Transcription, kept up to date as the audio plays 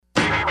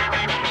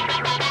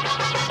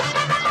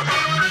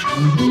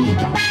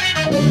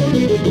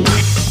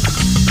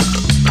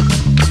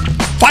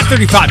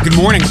5:35. Good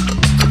morning.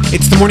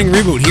 It's the morning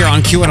reboot here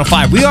on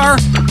Q105. We are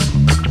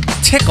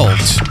tickled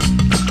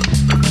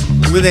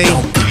with a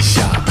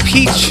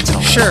peach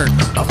shirt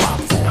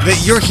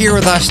that you're here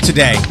with us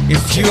today.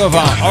 If you have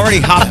already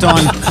hopped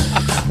on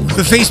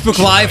the Facebook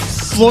Live,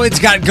 Floyd's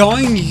got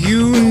going.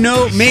 You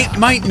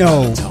might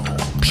know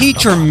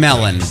peach or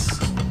melon.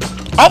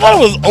 I thought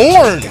it was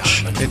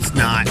orange. It's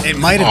not. It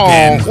might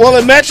have been. Well,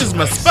 it matches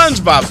my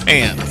SpongeBob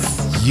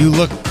pants. You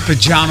look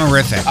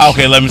pajama-rific.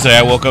 Okay, let me say,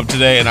 I woke up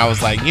today and I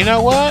was like, you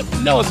know what?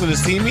 No one's going to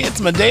see me. It's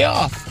my day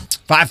off.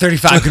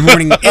 5:35. Good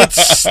morning.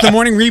 It's the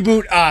morning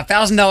reboot.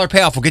 $1,000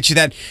 payoff. We'll get you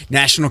that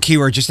national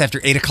keyword just after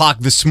 8 o'clock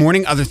this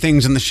morning. Other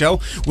things on the show.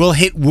 We'll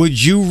hit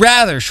Would You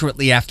Rather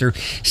shortly after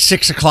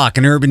 6 o'clock.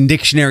 An Urban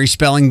Dictionary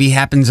spelling bee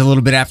happens a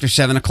little bit after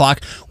 7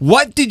 o'clock.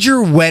 What did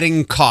your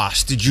wedding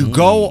cost? Did you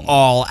go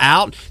all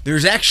out?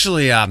 There's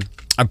actually a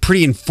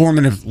pretty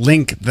informative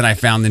link that I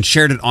found and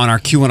shared it on our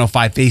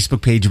Q105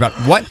 Facebook page about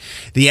what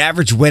the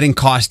average wedding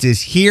cost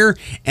is here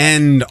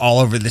and all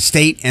over the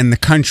state and the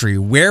country.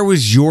 Where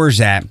was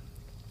yours at?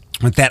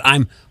 With that,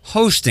 I'm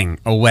hosting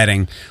a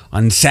wedding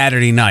on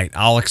Saturday night.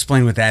 I'll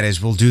explain what that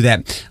is. We'll do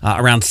that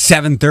around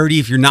 7:30.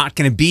 If you're not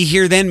going to be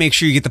here, then make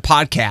sure you get the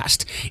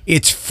podcast.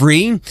 It's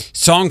free,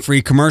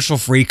 song-free,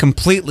 commercial-free,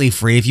 completely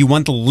free. If you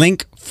want the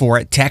link for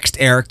it, text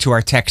Eric to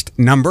our text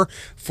number,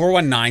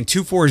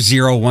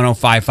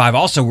 419-240-1055.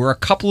 Also, we're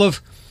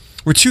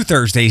 2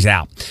 Thursdays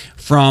out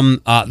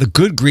from the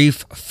Good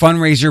Grief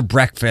fundraiser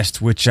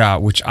breakfast, which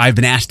I've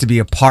been asked to be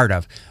a part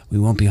of. We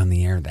won't be on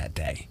the air that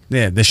day.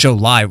 The show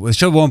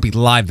won't be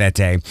live that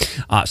day,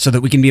 so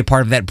that we can be a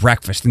part of that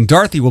breakfast. And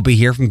Dorothy will be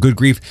here from Good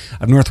Grief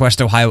of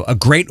Northwest Ohio, a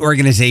great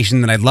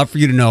organization that I'd love for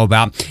you to know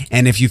about.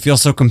 And if you feel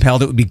so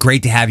compelled, it would be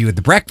great to have you at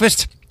the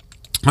breakfast.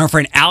 Our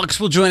friend Alex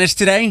will join us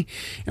today,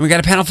 and we got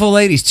a panel full of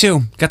ladies,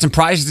 too. Got some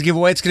prizes to give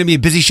away. It's going to be a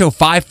busy show,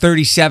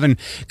 5:37.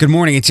 Good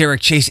morning. It's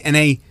Eric Chase and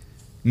a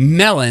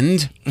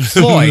meloned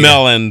Floyd.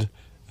 Meloned.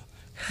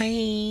 Hi.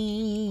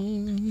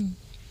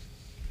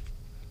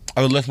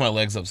 I would lift my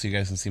legs up so you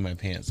guys can see my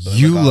pants. But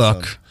you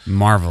look look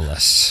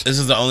marvelous. This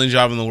is the only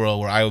job in the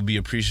world where I would be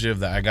appreciative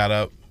that I got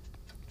up,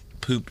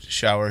 pooped,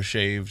 showered,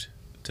 shaved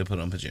to put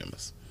on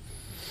pajamas.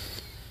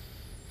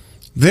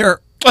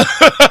 There.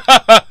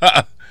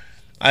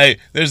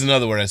 There's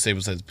another word I say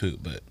besides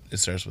poop, but it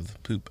starts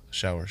with poop,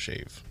 shower,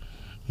 shave.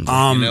 You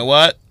know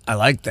what? I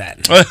like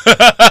that.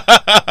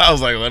 I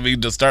was like, let me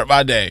just start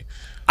my day.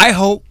 I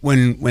hope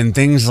when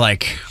things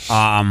like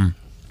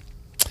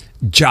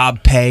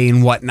job pay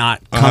and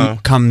whatnot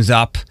comes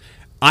up,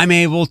 I'm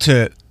able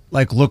to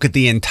look at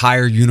the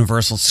entire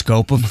universal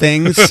scope of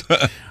things.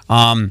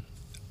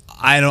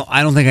 I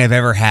don't think I've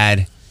ever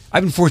had.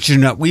 I've been fortunate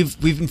enough.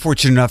 We've been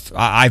fortunate enough.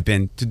 I've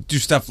been to do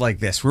stuff like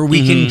this where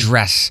we can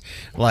dress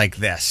like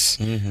this,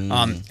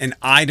 and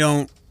I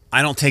don't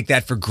take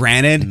that for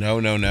granted. No.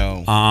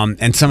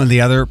 And some of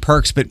the other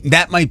perks, but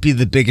that might be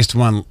the biggest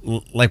one.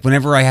 Like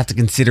whenever I have to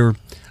consider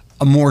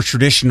a more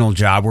traditional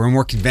job or a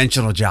more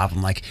conventional job,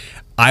 I'm like,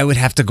 I would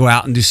have to go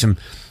out and do some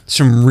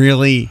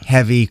really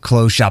heavy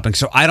clothes shopping.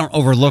 So I don't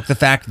overlook the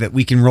fact that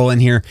we can roll in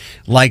here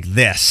like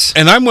this.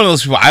 And I'm one of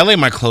those people, I lay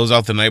my clothes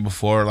out the night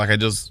before. I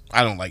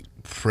don't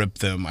prep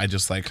them. I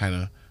just kind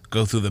of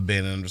go through the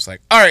bin and I'm just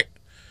like, all right.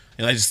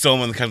 And I just throw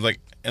them in the kind of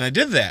and I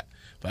did that.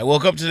 But I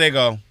woke up today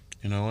go,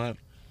 you know what?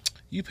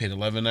 You paid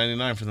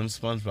 $11.99 for them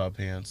SpongeBob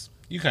pants.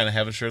 You kind of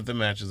have a shirt that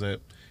matches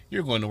it.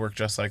 You're going to work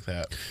just like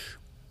that.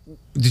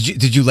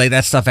 Did you lay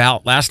that stuff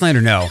out last night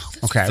or no?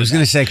 Okay, I was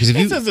going to say, because if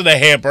you... This isn't a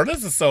hamper.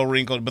 This is so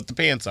wrinkled, but the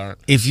pants aren't.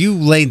 If you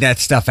laid that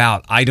stuff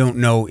out, I don't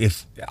know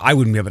if... I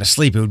wouldn't be able to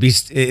sleep.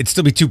 It'd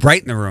still be too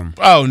bright in the room.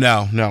 Oh,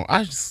 no.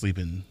 I just sleep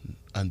in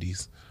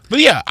undies. But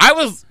yeah, I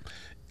was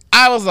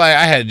like,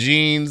 I had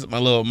jeans, my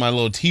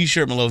little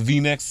t-shirt, my little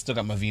V-neck. Still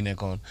got my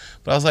V-neck on.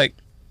 But I was like,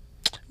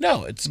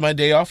 no, it's my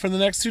day off for the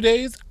next 2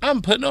 days.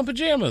 I'm putting on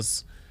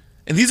pajamas.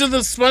 And these are the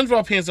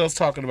SpongeBob pants I was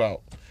talking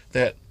about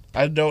that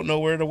I don't know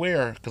where to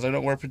wear because I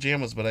don't wear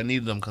pajamas, but I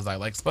need them because I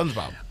like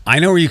SpongeBob. I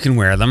know where you can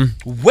wear them.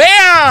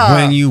 Where?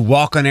 When you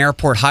walk on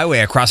Airport Highway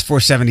across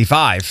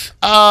 475.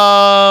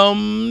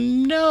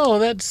 No,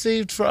 that's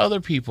saved for other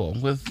people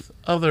with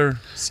other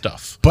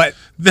stuff. But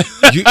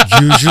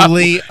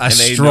usually and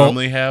they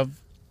normally have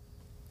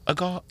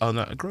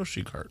not a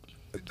grocery cart.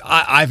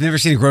 I've never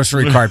seen a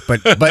grocery cart,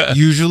 but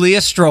usually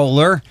a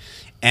stroller.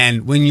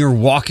 And when you're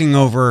walking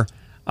over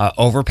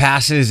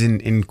overpasses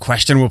in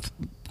questionable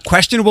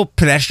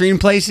pedestrian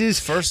places,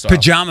 first off,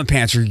 pajama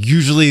pants are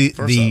usually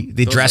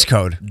the dress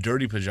code.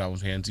 Dirty pajama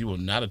pants. You will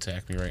not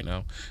attack me right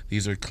now.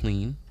 These are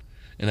clean,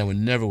 and I would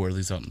never wear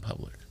these out in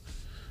public.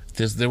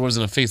 If there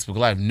wasn't a Facebook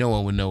Live, no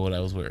one would know what I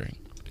was wearing.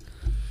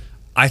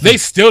 They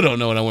still don't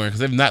know what I'm wearing because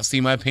they've not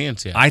seen my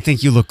pants yet. I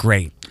think you look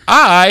great.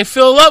 I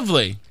feel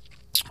lovely.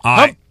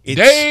 Hump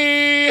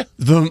day.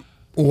 Do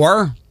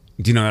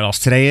you know what else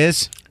today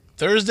is?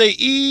 Thursday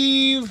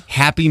Eve.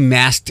 Happy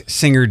Masked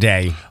Singer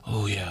Day.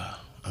 Oh, yeah.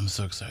 I'm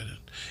so excited.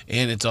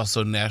 And it's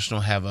also National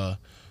Have a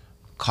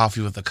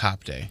Coffee with a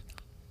Cop Day.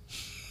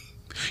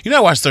 You know,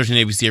 I watch 13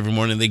 ABC every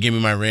morning. They give me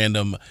my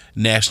random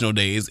national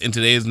days. And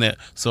today is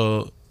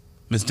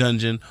Miss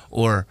Dungeon,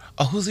 or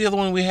who's the other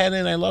one we had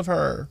in? I love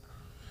her.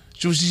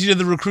 She did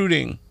the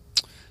recruiting.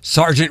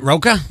 Sergeant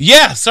Roca?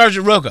 Yeah,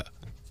 Sergeant Roca.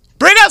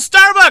 Bring out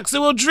Starbucks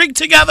and we'll drink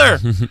together.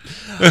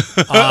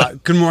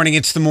 Good morning.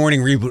 It's the morning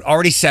reboot.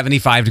 Already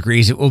 75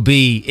 degrees. It won't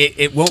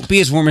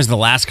be as warm as the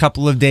last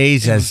couple of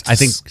days, as I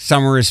think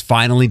summer is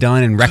finally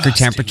done and record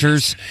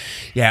temperatures.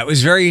 Yeah, it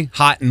was very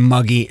hot and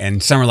muggy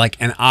and summer-like.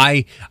 And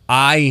I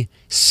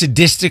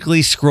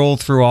sadistically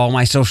scrolled through all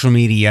my social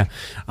media,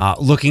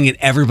 looking at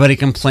everybody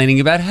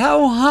complaining about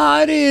how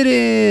hot it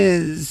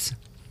is.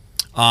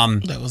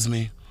 That was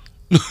me.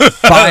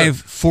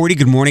 5:40.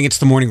 Good morning. It's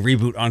the morning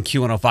reboot on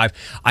Q105.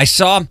 I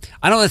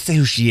don't want to say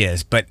who she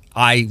is, but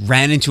I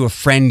ran into a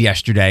friend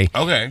yesterday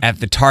at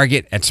the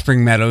Target at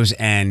Spring Meadows,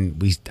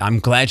 and I'm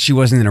glad she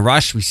wasn't in a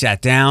rush. We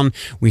sat down,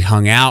 we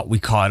hung out, we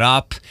caught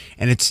up,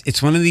 and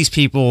it's one of these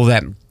people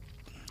that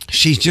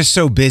she's just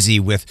so busy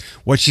with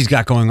what she's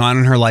got going on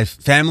in her life,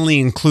 family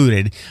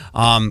included.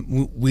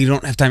 We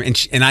don't have time,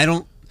 and I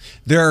don't.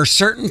 There are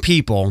certain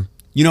people.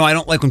 You know, I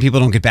don't like when people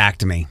don't get back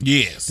to me.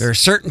 Yes. There are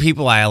certain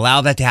people I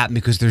allow that to happen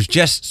because there's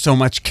just so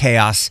much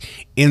chaos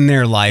in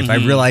their life. I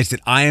realize that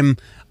I'm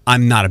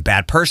not a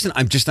bad person.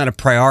 I'm just not a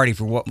priority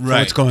for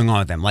what's going on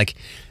with them. Like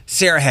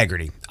Sarah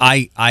Haggerty.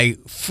 I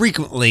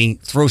frequently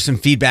throw some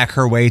feedback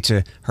her way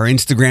to her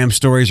Instagram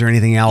stories or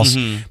anything else,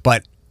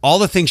 but all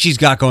the things she's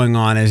got going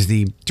on as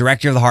the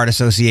director of the Heart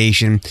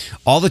Association,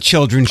 all the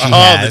children she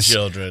has,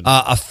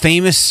 a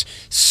famous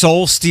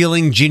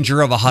soul-stealing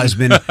ginger of a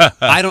husband.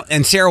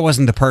 And Sarah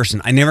wasn't the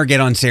person. I never get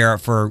on Sarah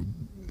for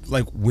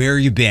like, where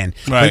you been?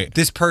 Right. But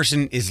this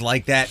person is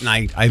like that,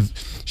 and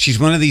she's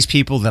one of these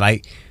people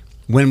that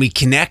when we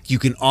connect, you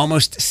can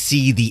almost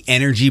see the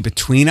energy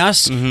between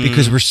us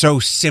because we're so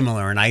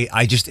similar, and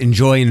I just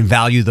enjoy and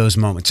value those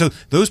moments. So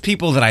those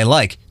people that I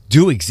like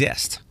do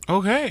exist.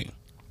 Okay.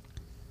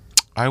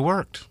 I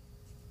worked.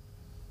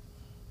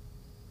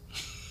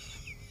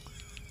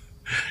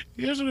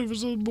 Yesterday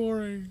was so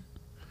boring.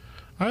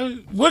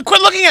 Quit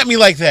looking at me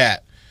like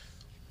that.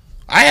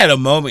 I had a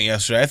moment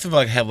yesterday. I feel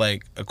like I had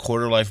like a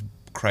quarter-life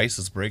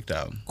crisis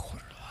breakdown.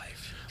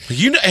 Quarter-life.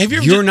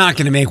 You're not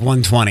going to make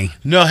 120.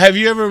 No, have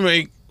you ever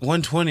made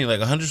 120, like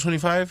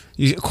 125?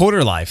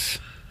 Quarter-life.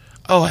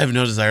 Oh, I have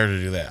no desire to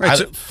do that. Right,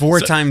 so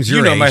four times your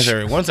age. You know my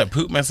theory. Once I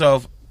poop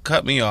myself,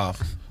 cut me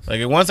off.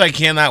 Like, once I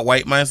cannot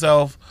wipe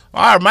myself,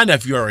 my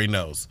nephew already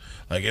knows.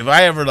 Like, if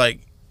I ever,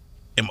 like,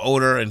 am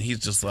older and he's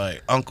just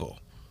like, Uncle,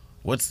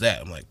 what's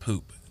that? I'm like,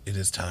 poop. It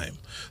is time.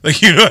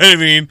 Like, you know what I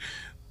mean?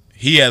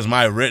 He has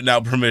my written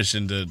out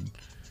permission to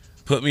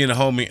put me in a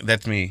home.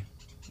 That's me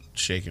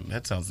shaking.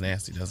 That sounds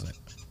nasty, doesn't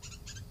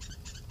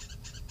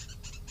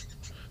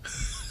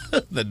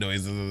it? The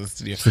noises of the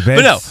studio.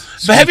 But no.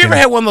 But have you ever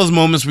had one of those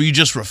moments where you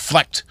just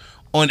reflect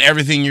on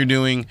everything you're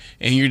doing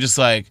and you're just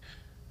like,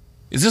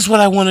 is this what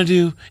I want to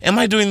do? Am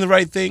I doing the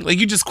right thing? Like,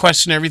 you just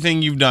question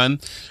everything you've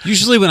done.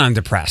 Usually when I'm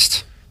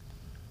depressed.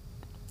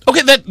 Okay,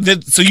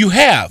 so you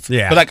have.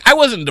 Yeah. But, like, I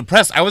wasn't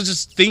depressed. I was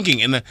just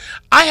thinking. And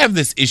I have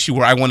this issue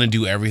where I want to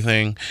do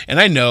everything. And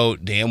I know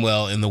damn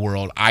well in the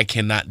world I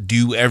cannot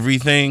do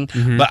everything.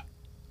 But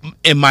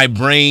in my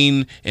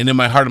brain and in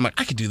my heart, I'm like,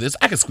 I could do this.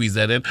 I could squeeze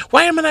that in.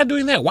 Why am I not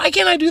doing that? Why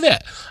can't I do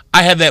that?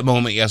 I had that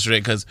moment yesterday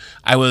because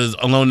I was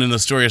alone in the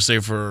store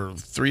yesterday for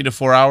 3 to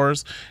 4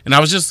 hours, and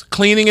I was just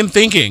cleaning and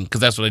thinking, because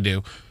that's what I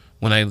do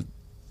when I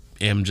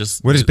am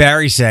just... What does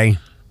Barry say?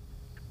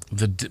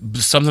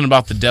 Something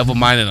about the devil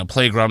mind and a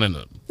playground and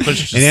a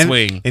push to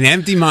swing. An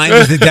empty mind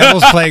is the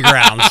devil's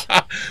playground.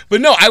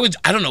 But no, I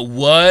don't know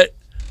what...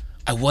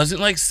 I wasn't,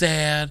 like,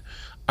 sad.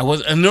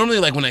 And normally,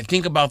 like, when I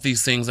think about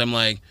these things, I'm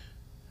like,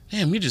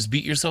 damn, you just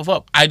beat yourself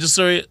up. I just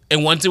saw it,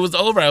 and once it was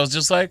over, I was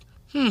just like,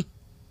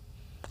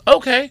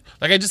 okay.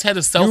 Like, I just had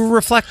You were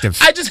reflective.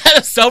 I just had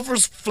a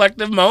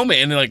self-reflective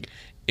moment, and like,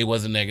 it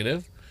wasn't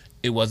negative,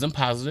 it wasn't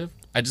positive.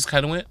 I just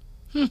kind of went,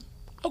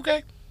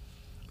 okay,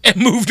 and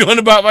moved on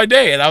about my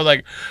day. And I was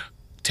like,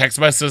 text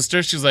my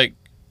sister. She's like,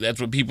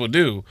 that's what people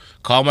do.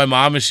 Call my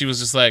mom, and she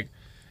was just like,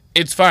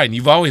 it's fine.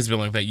 You've always been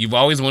like that. You've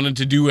always wanted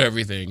to do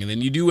everything, and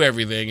then you do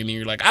everything, and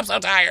you're like, I'm so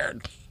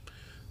tired.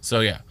 So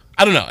yeah.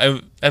 I don't know.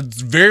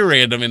 That's very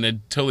random, and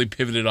it totally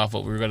pivoted off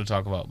what we were going to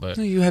talk about. But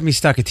you had me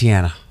stuck at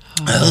Tiana.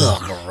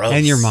 Ugh, gross.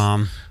 And your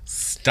mom.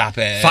 Stop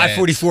it.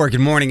 5:44. Good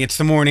morning. It's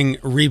the morning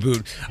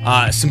reboot.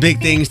 Some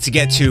big things to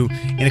get to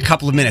in a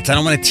couple of minutes. I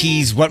don't want to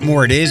tease what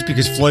more it is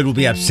because Floyd will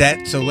be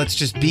upset. So let's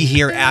just be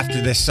here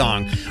after this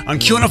song on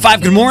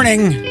Q105. Good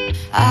morning.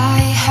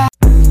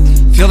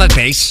 Feel that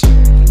bass?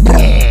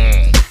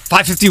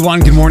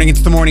 5:51. Good morning.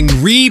 It's the morning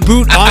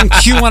reboot on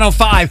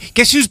Q105.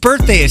 Guess whose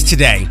birthday is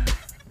today?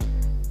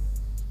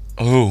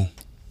 Oh,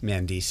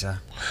 Mandisa.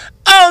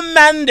 Oh,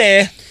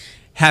 Mandy.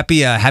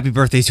 Happy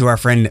birthday to our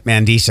friend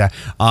Mandisa.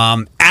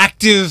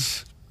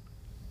 Active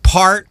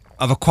part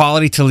of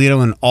Equality Toledo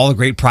and all the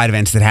great Pride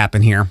events that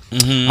happen here.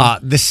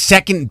 The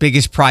second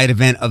biggest Pride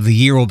event of the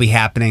year will be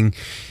happening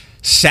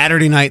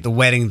Saturday night, the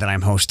wedding that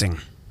I'm hosting.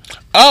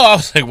 Oh, I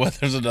was like, what?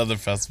 There's another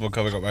festival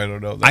coming up. I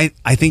don't know. I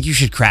think you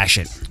should crash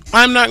it.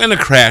 I'm not going to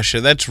crash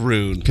it. That's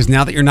rude. Because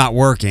now that you're not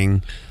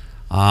working...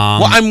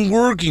 well, I'm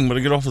working, but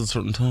I get off at a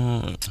certain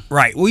time.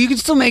 Right. Well, you can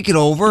still make it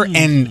over,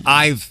 and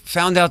I've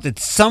found out that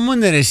someone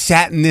that has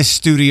sat in this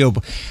studio...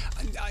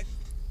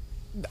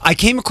 I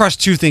came across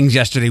two things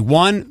yesterday.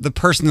 One, the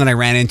person that I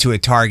ran into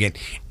at Target,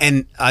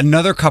 and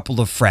another couple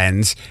of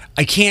friends.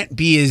 I can't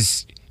be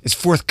as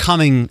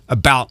forthcoming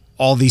about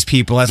all these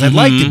people as I'd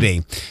like to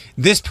be.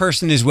 This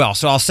person as well.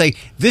 So I'll say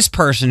this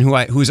person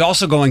who is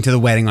also going to the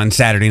wedding on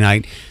Saturday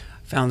night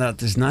found out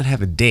does not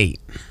have a date.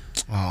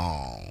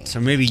 Oh. So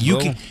maybe you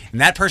can,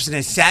 and that person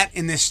has sat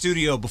in this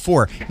studio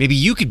before. Maybe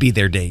you could be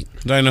their date.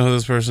 Do I know who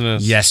this person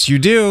is? Yes, you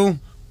do.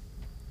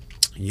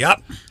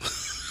 Yep.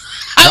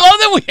 I love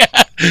that we have...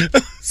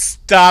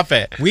 Stop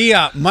it. We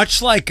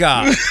much like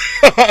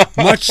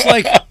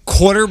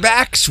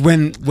quarterbacks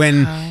when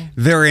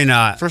they're in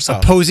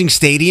opposing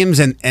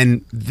stadiums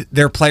and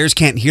their players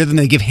can't hear them,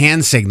 they give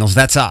hand signals.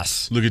 That's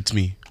us. Look at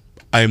me.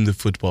 I am the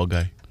football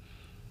guy.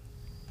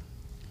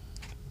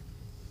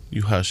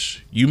 You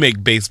hush. You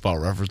make baseball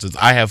references.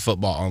 I have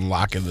football on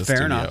lock in this studio.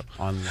 Fair enough.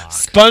 On lock.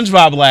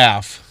 SpongeBob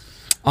laugh.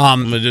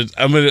 I'm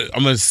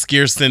gonna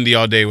scare Cindy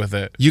all day with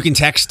it. You can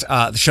text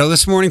the show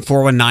this morning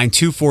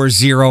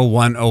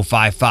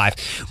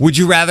 419-240-1055. Would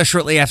you rather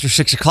shortly after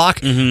 6 o'clock?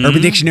 Urban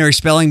Dictionary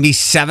spelling bee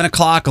 7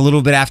 o'clock. A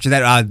little bit after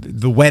that,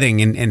 the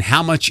wedding and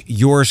how much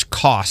yours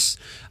costs.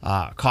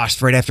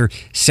 Cost right after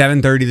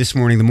 7:30 this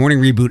morning. The morning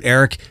reboot.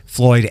 Eric,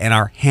 Floyd, and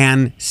our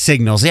hand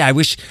signals. Yeah,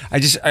 I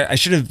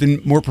should have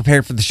been more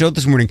prepared for the show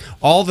this morning.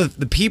 All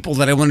the people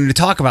that I wanted to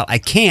talk about, I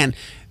can't.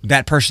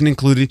 That person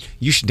included.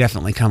 You should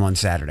definitely come on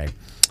Saturday.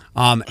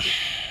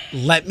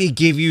 Let me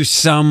give you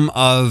some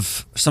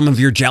of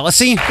your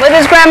jealousy. With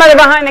his grandmother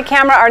behind the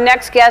camera, our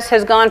next guest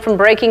has gone from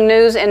breaking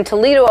news in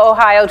Toledo,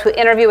 Ohio, to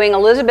interviewing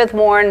Elizabeth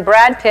Warren,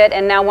 Brad Pitt,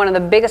 and now one of the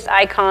biggest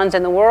icons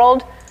in the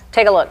world.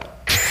 Take a look.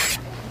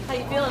 How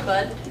you feeling,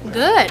 bud?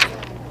 Good.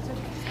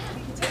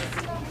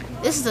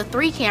 This is a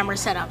 3-camera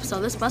setup,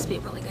 so this must be a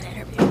really good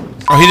interview.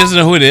 Oh, he doesn't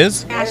know who it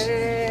is? I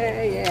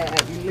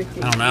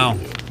don't know.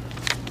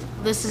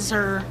 This is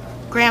her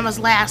grandma's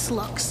last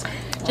looks.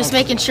 Just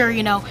making sure,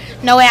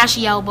 no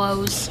ashy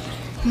elbows,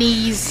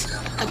 knees,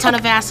 a ton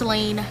of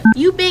Vaseline.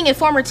 You being a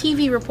former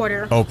TV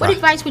reporter, Oprah. What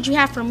advice would you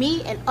have for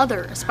me and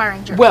other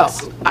aspiring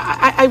journalists? Well,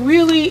 I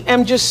really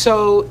am just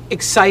so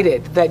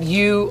excited that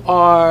you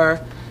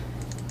are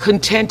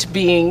content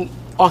being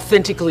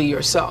authentically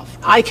yourself.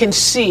 I can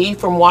see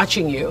from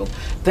watching you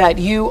that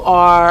you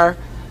are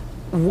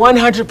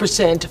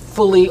 100%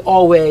 fully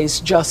always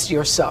just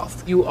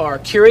yourself. You are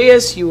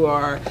curious, you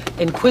are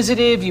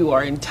inquisitive, you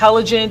are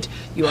intelligent,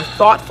 you are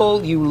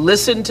thoughtful, you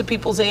listen to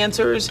people's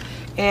answers,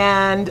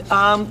 and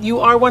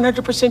you are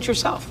 100%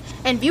 yourself.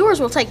 And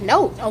viewers will take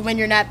note of when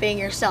you're not being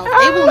yourself.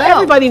 They will know.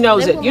 Everybody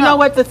knows They it. will You know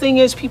what? The thing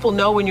is, people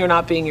know when you're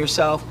not being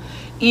yourself.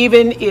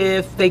 Even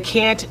if they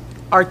can't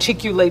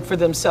articulate for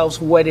themselves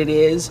what it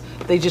is,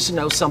 they just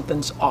know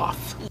something's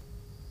off.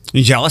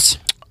 You jealous?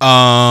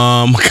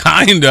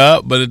 Kinda,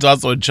 but it's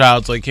also a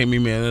child, so I can't be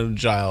mad at a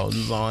child,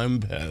 so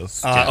I'm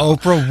pissed.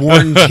 Oprah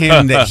warned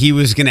him that he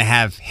was going to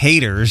have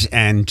haters,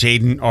 and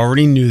Jaden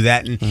already knew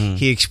that, and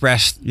he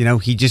expressed,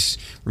 he just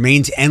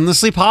remains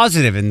endlessly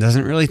positive and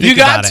doesn't really think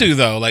about it. You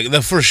got to,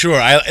 though, for sure.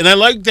 I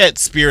like that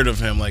spirit of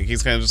him. Like,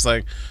 he's kind of just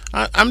like,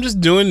 I'm just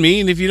doing me,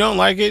 and if you don't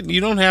like it,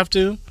 you don't have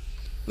to.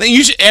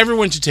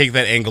 Everyone should take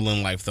that angle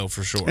in life, though,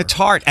 for sure. It's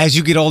hard. As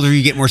you get older,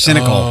 you get more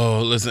cynical.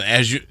 Oh, listen,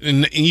 as you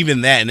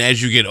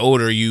get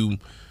older, you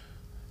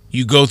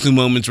go through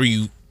moments where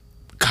you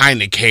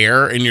kind of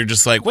care, and you're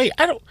just like, wait,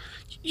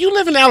 you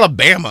live in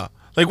Alabama.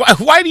 Like,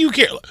 why do you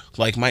care?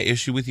 Like, my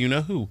issue with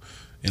you-know-who.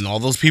 And all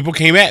those people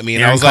came at me,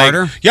 and Aaron I was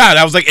Carter? like, yeah, and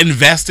I was like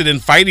invested in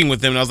fighting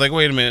with them, and I was like,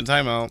 wait a minute,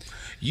 time out.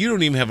 You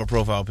don't even have a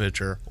profile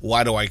picture.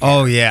 Why do I care?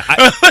 Oh, yeah.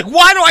 Like,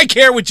 why do I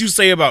care what you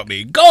say about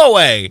me? Go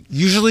away.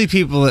 Usually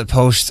people that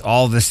post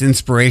all this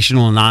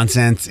inspirational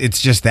nonsense,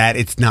 it's just that.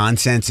 It's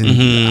nonsense,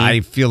 and I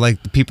feel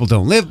like the people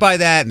don't live by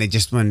that, and they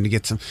just wanted to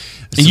get some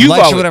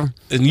likes or whatever.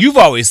 And you've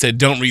always said,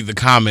 don't read the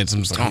comments. I'm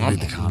just like,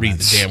 Don't I'll read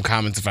the damn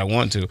comments if I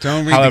want to.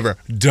 Don't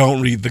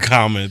read the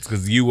comments,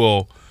 because you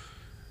will...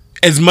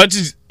 As much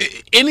as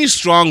any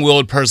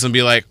strong-willed person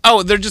be like,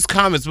 oh, they're just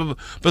comments.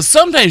 But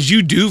sometimes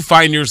you do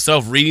find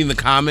yourself reading the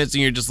comments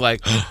and you're just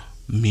like,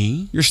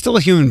 me? You're still a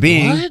human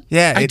being. What?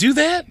 Yeah. I do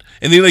that?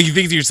 And then you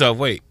think to yourself,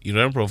 wait, you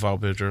don't have a profile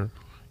picture.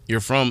 You're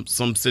from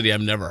some city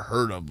I've never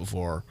heard of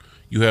before.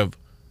 You have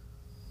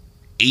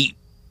 8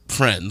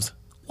 friends.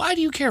 Why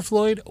do you care,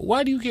 Floyd?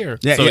 Why do you care?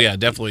 Yeah,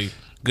 definitely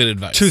good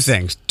advice. 2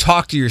 things.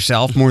 Talk to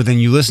yourself more than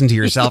you listen to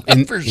yourself.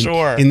 For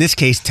sure. In this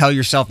case, tell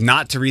yourself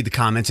not to read the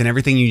comments and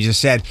everything you just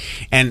said.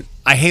 And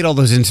I hate all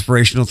those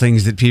inspirational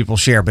things that people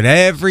share, but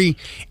through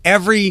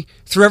every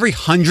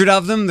 100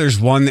 of them, there's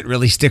one that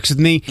really sticks with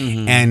me.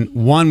 And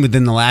one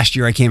within the last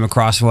year I came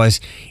across was,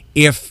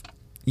 if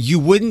you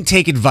wouldn't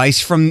take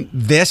advice from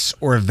this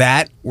or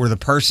that or the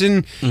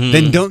person,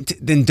 then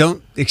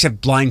don't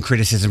accept blind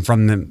criticism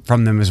from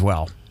them as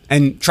well.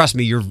 And trust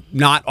me, you're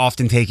not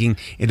often taking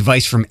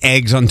advice from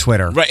eggs on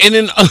Twitter. Right, and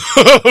then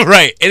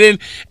right, and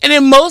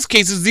in most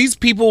cases, these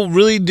people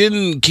really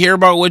didn't care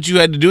about what you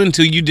had to do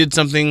until you did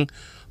something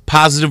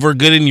positive or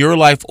good in your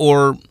life,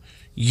 or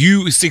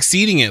you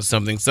succeeding at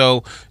something.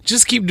 So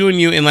just keep doing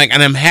you, and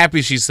I'm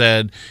happy she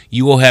said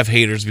you will have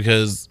haters,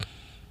 because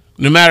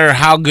no matter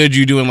how good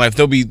you do in life,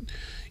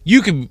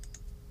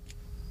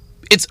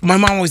 it's my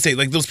mom always say,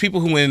 those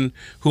people who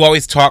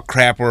always talk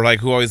crap, or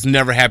who always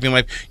never happy in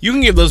life, you can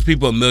give those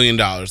people $1 million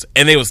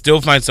and they will still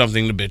find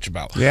something to bitch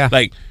about. Yeah.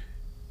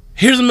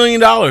 Here's $1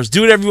 million.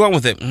 Do whatever you want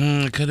with it.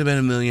 It could have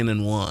been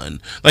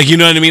 $1,000,001. You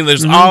know what I mean?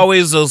 There's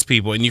always those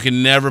people, and you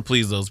can never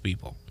please those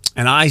people.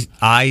 And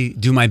I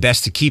do my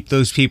best to keep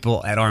those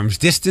people at arm's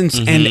distance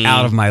and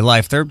out of my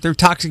life. They're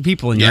toxic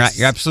people, and Yes.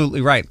 you're absolutely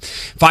right.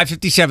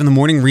 5:57 the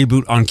morning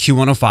reboot on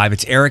Q105.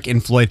 It's Eric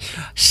and Floyd.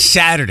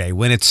 Saturday,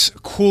 when it's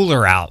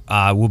cooler out,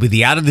 will be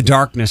the Out of the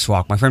Darkness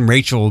walk. My friend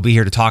Rachel will be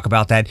here to talk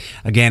about that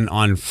again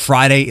on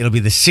Friday. It'll be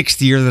the 6th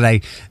year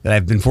that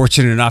I've been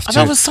fortunate enough I to.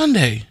 thought it was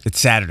Sunday. It's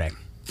Saturday,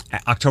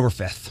 October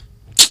 5th.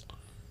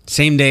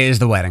 Same day as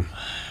the wedding.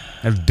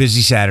 I have a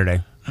busy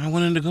Saturday. I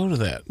wanted to go to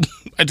that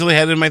until I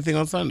had it in my thing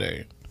on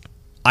Sunday.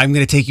 I'm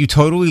going to take you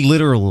totally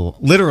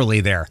literally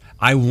there.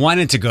 I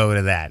wanted to go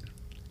to that.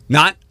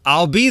 Not,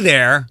 I'll be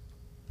there.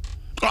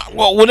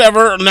 Well,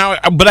 whatever. Now,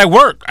 but I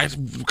work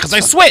because I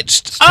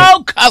switched.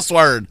 Oh, cuss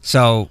word.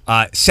 So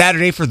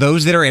Saturday, for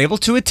those that are able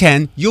to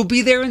attend, you'll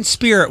be there in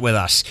spirit with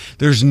us.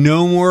 There's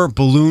no more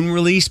balloon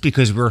release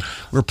because we're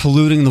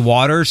polluting the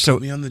water. So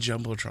Put me on the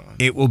jumbotron.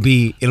 it'll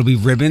be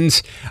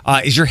ribbons.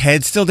 Is your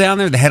head still down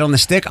there? The head on the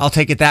stick? I'll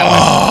take it that way.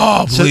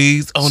 Oh,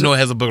 please. No, it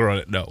has a booger on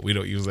it. No, we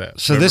don't use that.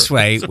 So this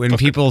way, when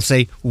people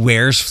say,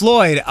 "Where's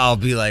Floyd?" I'll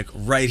be like,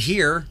 right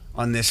here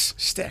on this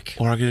stick.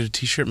 Or I'll get a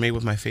T-shirt made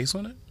with my face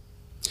on it.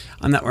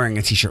 I'm not wearing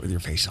a T-shirt with your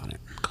face on it.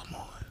 Come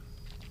on.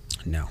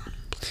 No.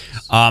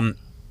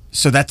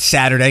 So that's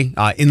Saturday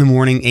in the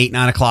morning, 8,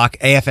 9 o'clock.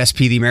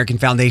 AFSP, the American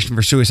Foundation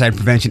for Suicide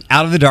Prevention,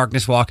 Out of the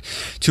Darkness walk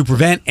to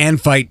prevent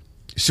and fight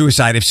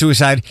suicide. If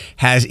suicide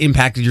has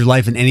impacted your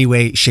life in any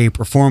way, shape,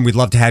 or form, we'd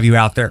love to have you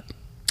out there.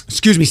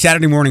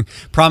 Saturday morning,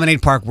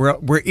 Promenade Park,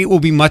 where it will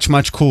be much,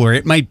 much cooler.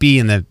 It might be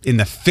in the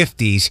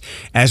 50s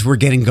as we're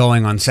getting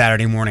going on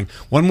Saturday morning.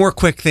 One more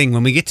quick thing.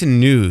 When we get to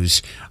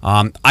news,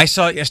 I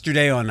saw it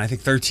yesterday on, I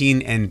think,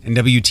 13 and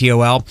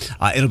WTOL.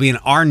 It'll be in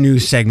our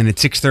news segment at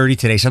 6:30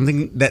 today,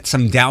 something that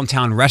some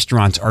downtown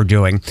restaurants are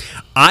doing.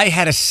 I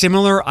had a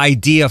similar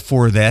idea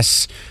for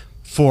this,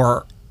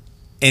 for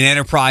an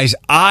enterprise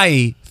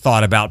I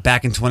thought about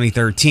back in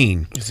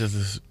 2013. Is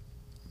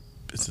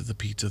it the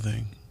pizza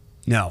thing?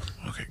 No.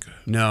 Okay, good.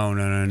 No.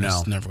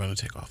 It's never going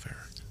to take off, Eric.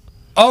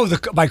 Oh,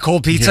 my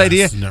cold pizza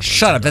idea?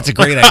 Shut up. That's a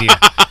great idea.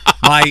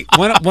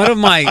 One of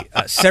my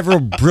several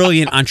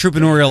brilliant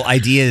entrepreneurial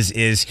ideas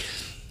is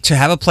to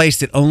have a place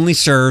that only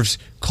serves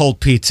cold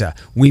pizza.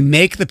 We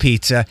make the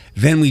pizza,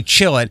 then we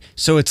chill it,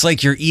 so it's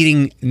like you're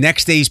eating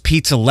next day's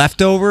pizza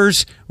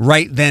leftovers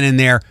right then and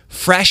there,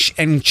 fresh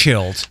and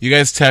chilled. You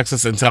guys text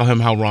us and tell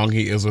him how wrong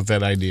he is with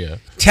that idea.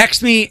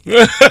 Text me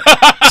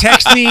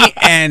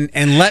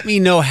and let me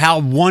know how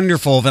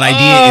wonderful of an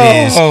idea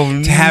it is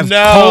to have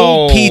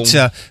cold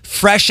pizza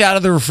fresh out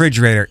of the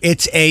refrigerator.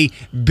 It's a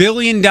 $1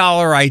 billion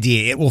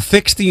idea. It will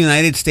fix the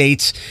United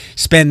States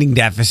spending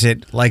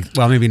deficit.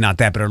 Maybe not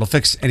that, but it'll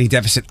fix any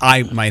deficit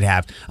I might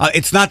have.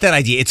 It's not that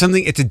idea. It's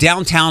a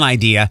downtown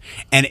idea,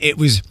 and it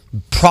was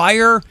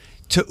prior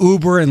to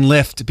Uber and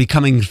Lyft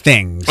becoming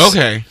things.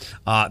 Okay.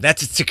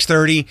 That's at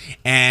 6:30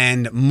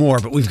 and more.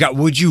 But we've got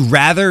Would You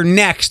Rather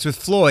next with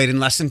Floyd in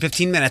less than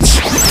 15 minutes.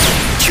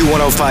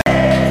 Q105.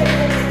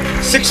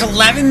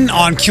 6:11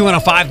 on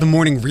Q105, the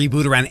morning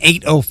reboot around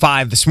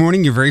 8:05 this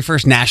morning. Your very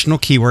first national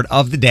keyword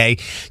of the day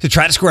to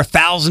try to score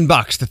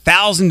 $1,000, the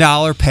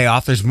 $1,000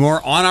 payoff. There's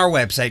more on our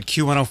website,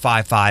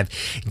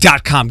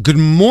 Q1055.com. Good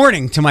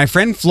morning to my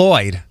friend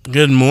Floyd.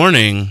 Good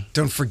morning.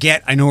 Don't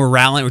forget, I know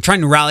we're trying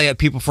to rally up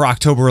people for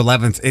October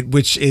 11th,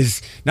 which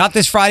is not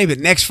this Friday, but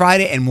next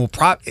Friday, and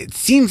it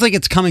seems like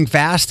it's coming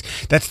fast.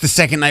 That's the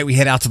second night we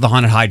head out to the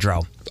Haunted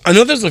Hydro. I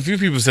know there's a few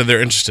people who said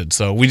they're interested,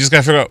 so we just got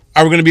to figure out,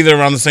 are we going to be there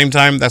around the same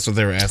time? That's what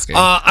they were asking.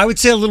 I would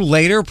say a little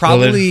later,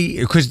 probably,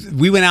 because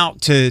we went out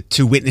to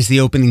witness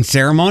the opening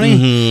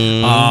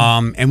ceremony,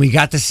 and we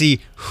got to see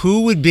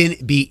who would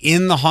be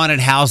in the haunted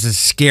houses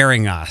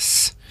scaring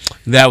us.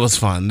 That was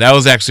fun. That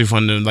was actually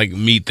fun to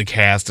meet the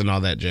cast and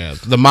all that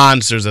jazz. The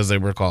monsters, as they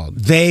were called.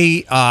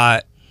 They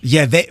wanted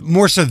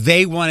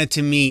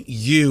to meet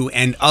you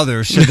and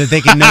others so that they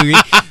can know you.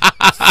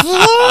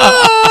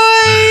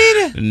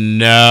 Floyd!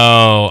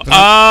 No.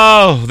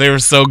 Oh, they were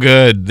so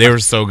good. They were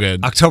so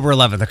good. October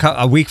 11th,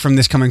 a week from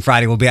this coming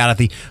Friday, we'll be out at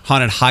the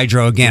Haunted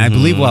Hydro again. I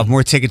believe we'll have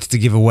more tickets to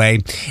give away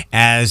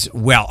as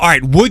well. All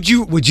right, would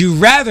you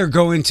rather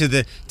go into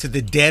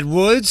the Dead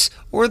Woods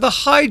or the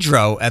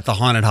Hydro at the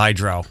Haunted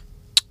Hydro?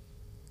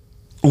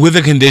 With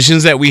the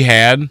conditions that we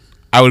had,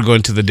 I would go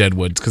into the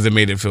Deadwoods because it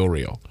made it feel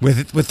real.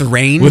 With the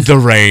rain? With the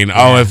rain.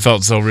 Oh, it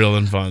felt so real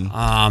and fun.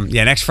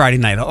 Yeah, next Friday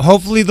night.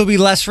 Hopefully there'll be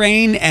less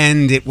rain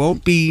and it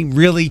won't be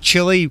really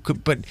chilly,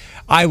 but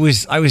I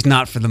was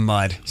not for the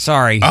mud.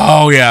 Sorry.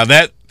 Oh,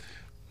 yeah.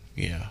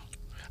 Yeah.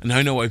 And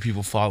I know why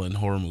people fall in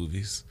horror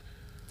movies.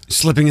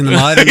 Slipping in the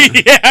mud?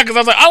 Yeah, because I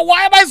was like, oh,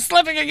 why am I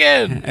slipping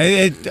again?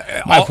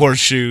 My poor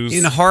shoes.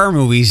 In horror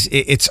movies,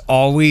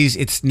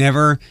 it's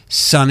never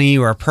sunny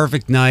or a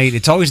perfect night.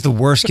 It's always the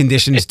worst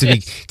conditions to be.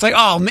 It's like,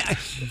 oh, man.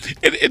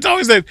 It's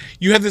always like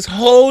you have this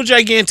whole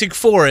gigantic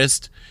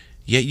forest,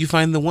 yet you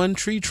find the one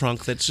tree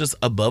trunk that's just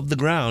above the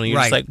ground. And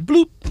you're just like,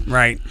 bloop.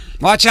 Right.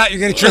 Watch out,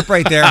 you're going to trip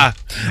right there. All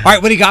right,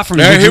 what do you got for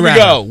me? Here we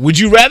go. Would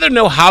you rather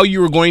know how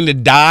you were going to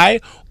die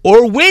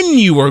or when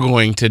you were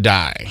going to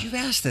die? You've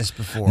asked this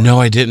before.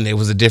 No, I didn't. It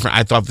was a different.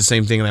 I thought the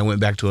same thing, and I went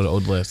back to an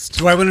old list.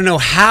 Do I want to know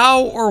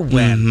how or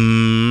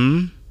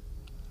when?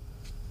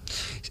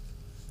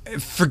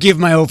 Forgive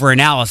my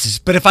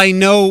overanalysis, but if I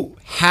know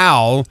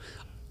how,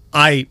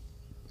 You're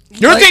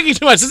thinking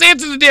too much. Just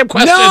answer the damn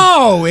question.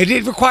 No,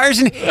 it requires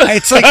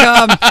it's like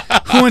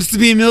Who Wants to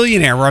Be a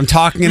Millionaire, where I'm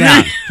talking it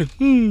out.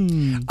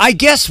 I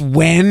guess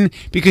when,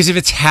 because if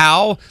it's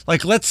how,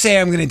 like let's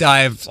say I'm going to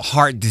die of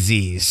heart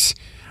disease.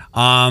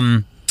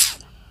 Even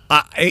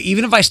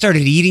if I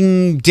started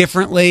eating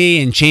differently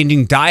and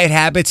changing diet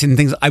habits and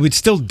things, I would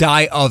still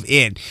die of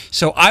it.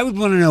 So I would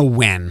want to know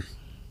when.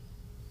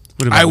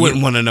 I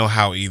wouldn't want to know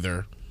how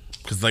either,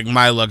 because like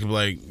my luck would be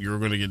like you're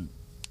going to get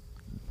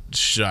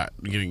shot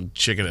getting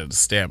chicken at a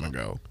stab and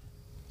go.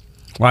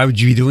 Why would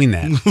you be doing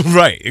that?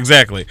 Right,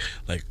 exactly.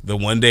 Like the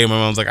one day my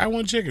mom's like, I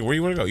want chicken. Where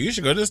you want to go? You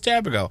should go to this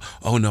stab and go.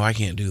 Oh no, I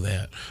can't do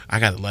that. I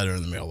got a letter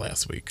in the mail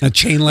last week. A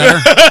chain letter?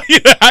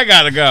 Yeah, I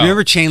gotta go.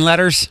 Remember chain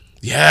letters?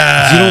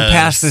 Yeah. You don't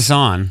pass this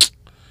on.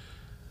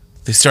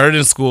 They started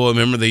in school. I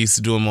remember they used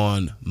to do them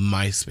on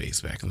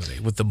MySpace back in the day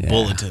with the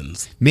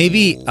bulletins.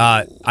 Maybe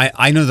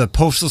I know the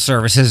Postal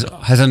Service has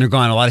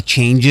undergone a lot of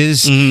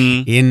changes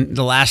in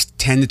the last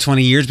 10 to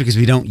 20 years because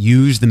we don't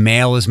use the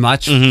mail as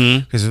much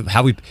because of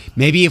how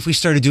maybe if we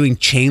started doing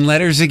chain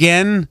letters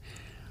again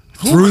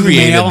Who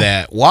created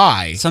that?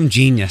 Why? Some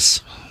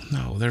genius.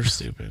 No, they're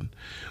stupid.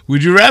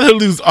 Would you rather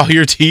lose all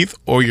your teeth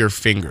or your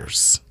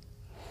fingers?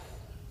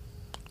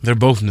 They're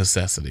both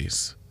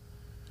necessities.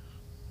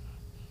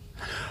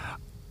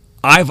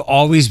 I've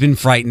always been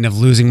frightened of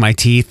losing my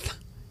teeth.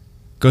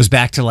 Goes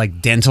back to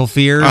like dental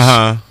fears.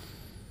 Uh-huh.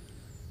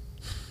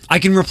 I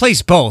can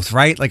replace both,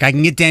 right? Like I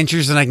can get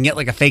dentures and I can get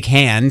like a fake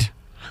hand.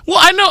 Well,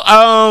 I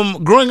know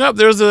growing up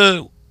there was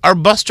our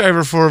bus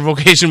driver for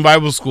Vocation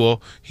Bible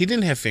School. He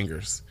didn't have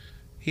fingers.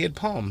 He had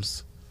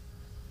palms.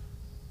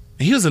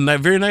 And he was a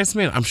very nice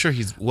man. I'm sure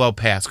he's well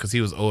past because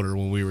he was older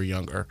when we were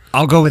younger.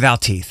 I'll go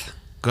without teeth.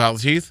 Go out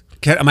with teeth?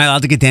 Am I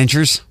allowed to get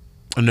dentures?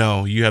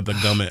 No, you have the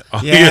gummet.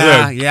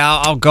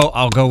 Yeah, I'll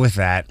go with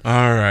that.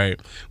 All right.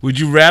 Would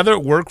you rather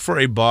work for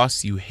a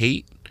boss you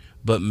hate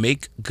but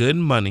make good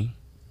money,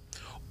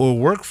 or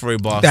work for a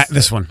boss?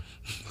 This one.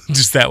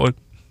 Just that one.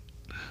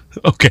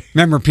 Okay.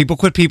 Remember, people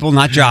quit people,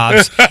 not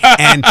jobs.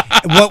 And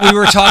what we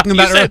were talking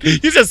about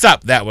you said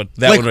stop. That one.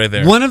 That one right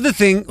there. One of the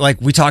things,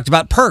 like we talked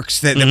about perks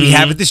that we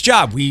have at this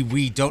job.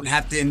 We don't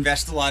have to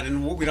invest a lot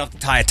in. We don't have to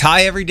tie a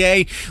tie every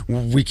day.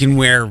 We can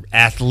wear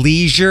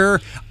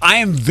athleisure. I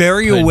am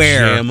very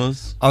aware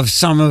of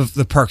some of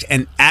the perks.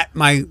 And at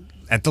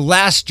the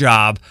last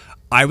job,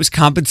 I was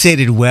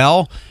compensated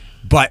well,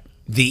 but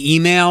the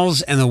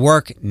emails and the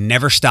work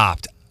never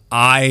stopped.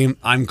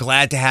 I'm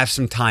glad to have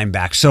some time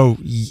back. So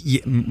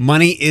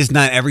money is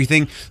not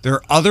everything. There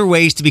are other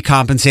ways to be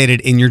compensated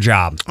in your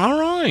job. All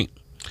right.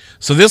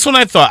 So this one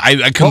I thought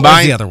I combined. What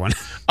was the other one?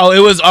 Oh, it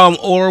was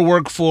or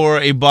work for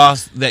a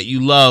boss that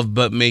you love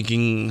but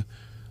making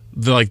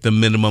the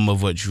minimum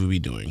of what you would be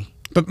doing.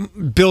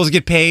 But bills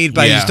get paid,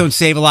 but you just don't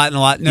save a lot and a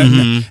lot.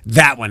 No,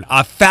 that one,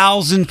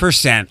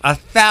 1,000%,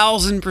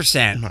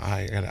 1,000%.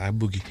 I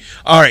boogie.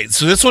 All right.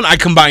 So this one I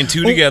combined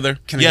two together.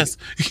 Yes,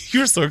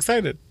 you're so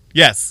excited.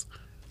 Yes.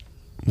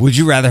 Would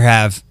you rather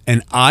have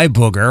an eye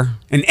booger,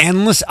 an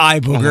endless eye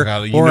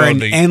booger, or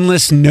an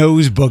endless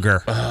nose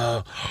booger?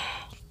 I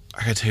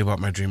gotta tell you about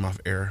my dream off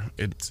air.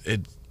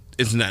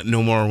 It's not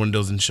no more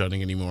windows and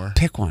shutting anymore.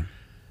 Pick one.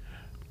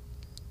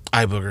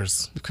 Eye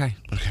boogers. Okay.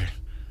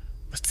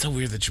 It's so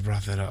weird that you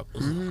brought that up.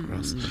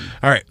 Gross.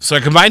 All right, so I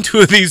combined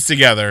two of these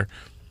together.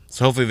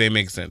 So hopefully they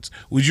make sense.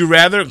 Would you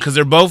rather, because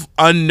they're both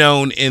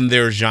unknown in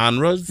their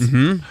genres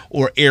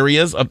or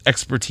areas of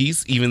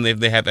expertise, even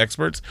if they have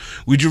experts,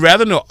 would you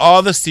rather know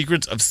all the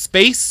secrets of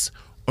space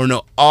or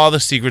know all the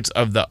secrets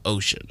of the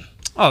ocean?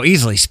 Oh,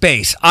 easily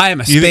space. I am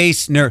a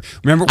space nerd.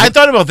 Remember, I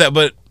thought about that,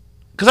 but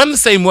because I'm the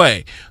same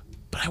way.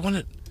 But I feel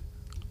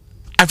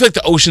like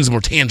the ocean's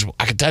more tangible.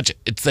 I can touch it.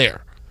 It's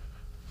there.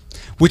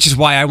 Which is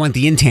why I want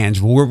the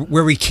intangible,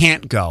 where we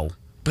can't go.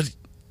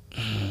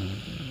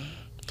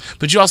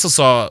 But you also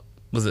saw,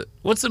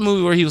 what's the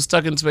movie where he was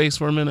stuck in space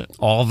for a minute?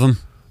 All of them.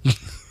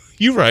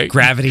 You're right.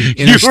 Gravity,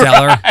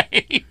 Interstellar.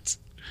 Right.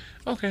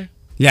 Okay.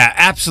 Yeah,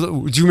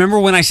 absolutely. Do you remember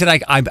when I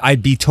said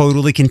I'd be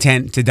totally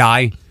content to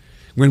die?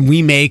 when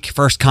we make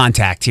first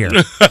contact here.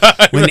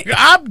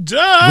 I'm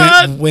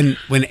done.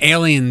 When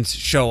aliens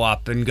show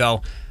up and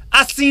go,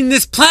 I seen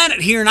this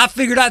planet here and I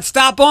figured I'd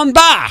stop on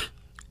by.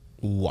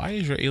 Why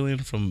is your alien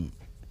from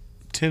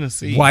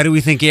Tennessee? Why do we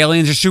think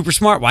aliens are super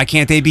smart? Why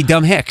can't they be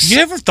dumb hicks? You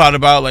ever thought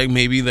about like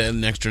maybe the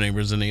next door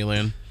neighbor's an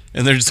alien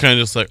and they're just kind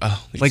of just like,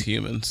 oh, these Like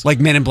humans. Like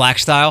Men in Black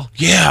style?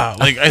 Yeah.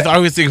 Like I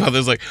always think about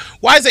this. Like,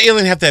 why does the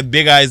alien have to have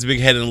big eyes, big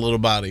head, and a little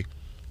body?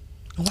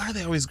 And why are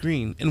they always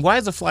green? And why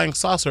is a flying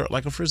saucer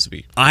like a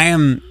frisbee? I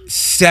am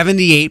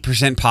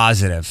 78%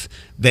 positive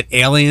that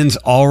alien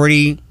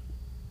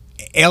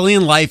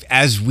life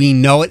as we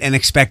know it and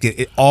expect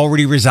it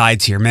already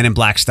resides here, Men in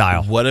Black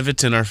style. What if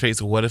it's in our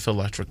face? What if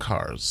electric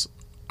cars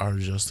are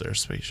just their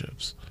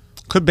spaceships?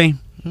 Could be.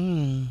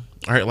 All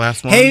right,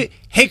 last one.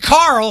 Hey,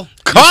 Carl!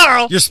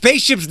 Your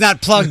spaceship's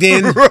not plugged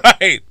in.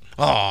 Right.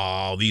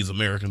 Oh, these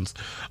Americans.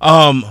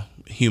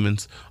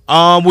 Humans.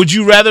 Would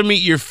you rather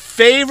meet your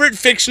favorite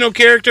fictional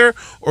character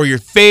or your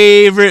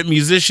favorite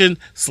musician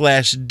 /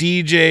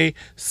 DJ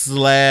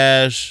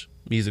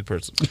 / music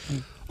person?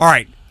 All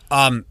right.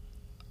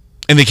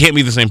 And they can't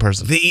be the same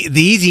person. The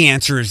easy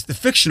answer is the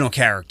fictional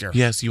character.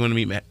 Yes, you want to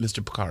meet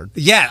Mr. Picard.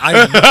 Yeah,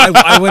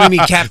 I want to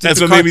meet Captain That's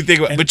Picard. what made me think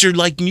about it. But you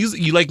like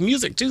music. You like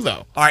music too,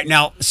 though. All right,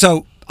 now,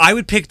 so I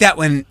would pick that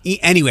one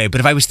anyway, but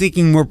if I was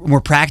thinking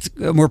more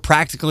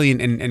practically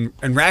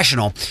and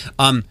rational,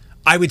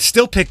 I would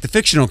still pick the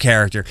fictional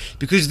character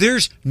because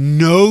there's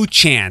no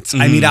chance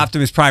I meet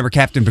Optimus Prime or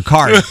Captain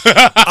Picard.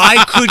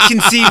 I could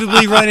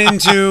conceivably run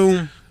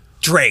into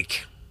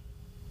Drake.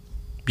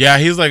 Yeah,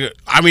 he's like,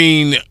 I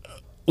mean,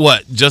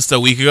 what? Just a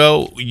week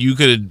ago, you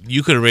could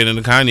have ran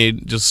into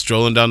Kanye just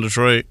strolling down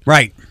Detroit.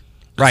 Right.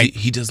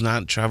 He does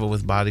not travel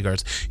with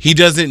bodyguards. He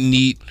doesn't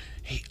need.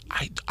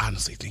 I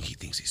honestly think he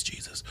thinks he's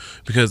Jesus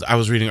because I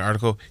was reading an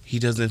article. He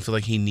doesn't feel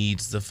like he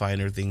needs the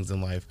finer things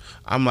in life.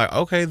 I'm like,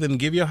 okay, then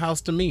give your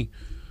house to me.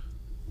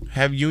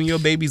 Have you and your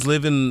babies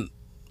live in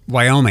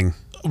Wyoming.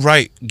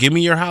 Right. Give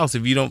me your house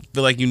if you don't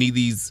feel like you need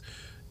these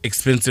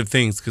expensive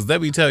things. Because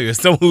let me tell you, as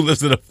someone who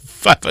lives in a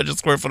 500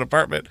 square foot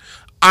apartment,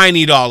 I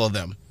need all of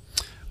them.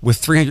 With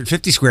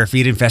 350 square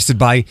feet infested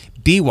by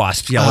bee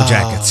wasps, yellow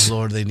jackets. Oh,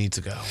 Lord, they need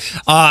to go.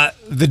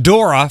 The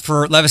DORA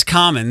for Levis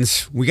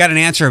Commons, we got an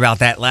answer about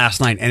that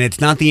last night, and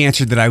it's not the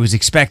answer that I was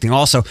expecting.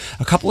 Also,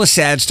 a couple of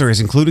sad stories,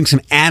 including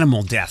some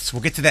animal deaths.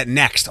 We'll get to that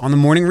next on the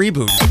Morning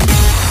Reboot.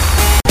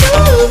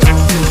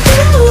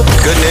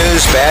 Good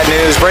news, bad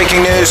news,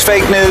 breaking news,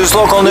 fake news,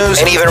 local news,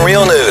 and even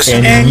real news.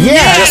 And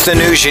yeah, Just the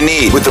news you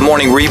need with the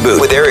Morning Reboot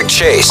with Eric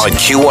Chase on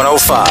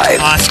Q105.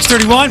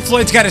 6:31.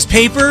 Floyd's got his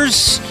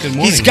papers. Good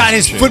morning, He's got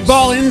his Chase.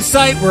 football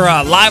insight. We're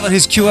live on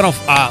his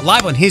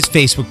live on his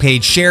Facebook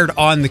page, shared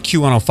on the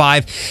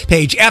Q105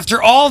 page.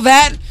 After all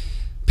that,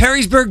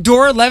 Perrysburg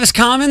DORA, Levis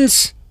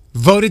Commons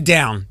voted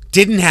down.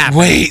 Didn't happen.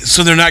 Wait,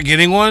 so they're not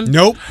getting one?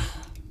 Nope.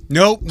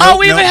 Nope. Oh,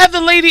 we even had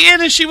the lady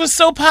in and she was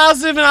so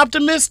positive and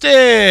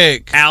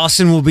optimistic.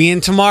 Allison will be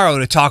in tomorrow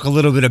to talk a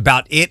little bit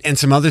about it and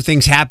some other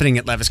things happening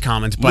at Levis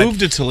Commons. But Move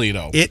to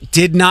Toledo. it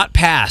did not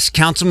pass.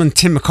 Councilman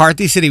Tim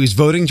McCarthy said he was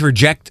voting to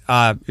reject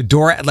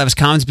DORA at Levis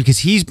Commons because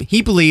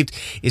he believed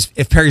if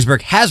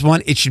Perrysburg has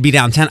one, it should be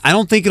downtown. I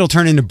don't think it'll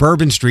turn into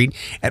Bourbon Street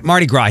at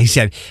Mardi Gras, he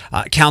said.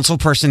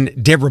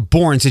 Councilperson Deborah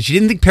Bourne said she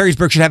didn't think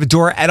Perrysburg should have a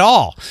DORA at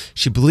all.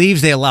 She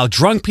believes they allow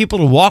drunk people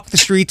to walk the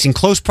streets in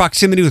close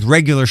proximity with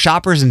regular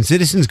shoppers and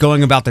citizens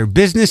going about their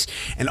business,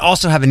 and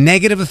also have a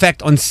negative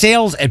effect on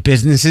sales at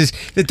businesses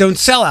that don't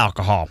sell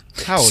alcohol.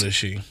 How old is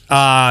she?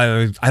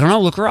 I don't know.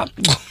 Look her up.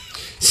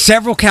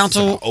 Several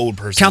old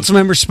person. council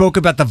members spoke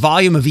about the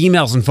volume of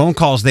emails and phone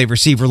calls they've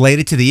received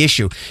related to the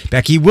issue.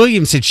 Becky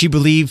Williams said she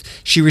believed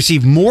she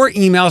received more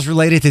emails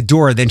related to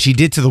DORA than she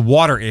did to the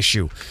water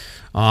issue.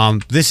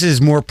 This is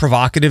more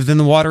provocative than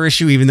the water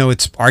issue, even though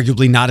it's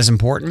arguably not as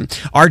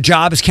important. Our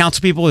job as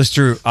council people is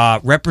to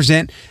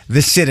represent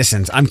the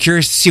citizens. I'm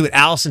curious to see what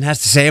Allison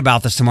has to say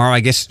about this tomorrow. I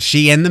guess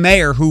she and the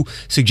mayor, who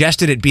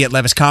suggested it be at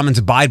Levis Commons,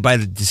 abide by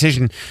the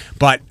decision.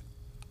 But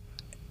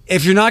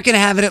if you're not going to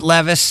have it at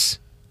Levis,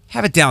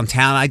 have it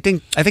downtown. I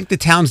think the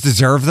towns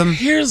deserve them.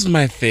 Here's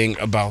my thing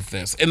about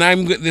this, and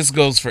this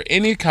goes for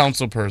any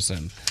council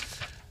person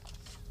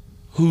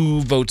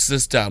who votes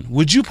this down.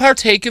 Would you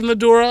partake in the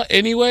DORA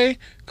anyway?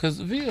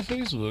 Because via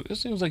Facebook, it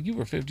seems like you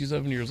were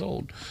 57 years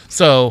old.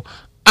 So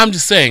I'm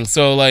just saying.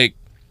 So like,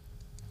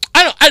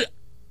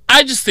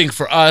 I just think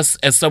for us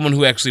as someone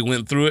who actually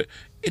went through it,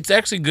 it's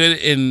actually good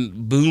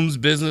in Boom's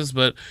business.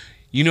 But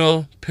you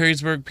know,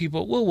 Perrysburg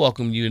people will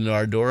welcome you into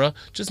our DORA.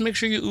 Just make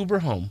sure you Uber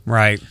home.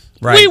 Right.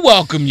 We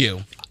welcome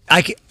you.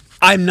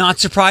 I'm not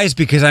surprised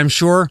because I'm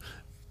sure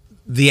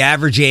the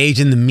average age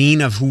and the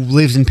mean of who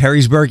lives in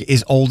Perrysburg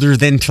is older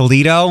than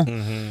Toledo.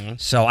 Mm-hmm.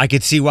 So I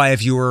could see why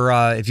if you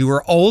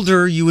were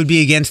older, you would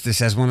be against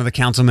this, as one of the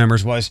council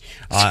members was.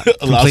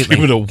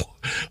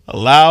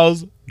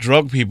 Allows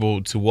drunk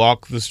people to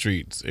walk the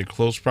streets in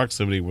close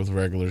proximity with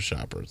regular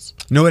shoppers.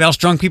 Know what else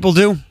drunk people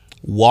do?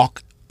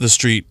 Walk the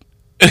street.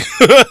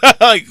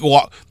 Like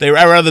walk. They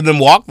rather than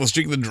walk the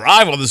street than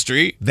drive on the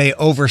street. They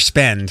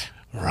overspend.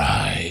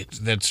 Right.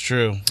 That's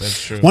true.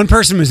 That's true. One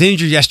person was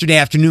injured yesterday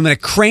afternoon when a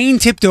crane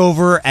tipped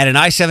over at an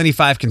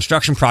I-75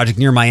 construction project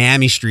near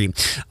Miami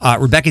Street.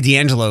 Rebecca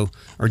D'Angelo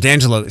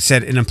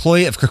said an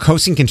employee of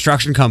Kokosin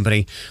Construction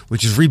Company,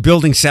 which is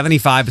rebuilding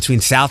 75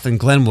 between South and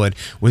Glenwood,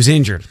 was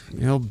injured.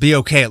 He'll be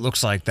okay, it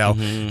looks like, though.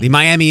 The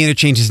Miami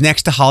interchange is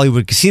next to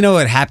Hollywood Casino.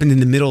 It happened in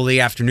the middle of the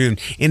afternoon.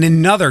 In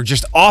another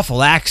just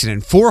awful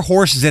accident, 4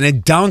 horses and a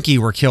donkey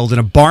were killed in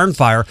a barn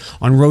fire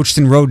on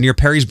Roachton Road near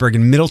Perrysburg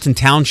in Middleton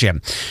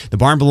Township.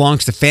 The barn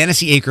belongs to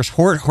Fantasy Acres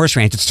Horse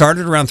Ranch. It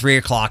started around 3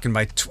 o'clock, and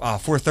by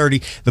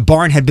 4:30, the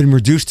barn had been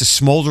reduced to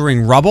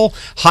smoldering rubble.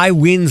 High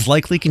winds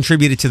likely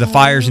contributed to the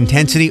fire's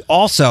intensity.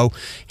 Also,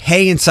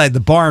 hay inside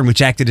the barn,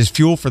 which acted as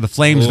fuel for the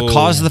flames. The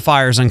cause of the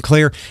fire is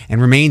unclear and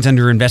remains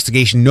under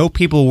investigation. No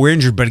people were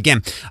injured, but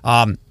again,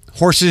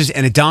 horses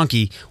and a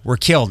donkey were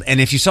killed. And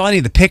if you saw any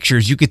of the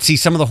pictures, you could see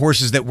some of the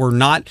horses that were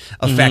not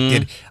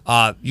affected.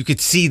 You could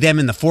see them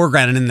in the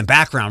foreground, and in the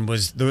background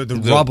was the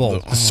rubble,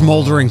 the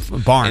smoldering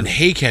barn. And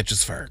hay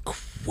catches fire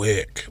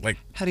quick. Like,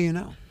 how do you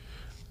know?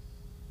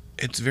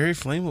 It's very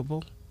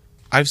flammable.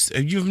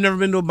 You've never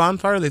been to a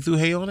bonfire? They threw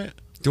hay on it?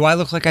 Do I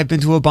look like I've been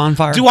to a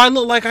bonfire? Do I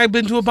look like I've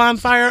been to a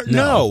bonfire?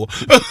 No.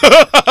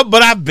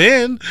 But I've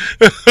been.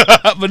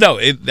 But no,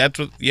 that's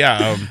what,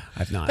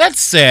 I've not. That's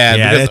sad.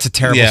 Yeah, that's a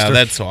terrible story. Yeah,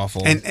 that's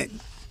awful. And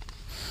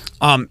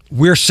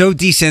we're so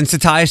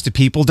desensitized to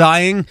people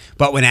dying,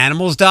 but when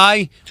animals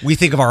die, we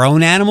think of our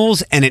own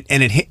animals, and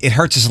it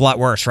hurts us a lot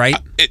worse, right?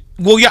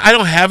 I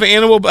don't have an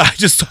animal, but I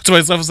just thought to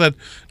myself, I said,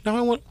 no,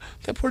 I want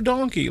that poor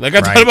donkey. Like,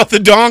 I thought about the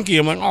donkey.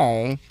 I'm like,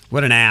 oh.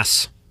 What an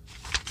ass.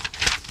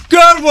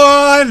 Good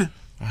one!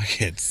 I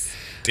can't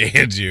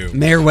stand you.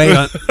 Mayor Way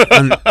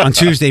on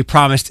Tuesday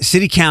promised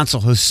City Council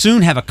will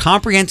soon have a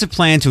comprehensive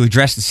plan to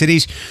address the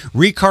city's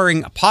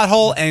recurring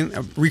pothole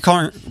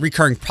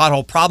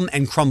problem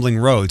and crumbling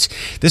roads.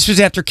 This was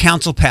after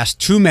council passed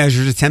 2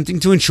 measures attempting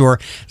to ensure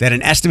that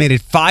an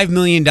estimated $5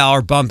 million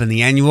bump in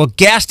the annual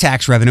gas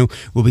tax revenue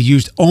will be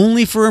used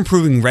only for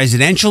improving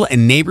residential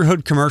and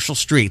neighborhood commercial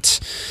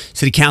streets.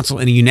 City Council,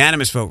 in a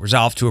unanimous vote,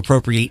 resolved to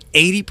appropriate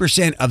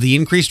 80% of the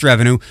increased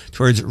revenue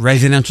towards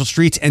residential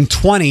streets and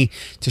 20%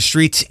 to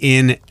streets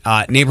in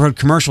neighborhood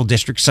commercial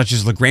districts such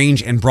as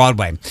LaGrange and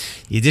Broadway.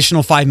 The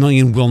additional $5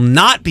 million will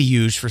not be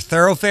used for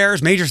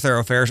major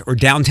thoroughfares, or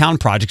downtown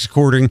projects,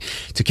 according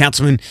to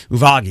Councilman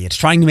Uvagi. It's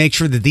trying to make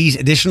sure that these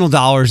additional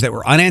dollars that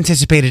were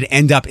unanticipated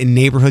end up in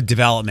neighborhood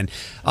development.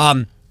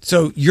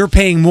 So you're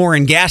paying more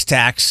in gas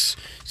tax.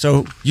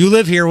 So you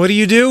live here. What do?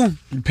 You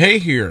pay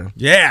here.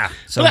 Yeah.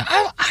 So but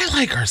I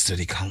like our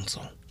city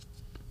council.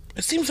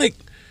 It seems like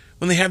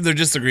when they have their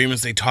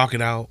disagreements, they talk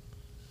it out.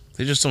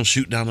 They just don't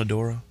shoot down the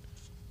DORA.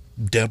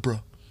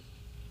 Deborah.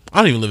 I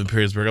don't even live in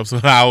Perrysburg. So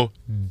how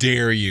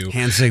dare you?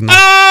 Hand signal.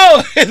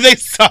 Oh! And they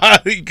saw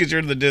it because you're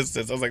in the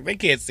distance. I was like, they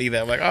can't see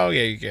that. I'm like, oh,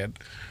 yeah, you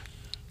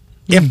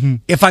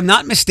can. If I'm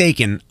not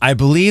mistaken, I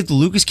believe the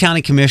Lucas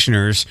County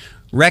Commissioners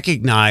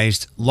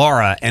recognized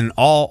Laura and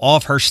all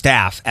of her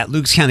staff at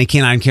Lucas County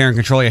Canine Care and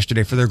Control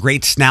yesterday for their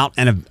great Snout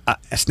and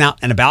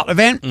About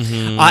event,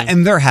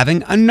 and they're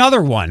having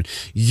another one.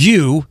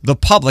 You, the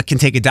public, can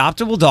take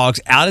adoptable dogs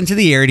out into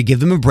the area to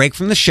give them a break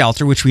from the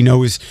shelter, which we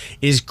know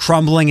is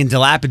crumbling and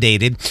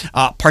dilapidated.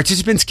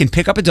 Participants can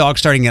pick up a dog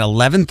starting at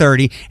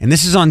 11:30, and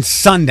this is on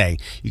Sunday.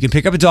 You can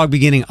pick up a dog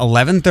beginning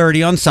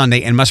 11:30 on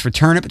Sunday and must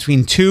return it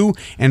between 2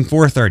 and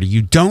 4:30.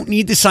 You don't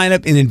need to sign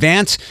up in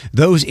advance.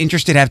 Those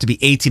interested have to be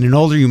 18 and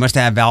older. You must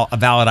have a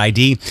valid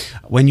ID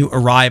when you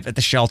arrive at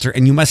the shelter,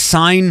 and you must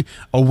sign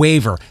a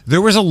waiver.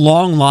 There was a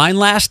long line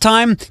last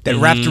time that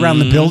wrapped around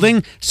the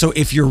building, so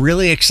if you're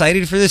really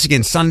excited for this,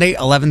 again, Sunday,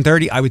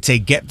 11:30, I would say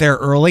get there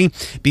early,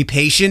 be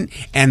patient,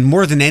 and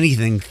more than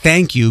anything,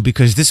 thank you,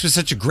 because this was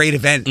such a great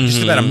event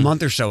just about a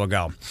month or so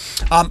ago.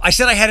 I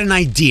said I had an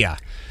idea.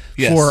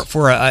 Yes.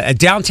 For a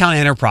downtown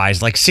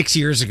enterprise like 6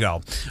 years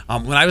ago.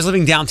 When I was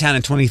living downtown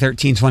in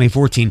 2013,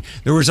 2014,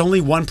 there was only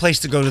one place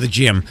to go to the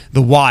gym,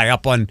 the Y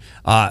up on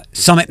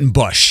Summit and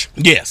Bush.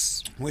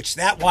 Yes. Which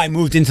that Y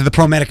moved into the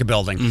ProMedica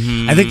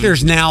building. I think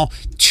there's now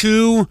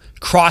 2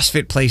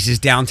 CrossFit places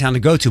downtown to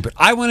go to, but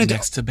I wanted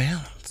next to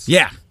Balance.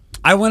 Yeah.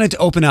 I wanted to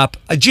open up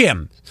a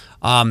gym,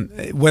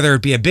 whether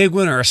it be a big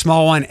one or a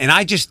small one, and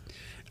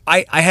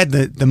I had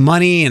the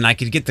money and I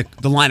could get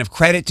the line of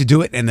credit to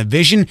do it and the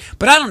vision,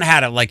 but I don't know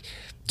how to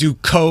do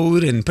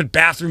code and put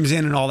bathrooms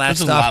in and all that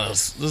stuff.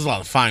 There's a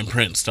lot of fine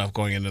print stuff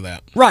going into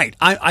that. Right.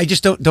 I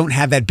just don't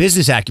have that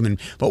business acumen.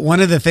 But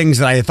one of the things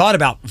that I had thought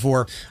about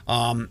before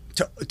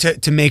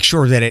to make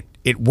sure that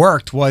it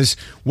worked was,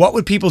 what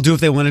would people do if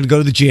they wanted to go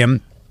to the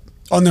gym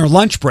on their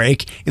lunch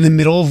break in the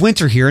middle of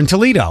winter here in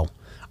Toledo?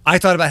 I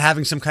thought about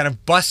having some kind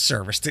of bus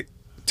service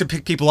to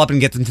pick people up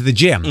and get them to the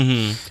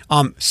gym.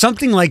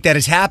 Something like that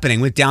is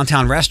happening with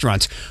downtown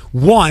restaurants.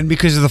 One,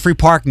 because of the free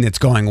parking that's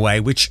going away,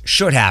 which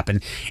should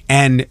happen.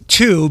 And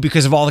two,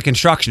 because of all the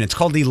construction. It's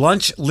called the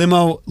Lunch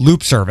Limo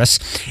Loop Service,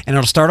 and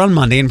it'll start on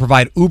Monday and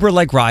provide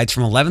Uber-like rides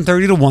from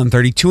 11:30 to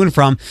 1:30 to and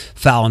from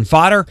Fowl and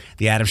Fodder,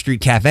 the Adam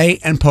Street Cafe,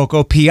 and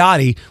Poco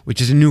Piatti,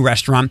 which is a new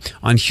restaurant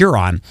on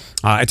Huron.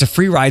 It's a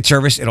free ride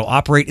service. It'll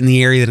operate in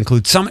the area that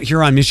includes Summit,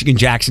 Huron, Michigan,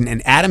 Jackson,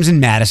 and Adams and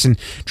Madison.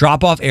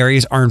 Drop-off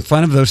areas are in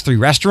front of those three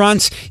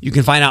restaurants. You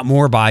can find out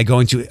more by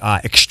going to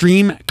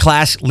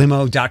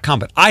extremeclasslimo.com.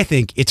 But I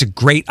think it's a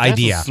great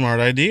idea. That's a smart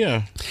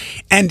idea.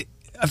 And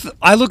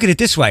I look at it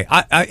this way.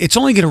 It's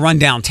only going to run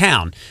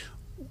downtown.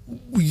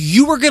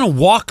 You were going to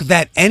walk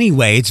that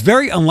anyway. It's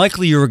very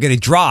unlikely you were going to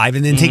drive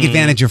and then take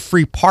advantage of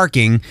free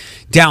parking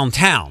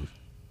downtown.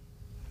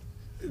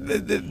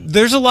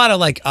 There's a lot of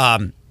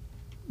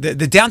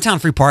the downtown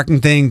free parking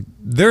thing.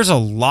 There's a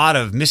lot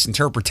of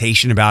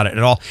misinterpretation about it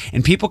at all,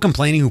 and people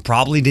complaining who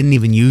probably didn't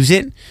even use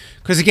it.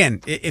 Because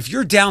again, if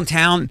you're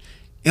downtown,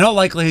 in all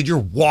likelihood you're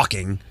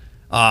walking.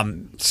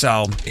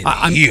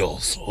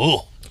 Heels.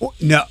 Oh.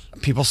 No,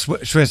 people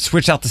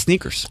switch out the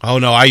sneakers. Oh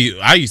no, I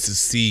used to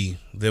see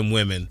them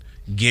women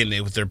getting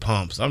it with their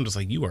pumps. I'm just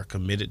like, you are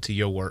committed to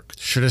your work.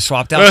 Should have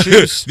swapped out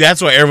shoes.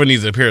 That's why everyone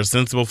needs a pair of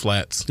sensible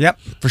flats. Yep,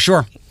 for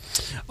sure.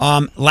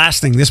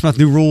 Last thing, this month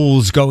new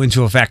rules go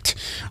into effect.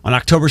 On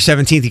October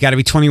 17th, you got to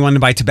be 21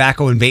 to buy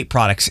tobacco and vape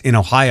products in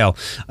Ohio.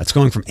 It's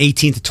going from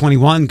 18 to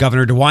 21.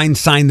 Governor DeWine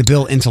signed the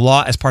bill into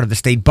law as part of the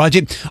state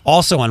budget.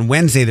 Also on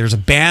Wednesday, there's a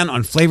ban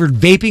on flavored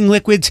vaping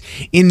liquids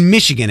in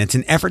Michigan. It's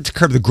an effort to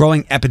curb the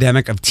growing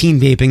epidemic of teen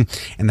vaping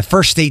and the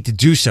first state to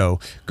do so.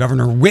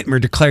 Governor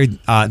Whitmer declared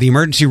the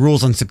emergency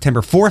rules on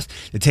September 4th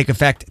to take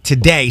effect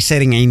today,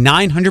 setting a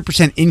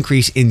 900%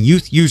 increase in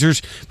youth users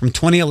from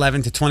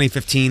 2011 to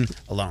 2015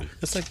 alone.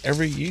 It's like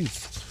every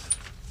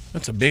youth.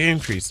 That's a big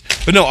increase.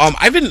 But no,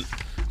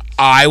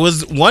 I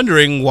was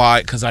wondering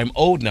why, because I'm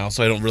old now,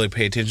 so I don't really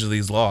pay attention to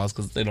these laws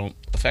because they don't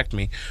affect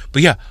me.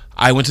 But yeah,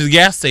 I went to the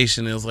gas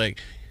station and it was like,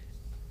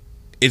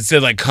 it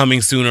said like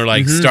coming soon or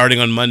like starting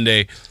on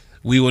Monday,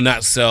 we will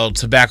not sell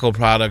tobacco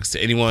products to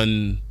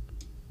anyone.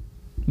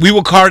 We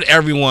will card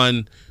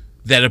everyone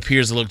that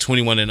appears to look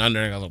 21 and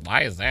under. And I was like,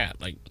 why is that?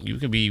 Like, you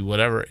could be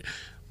whatever.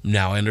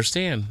 Now I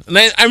understand. And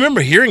I remember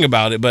hearing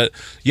about it, but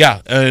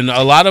yeah, and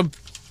a lot of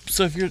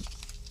stuff you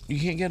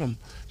can't get them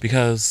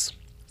because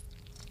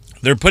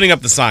they're putting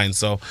up the signs.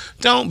 So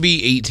don't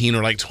be 18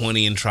 or like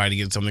 20 and try to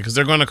get something because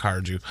they're going to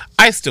card you.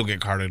 I still get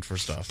carded for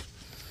stuff.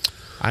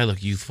 I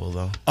look youthful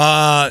though.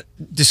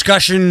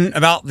 Discussion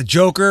about the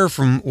Joker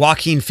from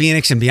Joaquin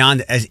Phoenix and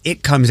beyond as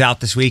it comes out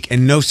this week,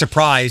 and no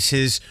surprise,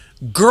 his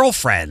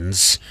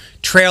Girlfriends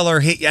trailer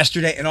hit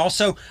yesterday, and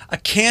also a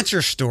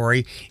cancer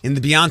story in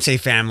the Beyonce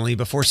family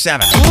before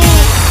 7.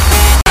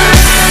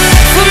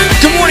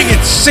 Good morning,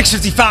 it's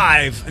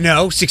 6:55.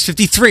 No,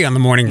 6:53 on the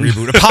morning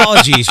reboot.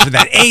 Apologies for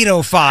that.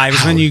 8:05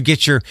 is when you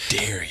get your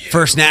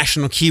first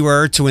national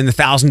keyword to win the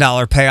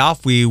 $1,000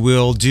 payoff. We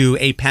will do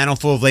a panel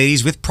full of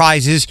ladies with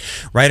prizes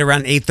right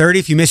around 8:30.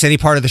 If you miss any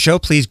part of the show,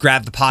 please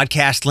grab the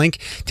podcast link.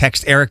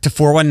 Text Eric to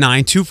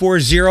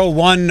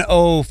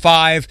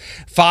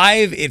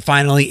 419-240-1055. It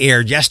finally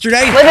aired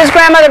yesterday. With his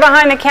grandmother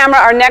behind the camera,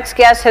 our next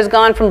guest has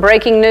gone from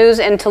breaking news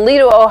in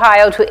Toledo,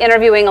 Ohio, to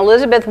interviewing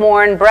Elizabeth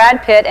Warren,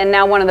 Brad Pitt, and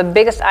now one of the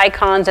biggest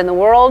icons in the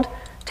world.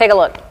 Take a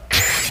look.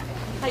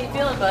 How you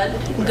feeling, bud?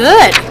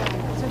 Good.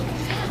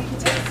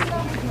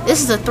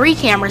 This is a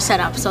 3-camera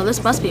setup, so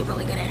this must be a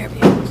really good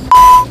interview.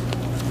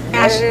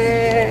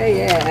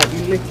 Yeah,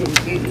 you looking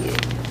good.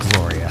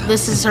 Gloria.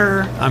 This is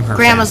her her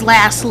grandma's fan.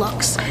 last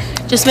looks.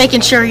 Just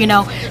making sure,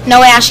 no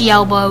ashy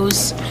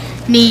elbows,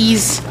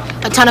 knees,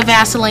 a ton of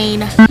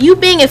Vaseline. You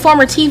being a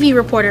former TV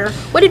reporter,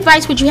 what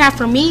advice would you have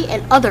for me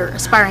and other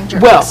aspiring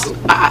journalists? Well,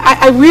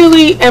 I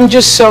really am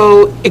just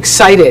so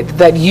excited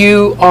that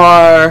you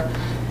are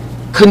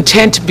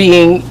content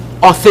being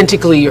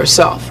authentically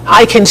yourself.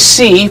 I can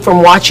see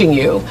from watching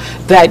you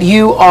that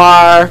you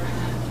are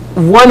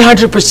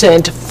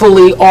 100%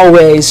 fully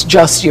always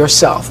just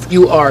yourself.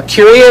 You are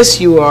curious,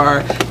 you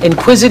are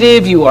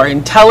inquisitive, you are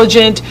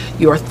intelligent,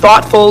 you are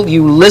thoughtful,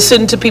 you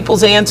listen to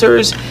people's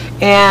answers,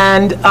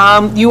 and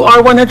you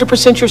are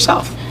 100%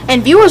 yourself.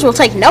 And viewers will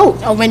take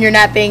note of when you're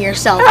not being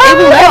yourself. They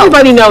will know.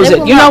 Everybody knows They it.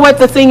 will You know know. what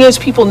the thing is?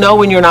 People know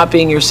when you're not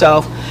being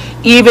yourself.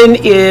 Even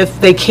if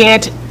they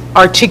can't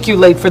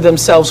articulate for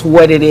themselves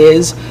what it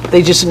is,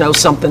 they just know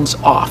something's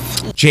off.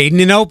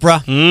 Jaden and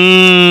Oprah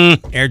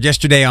aired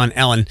yesterday on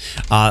Ellen.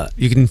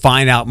 You can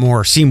find out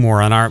more, see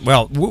more on our,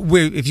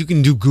 if you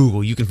can do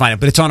Google, you can find it,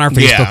 but it's on our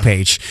Facebook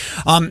page.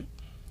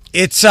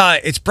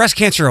 It's Breast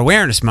Cancer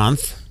Awareness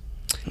Month,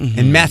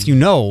 and Mathew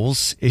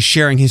Knowles is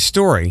sharing his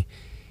story.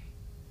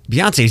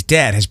 Beyonce's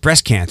dad has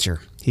breast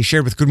cancer. He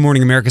shared with Good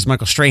Morning America's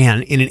Michael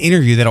Strahan in an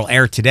interview that'll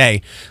air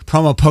today.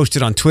 Promo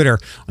posted on Twitter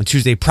on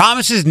Tuesday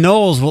promises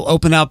Knowles will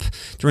open up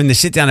during the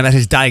sit-down about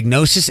his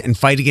diagnosis and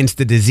fight against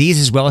the disease,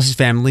 as well as his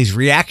family's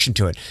reaction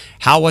to it.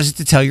 How was it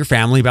to tell your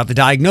family about the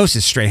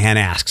diagnosis, Strahan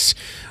asks.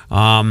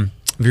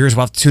 Viewers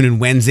will have to tune in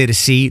Wednesday to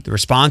see the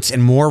response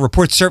and more.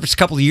 Reports surfaced a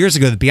couple of years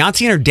ago that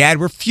Beyonce and her dad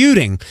were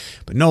feuding.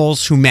 But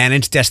Knowles, who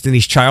managed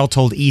Destiny's Child,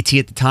 told E.T.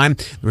 at the time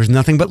there was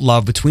nothing but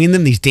love between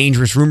them. These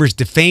dangerous rumors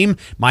defame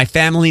my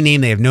family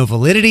name. They have no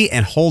validity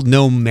and hold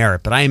no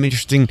merit. But I am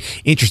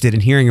interested in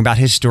hearing about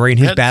his story and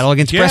his battle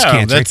against breast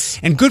cancer.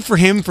 And good for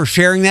him for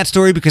sharing that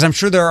story, because I'm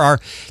sure there are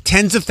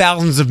tens of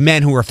thousands of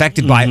men who are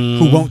affected by it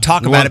who won't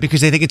talk about it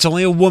because they think it's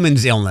only a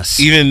woman's illness.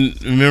 Even,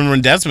 remember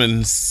when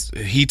Desmond,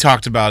 he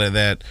talked about it,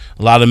 that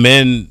a lot of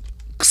men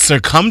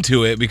succumb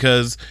to it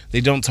because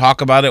they don't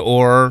talk about it,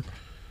 or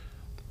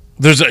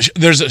there's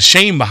a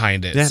shame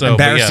behind it. Yeah, so,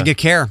 embarrassed to get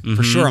care,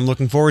 for sure. I'm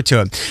looking forward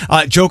to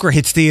it. Joker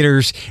hits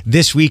theaters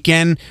this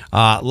weekend.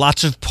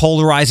 Lots of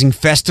polarizing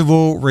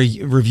festival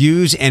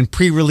reviews and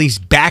pre-release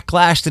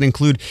backlash that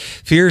include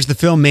fears the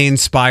film may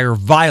inspire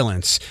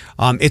violence.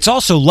 It's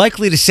also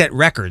likely to set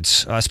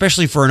records,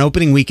 especially for an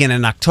opening weekend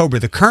in October.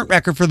 The current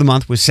record for the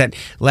month was set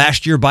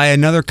last year by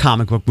another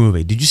comic book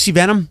movie. Did you see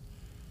Venom?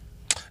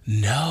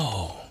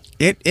 No.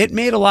 It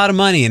made a lot of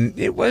money, and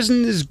it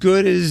wasn't as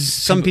good as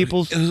some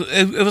people.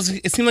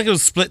 It seemed like it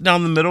was split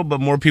down the middle,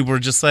 but more people were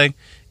just like,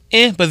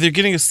 but they're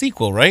getting a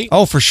sequel, right?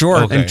 Oh, for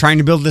sure. Okay. And trying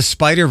to build this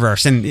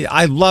Spider-Verse. And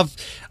I love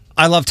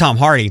Tom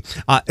Hardy.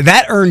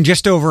 That earned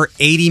just over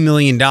 $80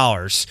 million.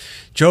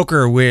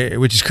 Joker,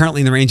 which is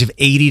currently in the range of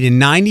 $80 to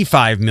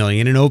 $95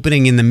 million, and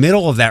opening in the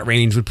middle of that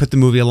range would put the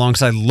movie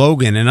alongside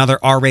Logan, another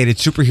R-rated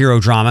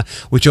superhero drama,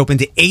 which opened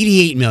to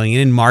 $88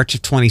 million in March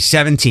of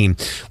 2017.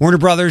 Warner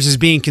Brothers is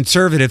being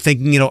conservative,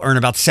 thinking it'll earn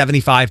about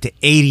 $75 to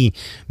 $80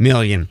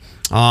 million.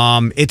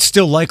 It's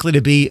still likely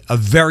to be a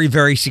very,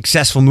 very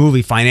successful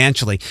movie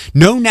financially.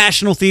 No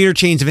national theater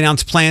chains have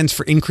announced plans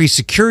for increased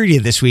security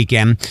this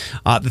weekend.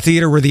 The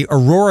theater where the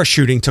Aurora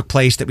shooting took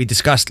place that we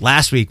discussed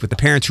last week with the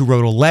parents who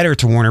wrote a letter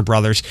to Warner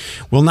Brothers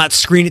will not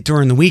screen it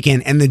during the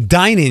weekend. And the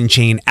dine-in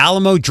chain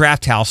Alamo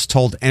Drafthouse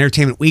told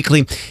Entertainment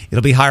Weekly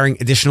it'll be hiring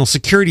additional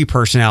security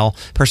personnel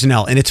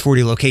in its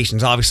 40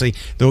 locations. Obviously,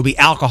 there will be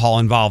alcohol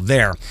involved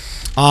there.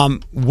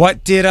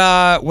 What did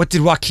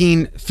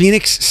Joaquin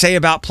Phoenix say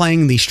about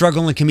playing the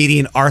struggling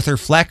comedian Arthur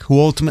Fleck, who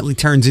ultimately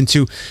turns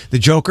into the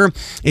Joker?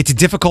 It's a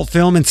difficult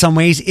film in some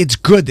ways. It's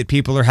good that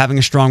people are having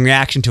a strong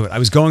reaction to it. I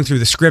was going through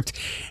the script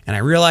and I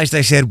realized,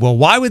 I said, well,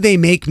 why would they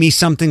make me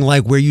something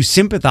like where you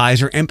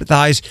sympathize or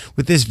empathize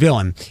with this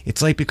villain?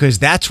 It's like, because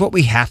that's what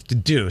we have to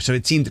do. So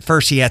it seemed at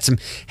first he had some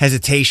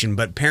hesitation,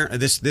 but apparently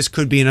this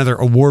could be another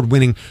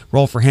award-winning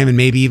role for him, and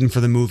maybe even for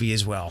the movie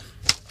as well.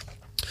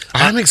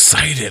 I'm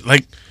excited.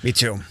 Me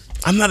too.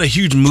 I'm not a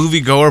huge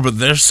movie goer, but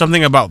there's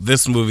something about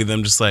this movie that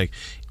I'm just like,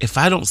 if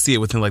I don't see it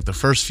within the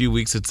first few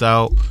weeks it's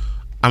out,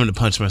 I'm going to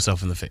punch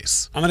myself in the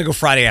face. I'm going to go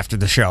Friday after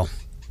the show.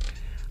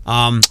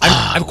 I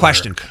have a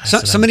question.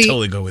 Somebody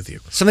totally go with you.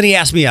 Somebody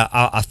asked me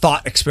a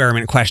thought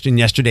experiment question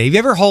yesterday. Have you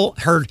ever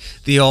heard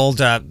the old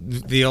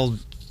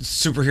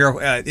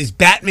superhero? Is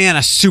Batman a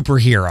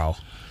superhero?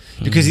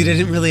 Because he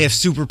didn't really have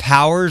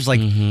superpowers,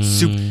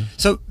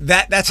 So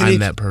that's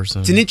that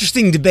person. It's an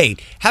interesting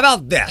debate. How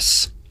about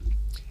this?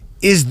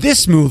 Is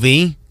this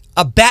movie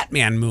a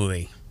Batman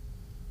movie?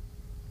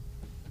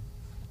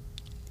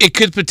 It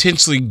could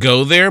potentially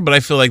go there, but I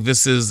feel like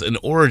this is an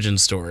origin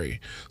story.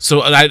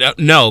 So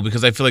no,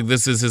 because I feel like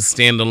this is his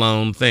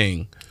standalone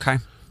thing. Okay.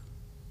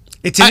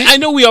 I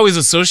know we always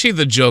associate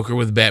the Joker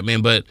with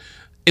Batman, but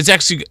it's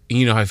actually,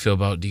 you know how I feel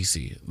about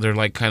DC. They're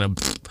kind of,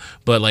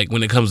 but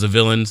when it comes to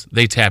villains,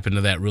 they tap into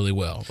that really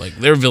well.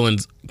 Their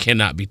villains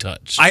cannot be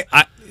touched.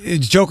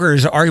 Joker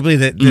is arguably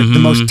the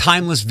most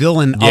timeless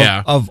villain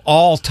of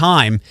all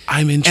time.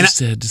 I'm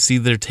interested to see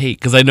their take,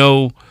 because I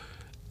know,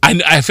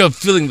 I feel a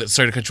feeling that,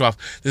 sorry to cut you off,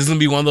 this is going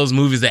to be one of those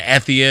movies that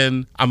at the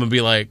end, I'm going to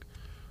be like,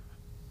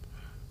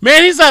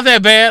 man, he's not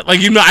that bad.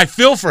 I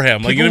feel for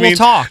him. People will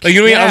talk. You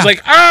know what I mean? I was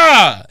like,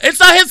 it's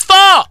not his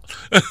fault.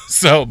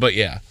 So, but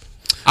yeah.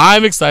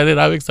 I'm excited. You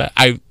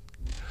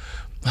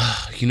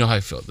know how I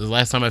felt. The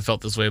last time I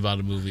felt this way about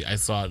a movie, I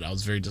saw it. I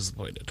was very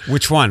disappointed.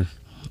 Which one?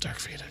 Dark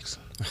Phoenix.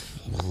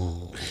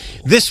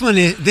 This one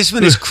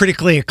is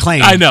critically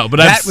acclaimed. I know, but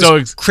that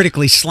was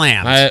critically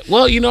slammed. I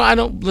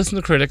don't listen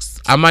to critics.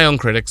 I'm my own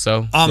critic,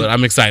 so but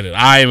I'm excited.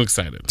 I am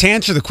excited. To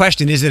answer the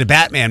question, is it a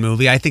Batman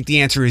movie? I think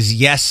the answer is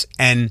yes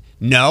and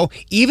no.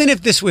 Even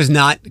if this was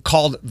not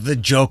called the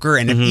Joker,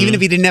 and even if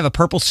he didn't have a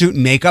purple suit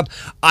and makeup,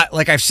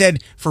 like I've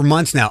said for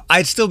months now,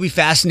 I'd still be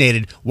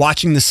fascinated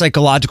watching the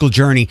psychological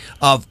journey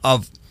of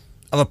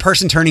a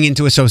person turning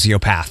into a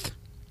sociopath.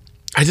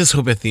 I just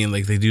hope at the end,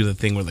 they do the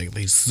thing where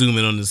they zoom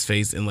in on his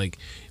face and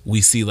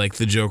we see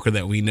the Joker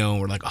that we know,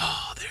 and we're like,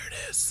 oh, there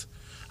it is.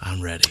 I'm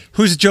ready.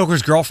 Who's the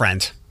Joker's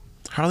girlfriend?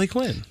 Harley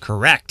Quinn.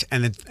 Correct.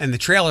 And the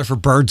trailer for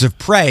Birds of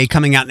Prey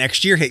coming out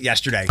next year hit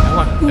yesterday.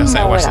 I watched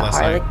that last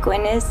night.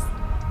 Harlequin is?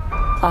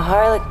 A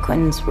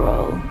Harlequin's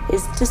role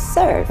is to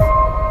serve.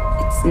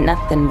 It's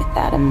nothing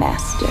without a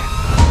master.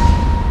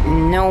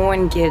 No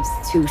one gives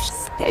two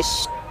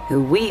shits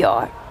who we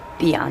are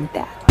beyond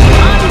that.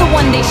 I'm the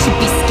one they should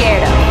be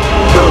scared of.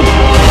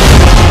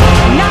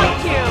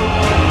 Not you,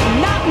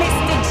 not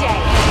Mr. J.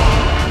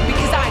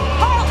 Because I'm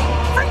Harley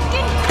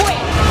freaking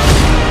Quinn.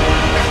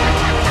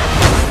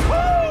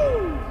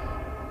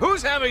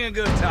 having a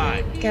good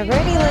time. Get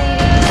ready,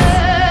 ladies.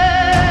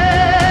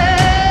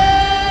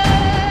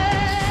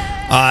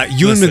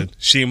 Listen,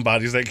 she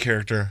embodies that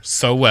character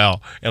so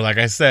well, and like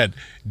I said,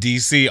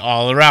 DC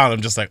all around.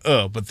 I'm just like,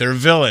 but they're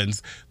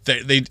villains.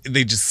 They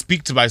just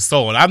speak to my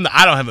soul, and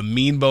I don't have a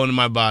mean bone in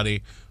my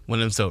body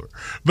when I'm sober.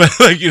 But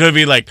like, you know what I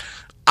mean? Like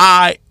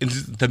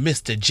the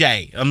Mr.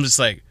 J. I'm just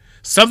like,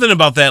 something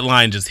about that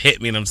line just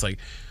hit me, and I'm just like,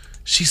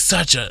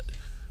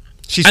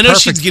 I know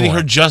she's getting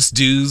her just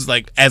dues.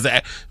 Like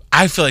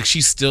I feel like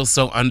she's still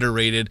so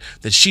underrated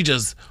that she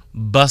just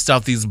busts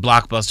out these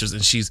blockbusters,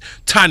 and she's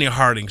Tanya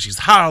Harding, she's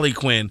Harley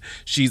Quinn,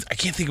 I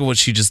can't think of what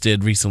she just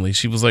did recently.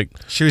 She was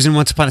in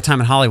Once Upon a Time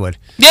in Hollywood.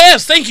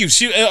 Yes, thank you.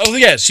 She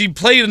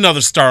played another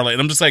starlet,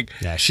 and I'm just like,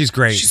 yeah, she's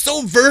great. She's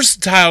so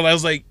versatile. I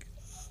was like,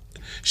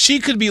 she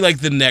could be like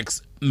the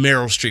next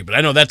Meryl Streep, but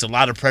I know that's a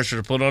lot of pressure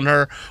to put on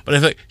her. But I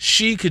feel like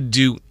she could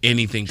do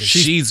anything because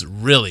she's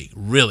really,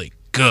 really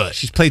good.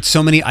 She's played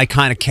so many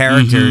iconic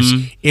characters.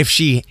 Mm-hmm. If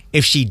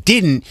she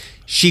didn't,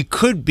 she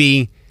could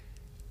be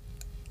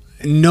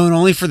known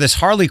only for this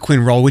Harley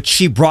Quinn role, which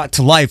she brought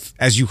to life,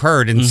 as you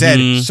heard and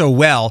said so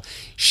well.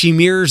 She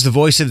mirrors the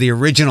voice of the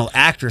original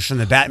actress from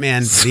the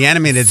Batman, the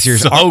animated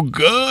series. So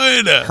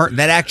good.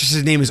 That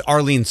actress's name is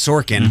Arlene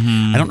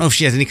Sorkin. I don't know if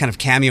she has any kind of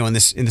cameo in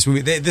this movie.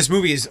 This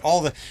movie is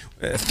all the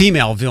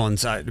female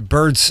villains.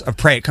 Birds of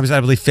Prey. It comes out, I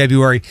believe,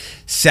 February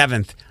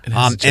 7th. It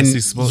has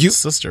Jesse's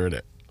sister in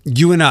it.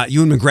 Ewan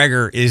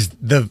McGregor is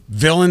the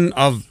villain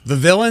of the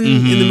villain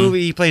in the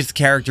movie. He plays the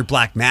character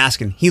Black Mask,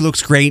 and he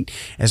looks great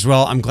as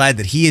well. I'm glad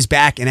that he is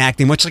back in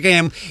acting, much like I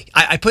am.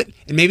 I put,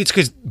 and maybe it's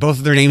because both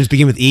of their names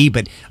begin with E,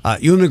 but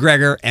Ewan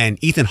McGregor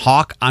and Ethan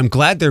Hawke, I'm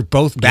glad they're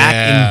both back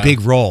in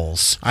big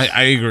roles.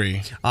 I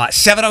agree.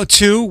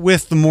 7:02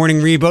 with the morning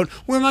reboot.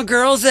 Where my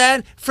girls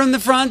at? From the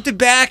front to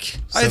back.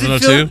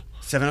 7:02?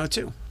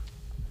 7:02.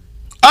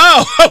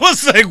 Oh, I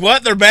was like,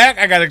 what? They're back?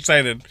 I got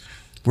excited.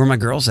 Where my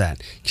girls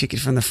at? Kick it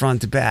from the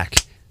front to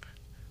back.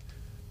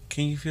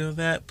 Can you feel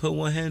that? Put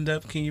one hand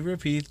up. Can you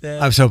repeat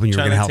that? I was hoping you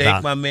were going to help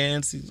out. My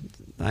man.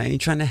 I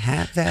ain't trying to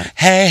have that.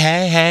 Hey,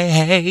 hey,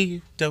 hey,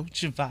 hey.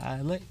 Don't you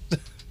violate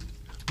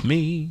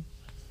me.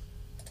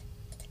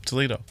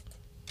 Toledo.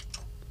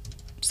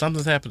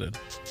 Something's happening.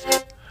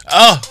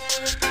 Oh,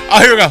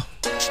 here we go.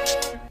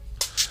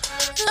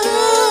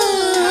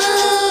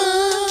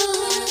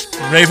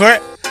 Ready for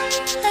it?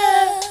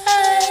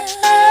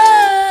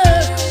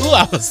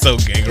 I was so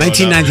gay.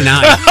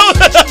 1999.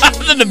 I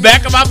was in the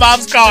back of my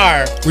mom's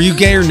car. Were you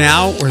gayer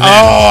now or then?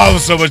 Oh, I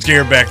was so much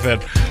gayer back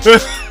then.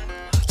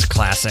 It's a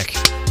classic.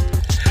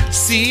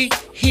 See,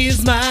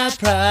 here's my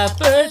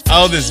property.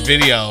 Oh, this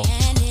video.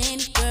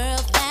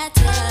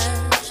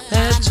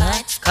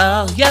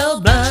 Call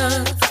your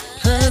bluff,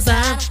 'cause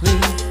I'm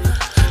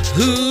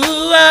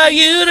who are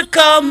you to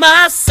call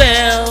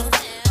myself?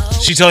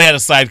 She totally had a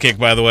sidekick,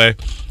 by the way.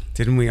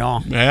 Didn't we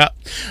all? Yeah.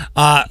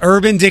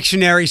 Urban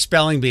Dictionary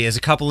Spelling Bee is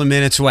a couple of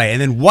minutes away. And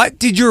then what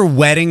did your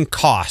wedding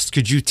cost?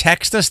 Could you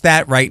text us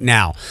that right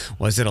now?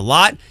 Was it a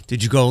lot?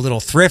 Did you go a little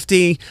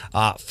thrifty?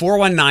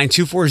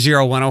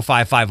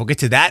 419-240-1055. We'll get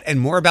to that and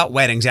more about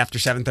weddings after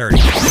 7:30.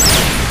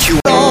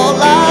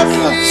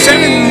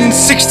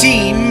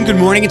 7:16. Good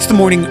morning. It's the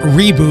morning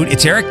reboot.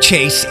 It's Eric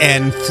Chase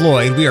and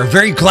Floyd. We are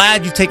very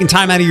glad you've taken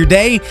time out of your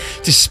day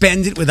to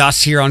spend it with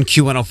us here on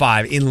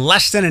Q105. In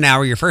less than an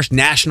hour, your first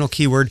national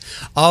keyword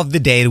of the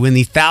day to win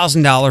the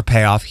 $1,000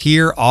 payoff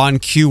here on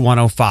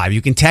Q105.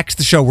 You can text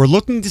the show. We're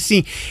looking to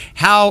see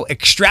how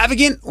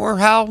extravagant or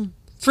how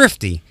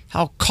thrifty,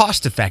 how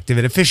cost-effective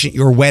and efficient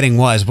your wedding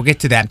was. We'll get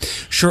to that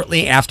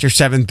shortly after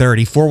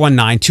 7:30.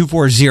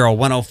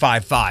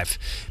 419-240-1055.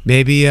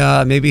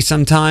 Maybe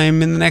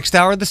sometime in the next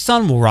hour, the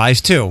sun will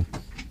rise, too.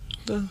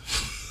 Isn't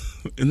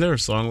there a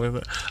song like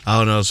that?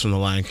 Oh, no, it's from The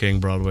Lion King,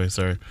 Broadway.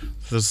 Sorry.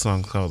 There's a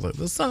song called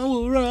The Sun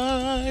Will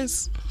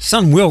Rise.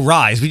 Sun will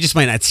rise. We just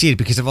might not see it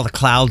because of all the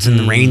clouds and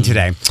the rain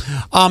today.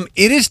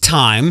 It is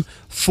time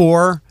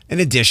for an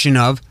edition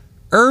of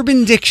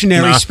Urban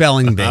Dictionary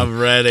Spelling Bee. I'm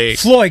ready.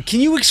 Floyd, can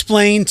you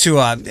explain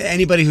to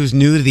anybody who's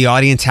new to the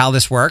audience how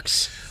this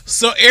works?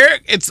 So,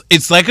 Eric,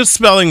 it's like a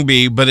spelling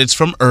bee, but it's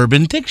from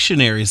Urban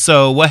Dictionary.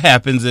 So what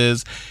happens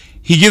is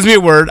he gives me a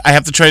word. I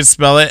have to try to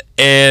spell it.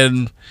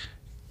 And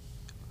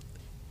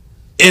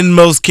in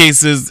most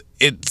cases,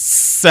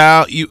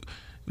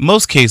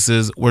 most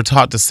cases, we're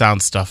taught to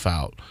sound stuff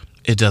out.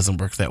 It doesn't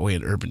work that way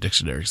in Urban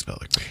Dictionary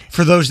spelling bee.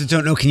 For those that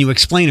don't know, can you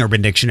explain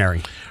Urban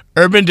Dictionary?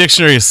 Urban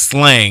Dictionary is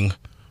slang.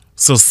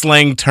 So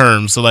slang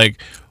terms. So like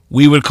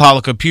we would call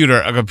a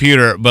computer,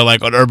 but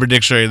like on Urban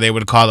Dictionary they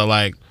would call it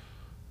like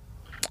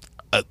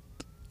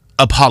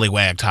a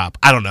polywag top.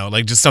 I don't know,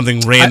 like just something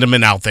random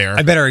and out there.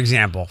 A better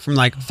example from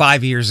like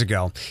 5 years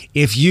ago.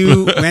 If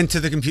you went to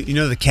the computer, you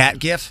know the cat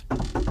GIF?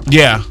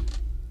 Yeah.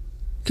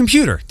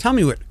 Computer, tell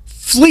me what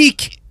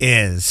fleek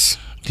is.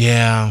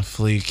 Yeah,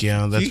 fleek.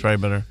 Yeah, that's probably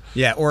better.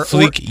 Yeah, or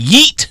fleek.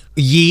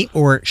 Yeet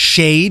or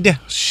shade.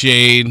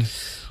 Shade.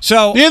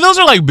 So yeah, those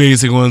are like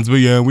basic ones, but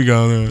yeah, we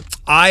got it.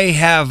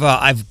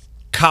 I've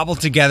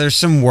cobbled together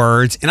some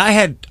words, and I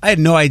had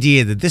no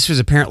idea that this was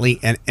apparently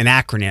an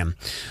acronym.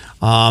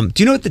 Do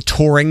you know what the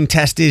Turing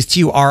test is?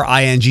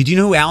 Turing. Do you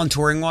know who Alan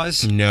Turing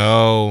was?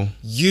 No.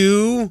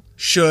 You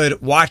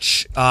should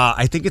watch,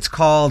 I think it's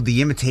called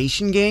The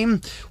Imitation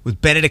Game with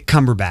Benedict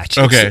Cumberbatch.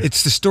 Okay.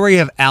 It's the story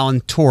of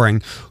Alan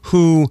Turing,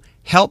 who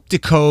helped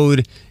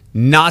decode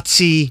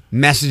Nazi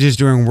messages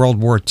during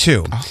World War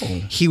II.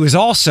 Oh. He was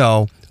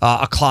also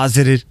a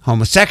closeted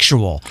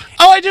homosexual.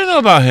 Oh, I do know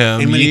about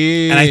him.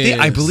 And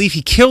I believe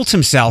he killed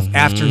himself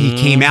after he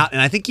came out,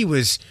 and I think he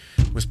was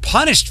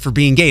punished for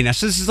being gay. Now,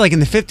 so this is like in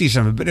the 50s or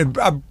something, but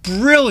a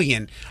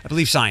brilliant, I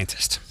believe,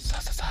 scientist.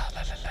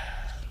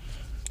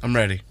 I'm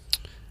ready.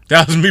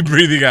 That was me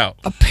breathing out.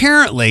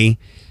 Apparently,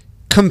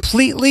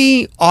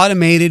 completely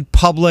automated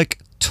public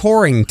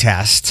Turing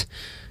test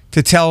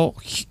to tell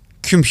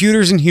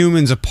computers and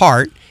humans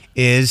apart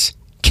is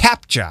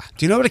CAPTCHA.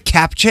 Do you know what a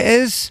CAPTCHA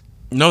is?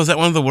 No, is that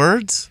one of the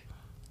words?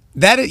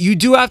 That you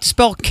do have to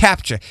spell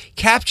CAPTCHA.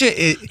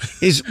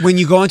 CAPTCHA is when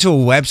you go into a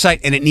website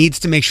and it needs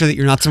to make sure that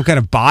you're not some kind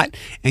of bot,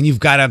 and you've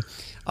got to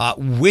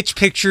which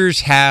pictures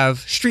have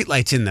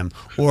streetlights in them,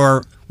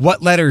 or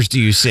what letters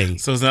do you see?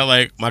 So it's not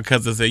like my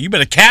cousin said, "You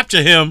better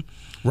capture him."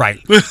 Right.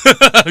 You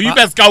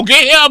best go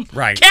get him.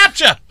 Right.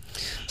 Capture.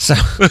 So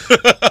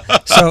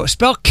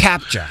spell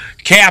CAPTCHA.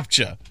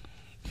 Capture.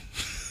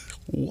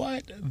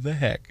 What the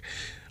heck?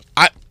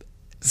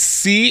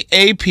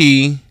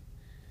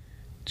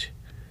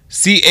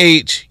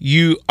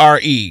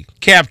 CAPCHURE.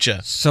 Capture.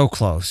 So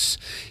close.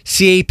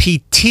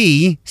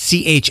 CAPTCHA.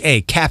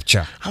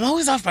 CAPTCHA. I'm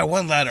always off by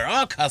one letter.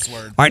 Oh, cuss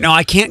word. All right, now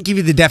I can't give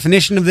you the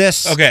definition of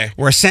this. Okay.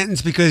 Or a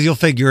sentence because you'll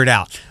figure it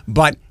out.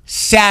 But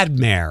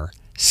SADMARE.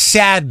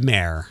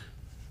 SADMARE.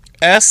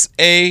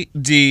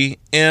 SADMARE.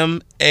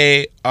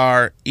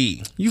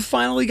 You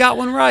finally got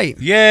one right.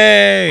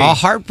 Yay. A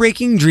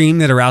heartbreaking dream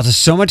that arouses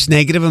so much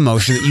negative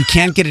emotion that you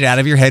can't get it out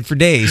of your head for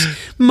days.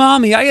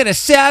 Mommy, I had a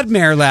sad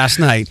mare last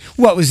night.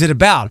 What was it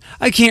about?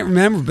 I can't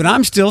remember, but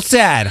I'm still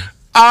sad.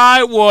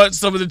 I want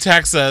someone to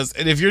text us,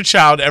 and if your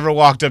child ever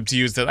walked up to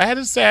you and said, "I had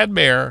a sad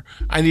mare,"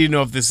 I need to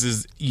know if this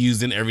is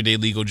used in everyday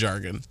legal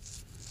jargon.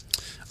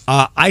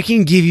 I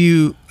can give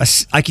you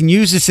I can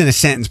use this in a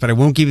sentence, but I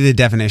won't give you the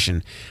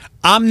definition.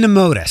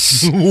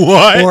 Omnimodus.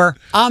 What? Or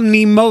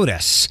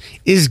omnimodus.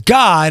 Is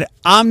God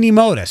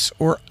omnimodus?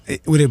 Or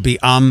would it be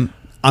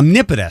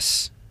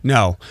omnipotous?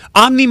 No.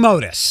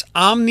 Omnimodus.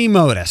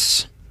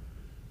 Omnimodus.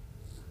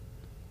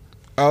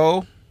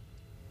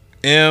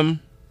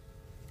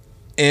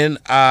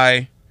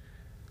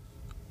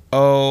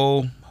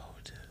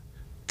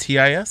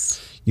 OMNIOTIS?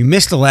 You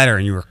missed a letter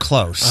and you were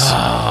close.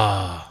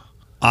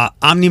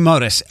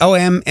 Omnimodus.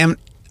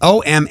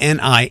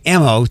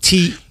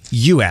 OMNIMOTUS.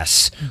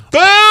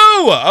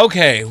 Boo!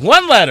 Okay,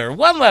 one letter.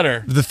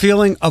 The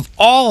feeling of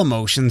all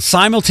emotions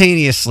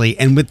simultaneously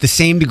and with the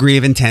same degree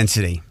of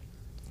intensity.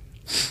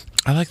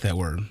 I like that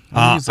word.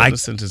 I'll use that in a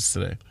sentence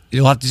today.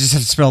 You'll have to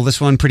spell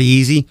this one pretty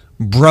easy.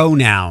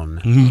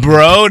 Bronoun.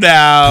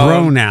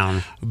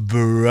 Bronoun.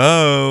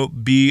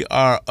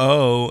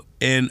 Bronoun.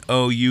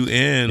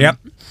 BRONOUN. Yep.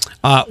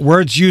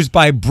 Words used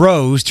by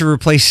bros to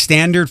replace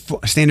standard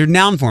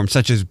noun forms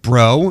such as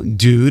bro,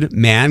 dude,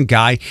 man,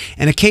 guy,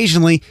 and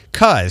occasionally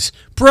cuz.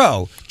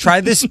 Bro,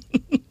 try this.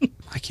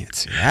 I can't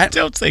see that.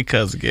 Don't say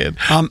cuz again.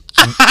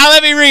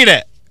 Let me read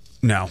it.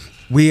 No.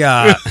 We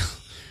I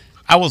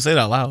will say it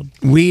out loud.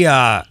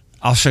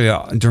 I'll show you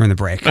during the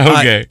break.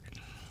 Okay.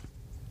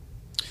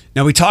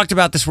 Now, we talked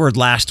about this word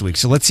last week,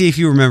 so let's see if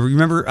you remember. You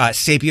remember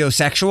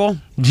sapiosexual?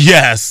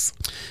 Yes.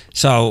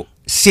 So,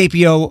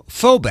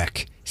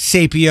 sapiophobic.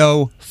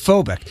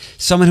 Sapiophobic.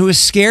 Someone who is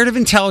scared of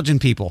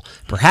intelligent people,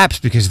 perhaps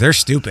because they're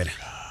stupid.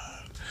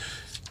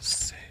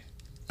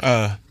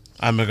 I'm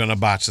going to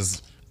botch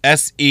this.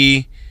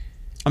 S-E...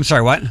 I'm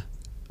sorry, what?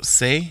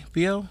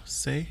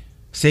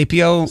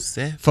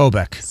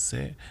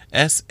 Sapiophobic.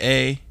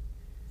 S-A-P-O-P-H-O-B-I-A.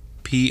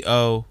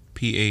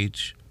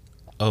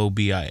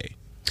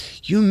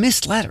 You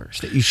missed letters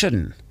that you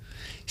shouldn't.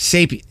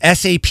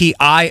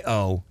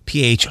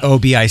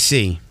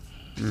 S-A-P-I-O-P-H-O-B-I-C.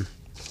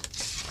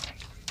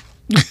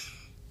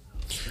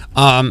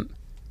 I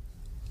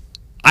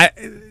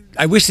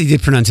wish they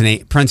did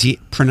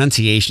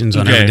pronunciations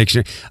on our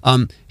dictionary.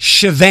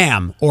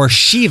 Shivam or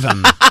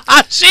Shivam.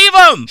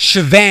 Shivam!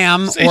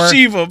 Shivam or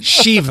Shivam.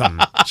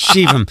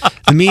 Shivam.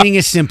 The meaning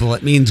is simple.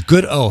 It means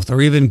good oath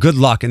or even good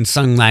luck in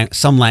some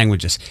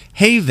languages.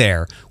 Hey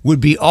there would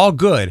be all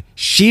good.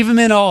 Shivam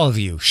in all of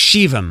you.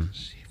 Shivam.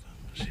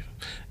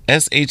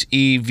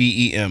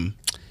 S-H-E-V-E-M.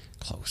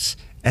 Close.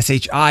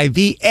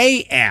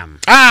 S-H-I-V-A-M.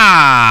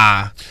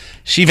 Ah!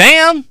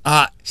 Shivam?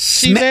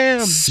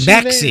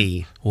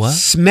 Smexy. What?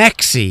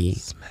 Smexy.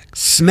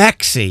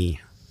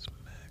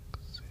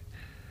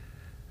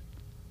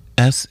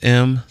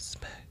 S-M-E?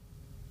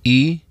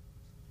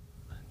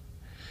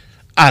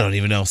 I don't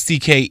even know.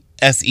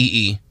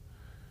 C-K-S-E-E.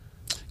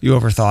 You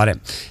overthought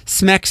it.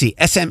 Smexy.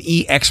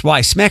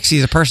 S-M-E-X-Y. Smexy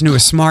is a person who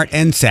is smart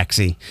and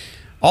sexy.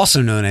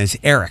 Also known as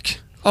Eric.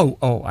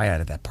 Oh, I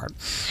added that part.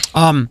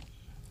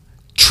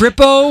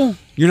 Trippo.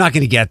 You You're not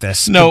going to get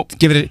this. Nope.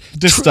 Give it a...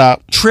 Just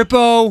stop.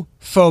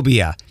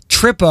 Trypophobia.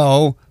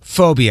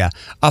 Trypophobia.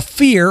 A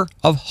fear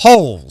of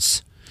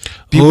holes.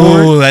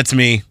 Oh, that's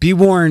me. Be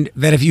warned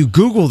that if you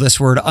Google this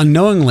word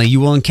unknowingly,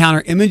 you will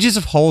encounter images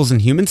of holes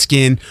in human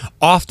skin,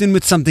 often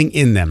with something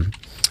in them.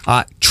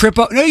 No,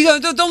 you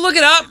don't look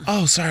it up.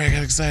 Oh, sorry, I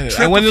got excited.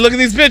 I wanted to look at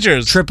these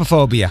pictures.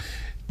 Trypophobia.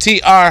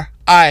 Trip.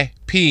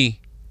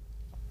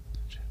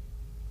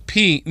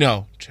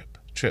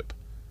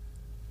 Trypophobia.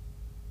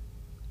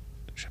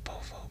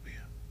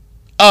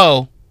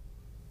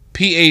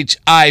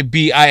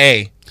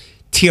 Phibia.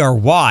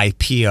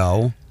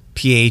 Trypophobia.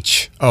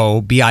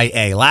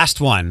 Last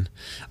one.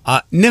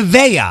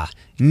 Nevea.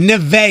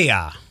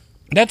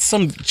 That's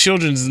some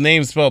children's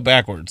name spelled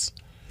backwards.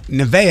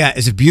 Nevea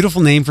is a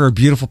beautiful name for a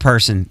beautiful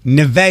person.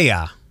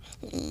 Nevea.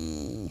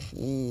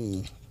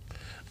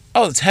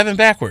 Oh, it's heaven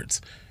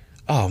backwards.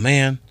 Oh,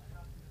 man.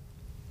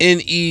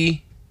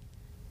 Nevaen.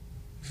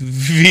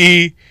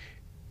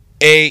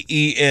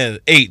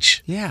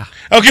 H. Yeah.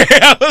 Okay,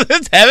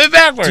 it's heaven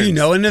backwards. Do you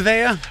know a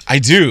Nevea? I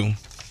do.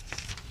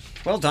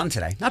 Well done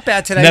today. Not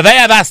bad today.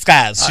 Nevea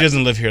Vasquez. She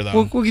doesn't live here,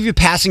 though. We'll give you a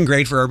passing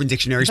grade for Urban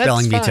Dictionary That's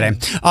spelling bee fine.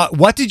 today.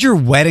 What did your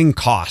wedding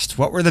cost?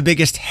 What were the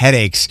biggest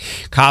headaches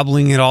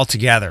cobbling it all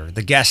together?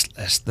 The guest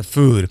list, the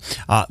food,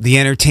 the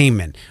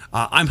entertainment.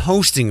 I'm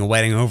hosting a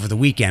wedding over the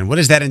weekend. What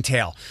does that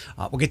entail?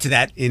 We'll get to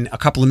that in a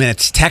couple of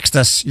minutes. Text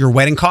us your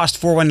wedding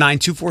cost,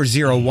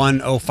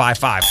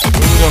 419-240-1055.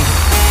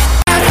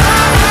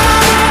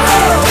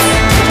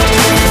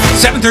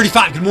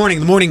 7:35. Good morning.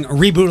 The morning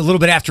reboot a little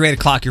bit after 8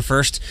 o'clock. Your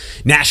first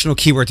national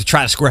keyword to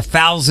try to score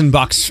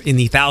 $1,000 in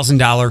the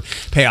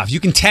 $1,000 payoff.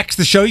 You can text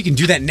the show. You can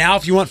do that now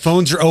if you want.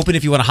 Phones are open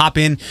if you want to hop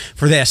in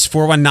for this.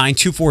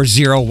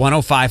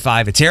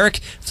 419-240-1055. It's Eric.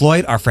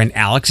 Floyd, our friend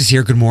Alex is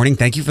here. Good morning.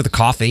 Thank you for the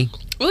coffee.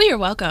 Well, you're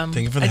welcome.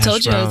 Thank you for the I told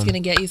hash you I was brown.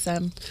 going to get you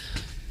some.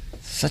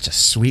 Such a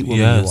sweet woman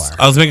you are.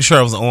 I was making sure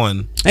I was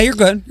on. Hey, you're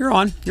good. You're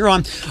on.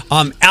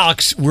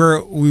 Alex,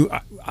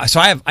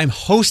 I'm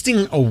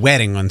hosting a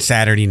wedding on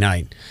Saturday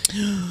night.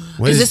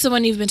 Is this the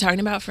one you've been talking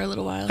about for a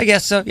little while? I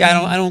guess so.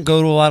 Yeah, I don't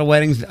go to a lot of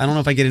weddings. I don't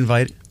know if I get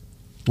invited.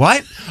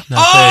 What? Who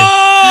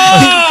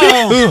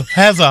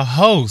has a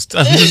host?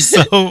 I just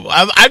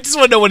want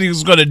to know what he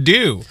was going to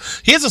do.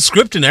 He has a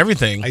script and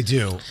everything. I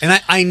do, and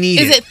I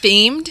need. Is it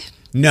themed?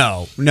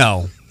 No.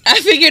 I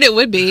figured it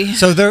would be.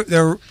 So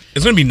they're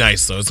It's going to be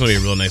nice, though. It's going to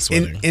be a real nice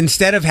wedding.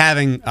 Instead of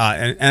having,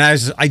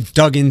 I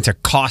dug into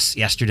costs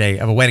yesterday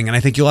of a wedding, and I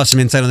think you'll have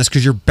some insight on this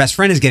because your best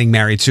friend is getting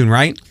married soon,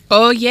 right?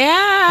 Oh,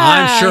 yeah.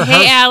 I'm sure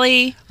Hey,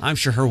 Allie. I'm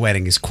sure her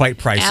wedding is quite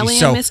pricey. Allie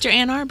and Mr.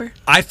 Ann Arbor.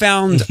 I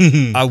found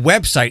a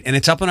website, and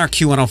it's up on our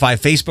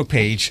Q105 Facebook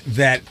page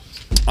that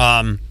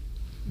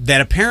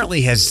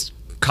apparently has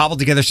cobbled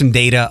together some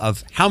data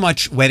of how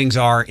much weddings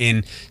are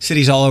in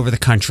cities all over the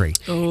country.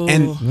 Ooh.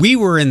 And we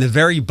were in the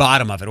very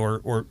bottom of it,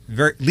 or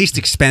very least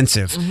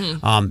expensive.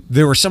 Mm-hmm.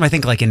 There were some, I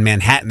think, like in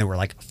Manhattan, that were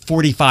like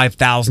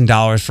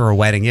 $45,000 for a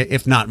wedding,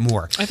 if not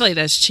more. I feel like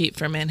that's cheap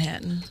for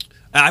Manhattan.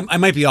 I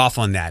might be off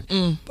on that.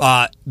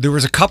 There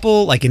was a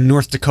couple, like in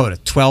North Dakota,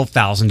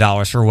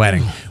 $12,000 for a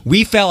wedding.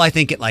 We fell, I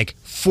think, at like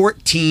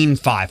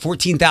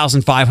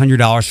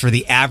 $14,500 for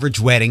the average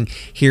wedding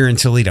here in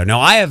Toledo.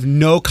 Now, I have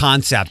no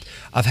concept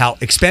of how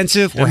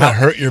expensive or how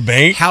hurt your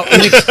bank.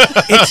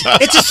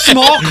 It's a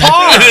small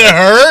car. Did it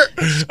hurt?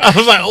 I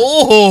was like,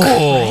 oh.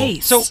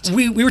 Christ. So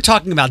we were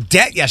talking about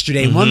debt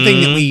yesterday, and one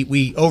thing that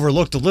we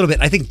overlooked a little bit,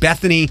 I think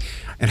Bethany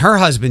and her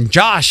husband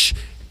Josh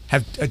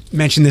have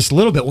mentioned this a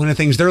little bit. One of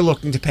the things they're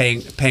looking to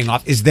paying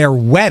off is their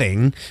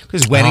wedding,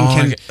 because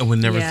wedding I would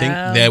never think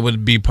that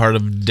would be part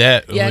of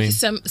debt. Yeah, because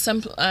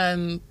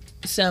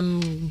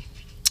some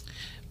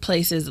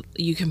places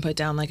you can put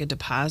down like a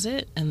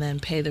deposit and then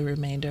pay the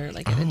remainder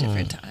like at a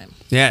different time.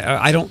 Yeah,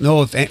 I don't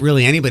know if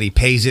really anybody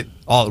pays it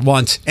all at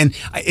once. And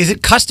is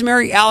it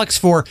customary,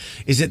 Alex,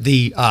 is it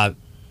the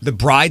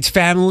bride's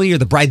family or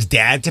the bride's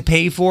dad to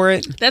pay for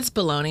it? That's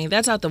baloney.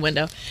 That's out the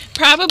window.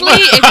 Probably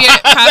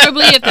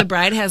if the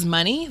bride has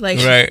money, like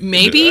right.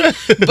 maybe.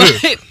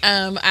 But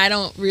I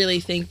don't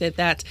really think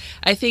that's.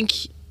 I think.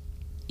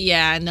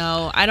 Yeah,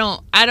 no, I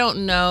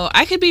don't know.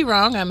 I could be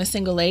wrong. I'm a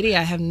single lady.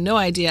 I have no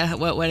idea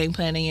what wedding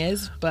planning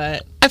is,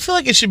 but I feel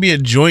like it should be a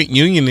joint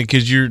union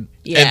because you're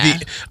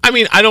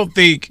I don't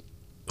think.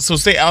 So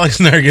say Alex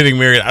and I are getting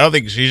married. I don't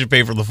think she should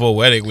pay for the full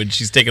wedding when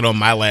she's taking on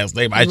my last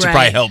name. I should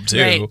probably help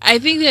too. Right. I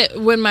think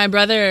that when my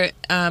brother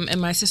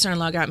and my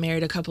sister-in-law got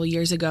married a couple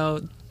years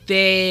ago,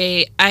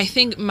 I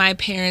think my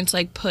parents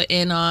put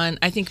in on,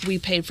 I think we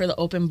paid for the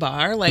open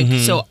bar.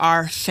 So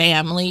our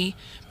family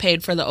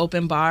paid for the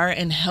open bar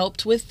and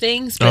helped with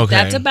things. But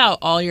that's about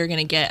all you're going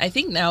to get. I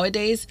think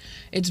nowadays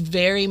it's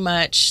very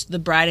much the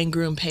bride and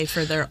groom pay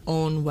for their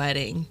own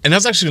wedding. And I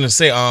was actually going to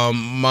say,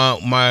 one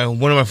of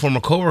my former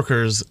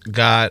coworkers recently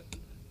got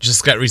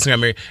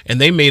married,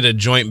 and they made a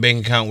joint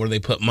bank account where they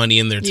put money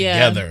in there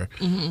together.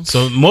 Mm-hmm.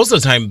 So most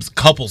of the time,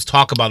 couples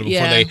talk about it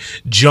before they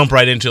jump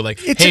right into it.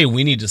 Hey,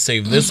 we need to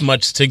save this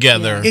much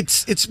together.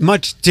 It's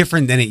much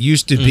different than it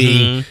used to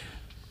be.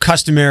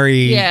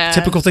 customary,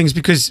 typical things,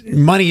 because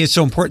money is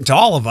so important to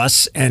all of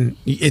us, and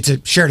it's a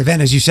shared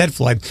event, as you said,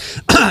 Floyd.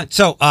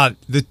 So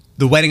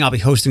the wedding I'll be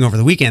hosting over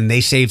the weekend,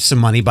 they saved some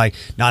money by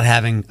not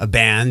having a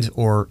band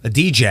or a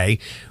DJ.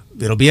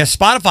 It'll be a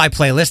Spotify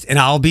playlist, and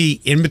I'll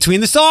be in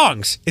between the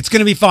songs. It's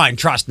going to be fine.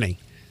 Trust me.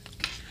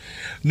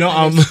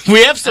 No,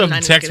 we have some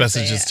text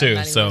messages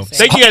too. So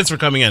thank you guys for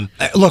coming in.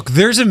 Look,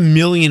 there's a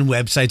million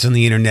websites on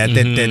the internet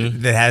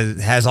that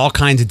has all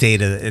kinds of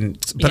data,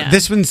 but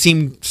this one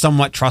seemed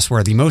somewhat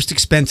trustworthy. Most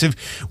expensive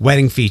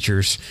wedding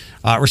features: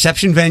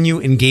 reception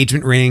venue,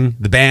 engagement ring,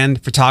 the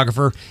band,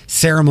 photographer,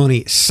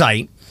 ceremony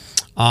site.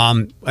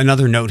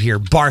 Another note here: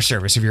 bar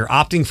service. If you're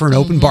opting for an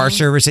open bar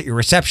service at your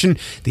reception,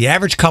 the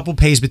average couple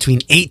pays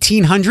between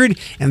 $1,800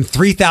 and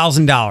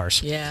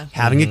 $3,000. Yeah.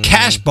 Having a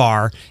cash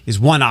bar is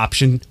one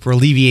option for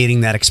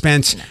alleviating that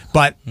expense,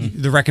 but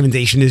the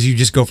recommendation is you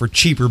just go for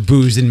cheaper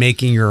booze and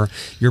making your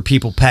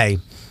people pay.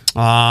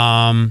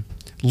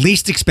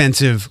 Least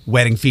expensive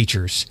wedding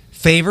features: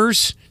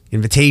 favors,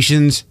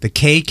 invitations, the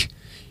cake,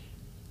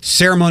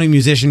 ceremony,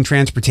 musician,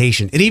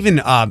 transportation. It even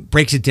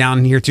breaks it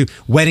down here to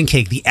wedding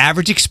cake. The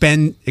average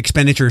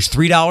expenditure is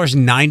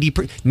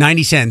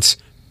 $3.90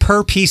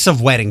 per piece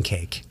of wedding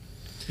cake.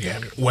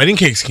 Yeah, wedding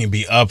cakes can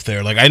be up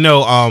there. Like I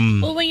know.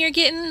 Well, when you're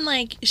getting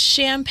like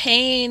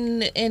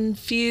champagne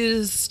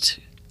infused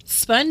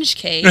sponge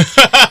cake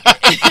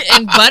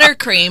and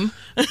buttercream.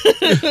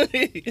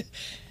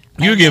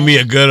 You give me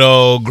a good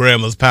old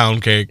grandma's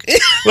pound cake.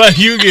 Like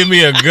you give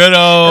me a good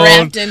old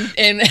wrapped in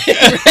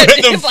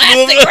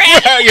plastic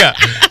wrap. Yeah,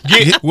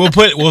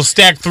 we'll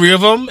stack 3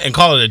 of them and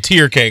call it a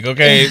tier cake.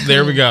 Okay,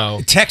 there we go.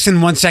 Text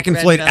in 1 second,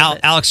 Red Floyd.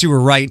 velvet. Alex, you were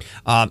right.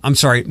 I'm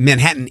sorry,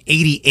 Manhattan,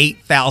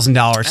 $88,000,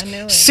 I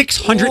knew it.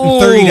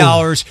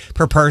 $630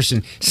 per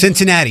person.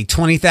 Cincinnati,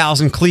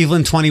 $20,000.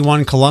 Cleveland,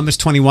 $21,000. Columbus,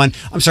 $21,000.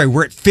 I'm sorry,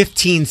 we're at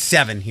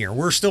 $15,700 here.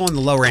 We're still on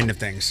the lower end of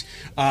things.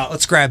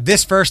 Let's grab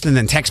this first, and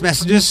then text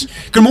messages.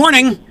 Good morning.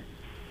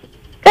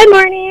 Good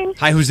morning.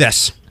 Hi, who's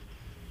this?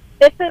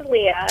 This is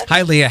Leah.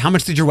 Hi, Leah. How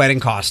much did your wedding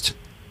cost?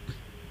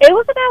 It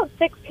was about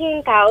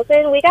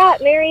 $16,000. We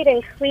got married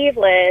in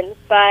Cleveland,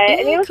 but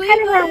I mean, it was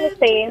kind of around the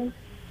same.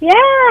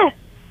 Yeah,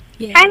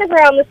 kind of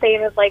around the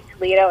same as like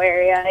Toledo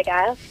area, I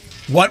guess.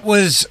 What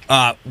was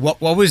what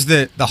was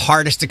the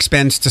hardest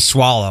expense to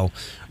swallow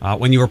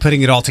when you were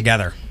putting it all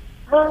together?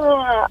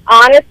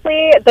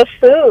 Honestly, the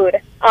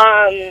food.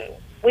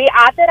 We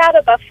opted out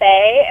a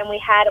buffet, and we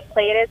had a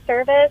plated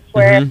service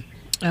where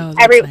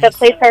the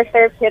plates are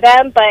served to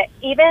them. But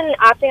even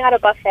opting out a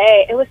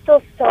buffet, it was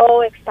still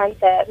so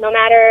expensive. No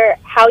matter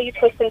how you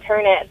twist and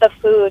turn it, the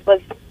food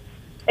was.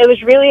 It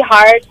was really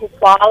hard to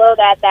swallow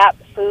that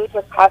food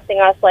was costing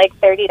us like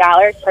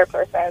 $30 per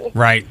person.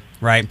 Right.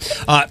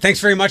 Thanks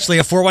very much,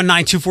 Leah.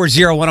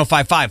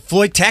 419-240-1055.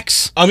 Floyd,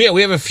 text? Yeah,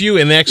 we have a few.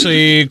 And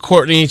actually,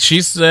 Courtney,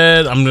 she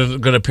said, I'm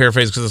going to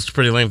paraphrase because it's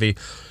pretty lengthy.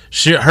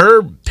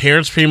 Her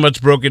parents pretty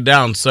much broke it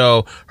down.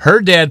 So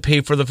her dad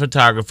paid for the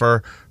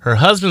photographer. Her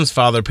husband's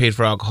father paid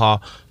for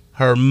alcohol.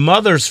 Her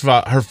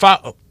mother-in-law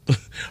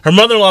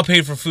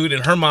paid for food,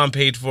 and her mom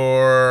paid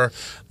for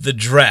the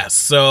dress.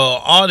 So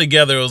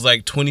altogether, it was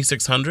like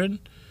 $2,600.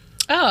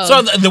 Oh,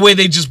 so the way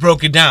they just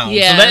broke it down, so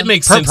that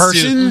makes sense per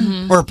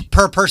person, too. or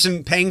per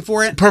person paying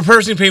for it. Per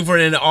person paying for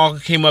it, and it all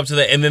came up to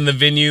that. And then the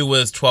venue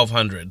was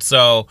 $1,200.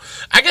 So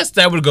I guess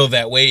that would go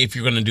that way if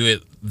you're going to do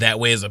it that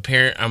way as a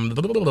parent. Because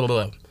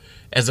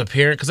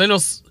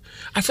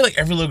I feel like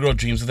every little girl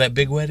dreams of that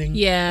big wedding.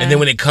 Yeah. And then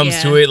when it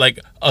comes to it, like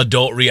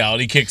adult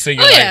reality kicks in.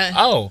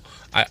 You're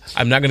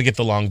I'm not gonna get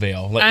the long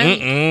veil. Like,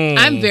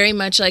 I'm very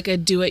much like a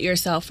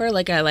do-it-yourselfer.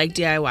 Like I like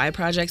DIY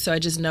projects, so I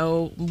just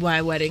know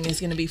my wedding is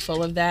going to be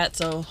full of that.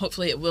 So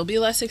hopefully it will be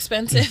less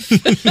expensive.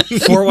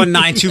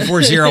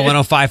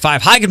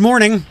 419-240-1055. Hi, good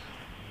morning.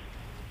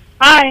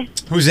 Hi.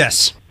 Who's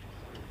this?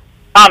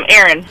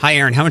 Aaron. Hi,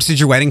 Aaron. How much did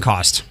your wedding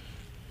cost?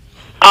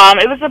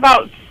 It was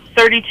about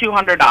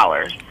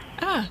 $3,200.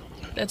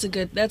 That's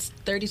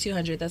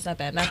 $3,200. That's not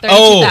bad. Not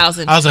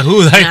 $32,000. I was like,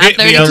 who that hit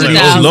me? I was like,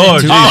 oh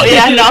Lord. Oh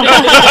yeah,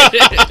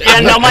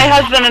 no. My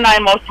husband and I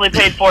mostly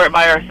paid for it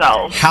by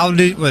ourselves.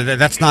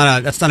 That's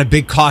not a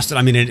big cost.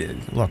 I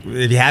mean, look,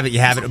 if you have it, you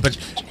have it. But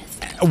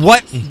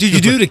what did you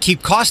do to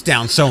keep costs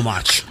down so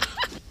much?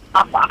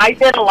 I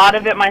did a lot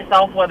of it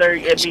myself, whether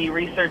it be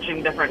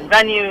researching different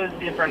venues,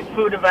 different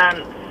food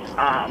events.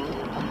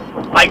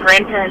 My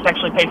grandparents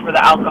actually paid for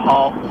the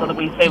alcohol, so that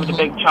we saved a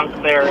big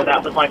chunk there.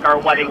 That was like our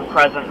wedding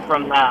present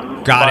from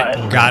them.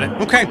 Got it.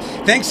 Okay.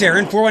 Thanks,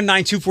 Aaron.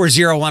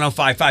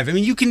 419-240-1055. I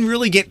mean, you can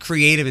really get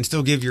creative and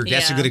still give your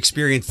guests a good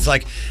experience. It's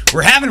like,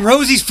 we're having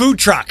Rosie's food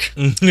truck.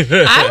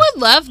 I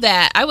would love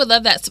that.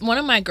 One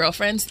of my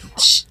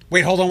girlfriends...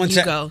 Wait, hold on one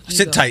second.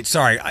 Sit tight.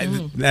 Sorry.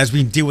 As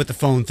we deal with the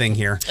phone thing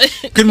here.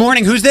 Good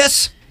morning. Who's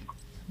this?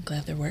 I'm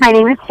glad they're working. My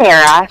name is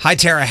Tara. Hi,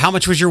 Tara. How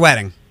much was your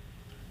wedding?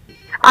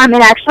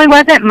 It actually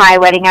wasn't my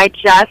wedding. I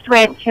just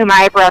went to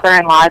my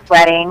brother-in-law's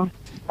wedding,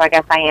 so I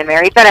guess I am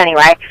married. But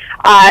anyway,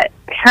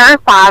 her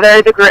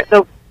father,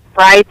 the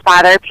bride's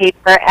father, paid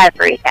for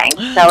everything,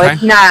 so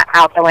it's not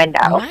out the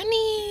window.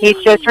 Money. He's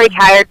just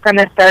retired from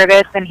the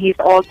service, and he's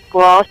old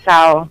school,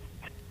 so...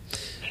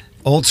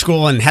 Old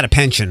school and had a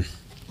pension.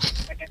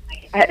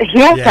 He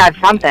has to have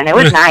something. It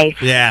was nice.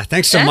 Yeah,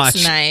 thanks so much.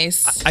 That's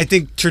nice. I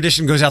think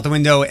tradition goes out the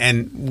window,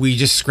 and we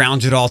just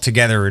scrounge it all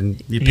together,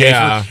 and you pay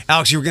for it.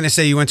 Alex, you were going to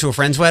say you went to a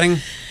friend's wedding?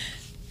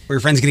 Or your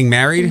friend's getting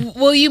married?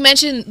 Well, you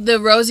mentioned the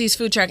Rosie's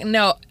food truck.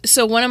 No,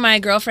 so one of my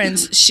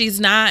girlfriends,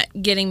 she's not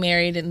getting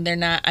married, and they're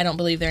not. I don't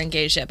believe they're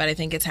engaged yet, but I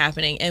think it's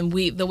happening. And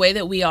the way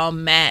that we all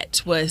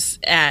met was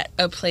at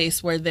a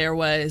place where there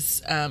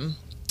was,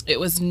 it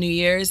was New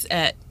Year's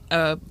at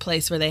a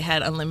place where they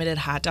had unlimited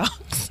hot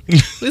dogs.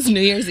 It was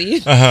New Year's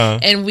Eve,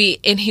 and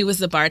he was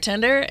the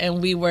bartender,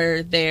 and we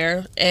were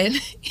there, and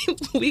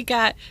we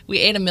ate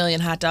 1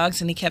 million hot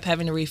dogs, and he kept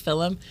having to refill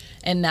them.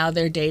 And now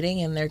they're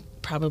dating, and they're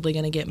probably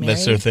going to get married.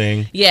 That's their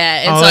thing.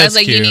 Yeah, and so I was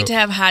like, cute. You need to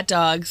have hot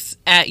dogs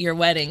at your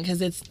wedding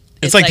because it's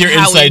like your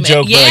inside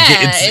joke.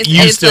 Yeah, but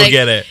you still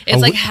get it.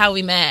 It's like how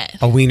we met.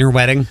 A wiener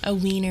wedding. A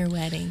wiener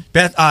wedding.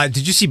 Beth,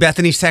 did you see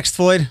Bethany's text,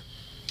 Floyd?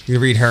 You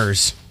can read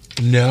hers.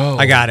 No.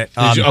 I got it.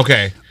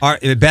 Okay.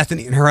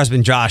 Bethany and her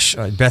husband Josh,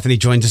 Bethany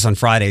joins us on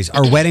Fridays.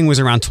 Our wedding was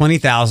around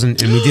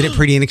 $20,000 and we did it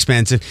pretty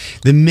inexpensive.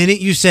 The minute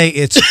you say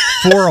it's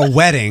for a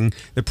wedding,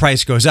 the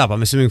price goes up.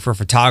 I'm assuming for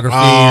photography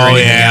or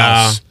anything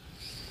else.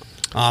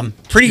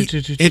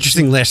 Pretty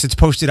interesting list. It's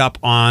posted up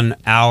on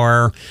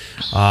our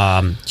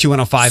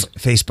Q105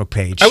 Facebook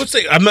page. I would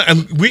say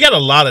we got a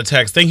lot of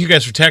texts. Thank you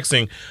guys for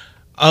texting.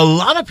 A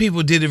lot of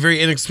people did it very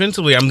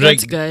inexpensively. I'm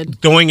That's like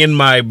good. Going in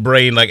my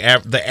brain, like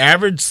the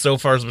average so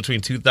far is between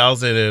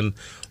 2,000 and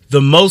the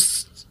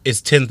most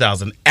is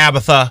 10,000.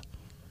 Abatha.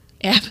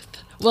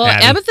 Well,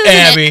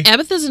 Abby.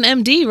 Abatha's an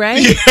MD,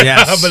 right?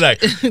 Yes.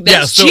 But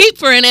That's cheap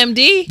for an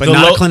MD. But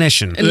not a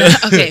clinician.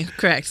 Okay,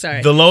 correct.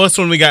 Sorry. The lowest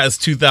one we got is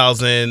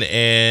 2,000,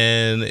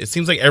 and it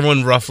seems like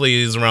everyone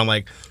roughly is around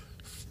like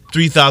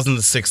 3,000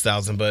 to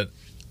 6,000, but...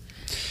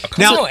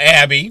 Now,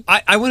 Abby,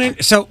 I went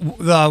in. So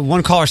the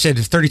one caller said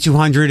it's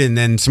 3,200, and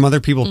then some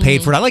other people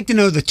paid for it. I like to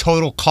know the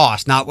total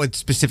cost, not what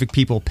specific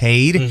people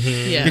paid,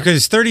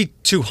 because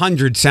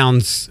 3,200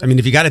 sounds. I mean,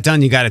 if you got it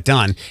done, you got it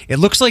done. It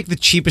looks like the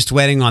cheapest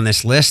wedding on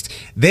this list.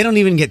 They don't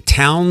even get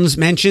towns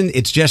mentioned.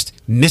 It's just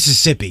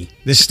Mississippi,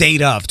 the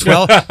state of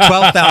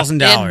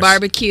 $12,000. And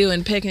barbecue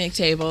and picnic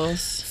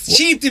tables.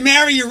 Cheap to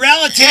marry your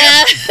relative.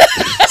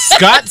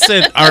 Scott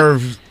said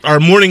our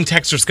morning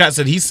texter Scott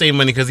said he saved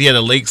money because he had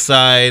a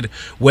lakeside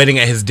wedding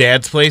at his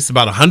dad's place,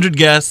 about 100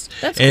 guests.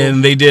 That's and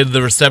cool. they did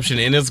the reception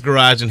in his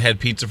garage and had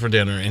pizza for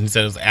dinner, and he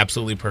said it was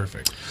absolutely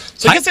perfect.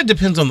 So I guess it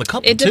depends on the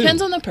couple. It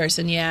depends on the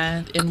person,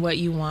 and what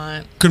you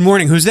want. Good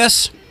morning. Who's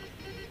this?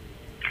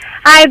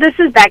 Hi, this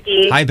is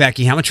Becky. Hi,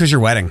 Becky. How much was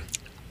your wedding?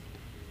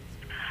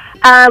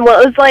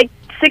 Well, it was like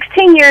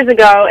 16 years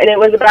ago, and it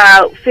was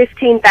about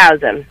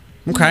 $15,000.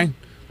 Okay.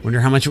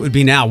 Wonder how much it would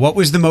be now. What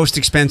was the most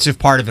expensive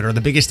part of it, or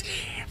the biggest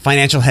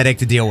financial headache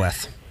to deal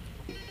with?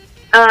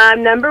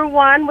 Number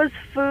one was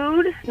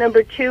food.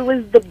 Number two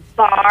was the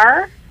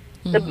bar.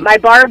 My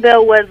bar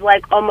bill was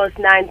like almost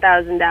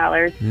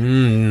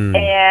 $9,000.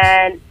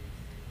 And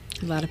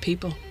a lot of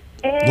people.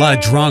 A lot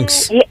of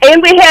drunks.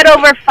 And we had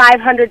over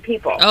 500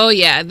 people. Oh,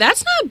 yeah.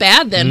 That's not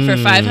bad then. For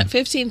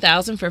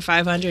 $15,000 for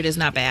 500 is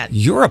not bad.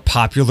 You're a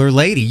popular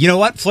lady. You know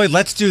what, Floyd?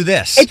 Let's do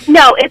this.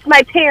 It's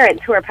my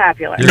parents who are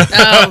popular.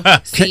 Oh,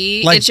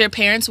 see? It's your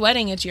parents'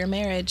 wedding. It's your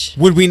marriage.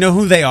 Would we know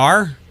who they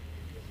are?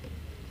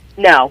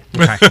 No.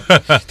 Okay.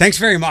 Thanks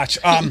very much.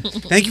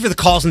 Thank you for the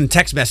calls and the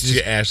text messages.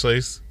 Yeah,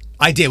 Ashley's.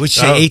 I did. Would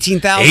you say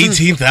 18,000?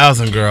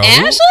 18,000, girl.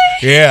 Ashley?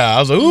 Yeah, I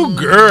was like, ooh,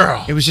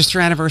 girl. It was just her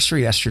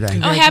anniversary yesterday.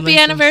 Oh, happy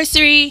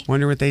anniversary.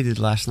 Wonder what they did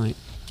last night.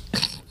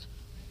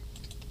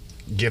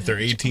 Get their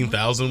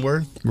 18,000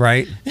 worth?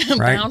 Right.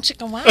 Brown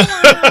chicken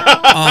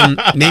wow.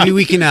 Maybe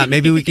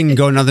we can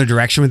go another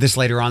direction with this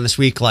later on this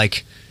week.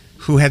 Like,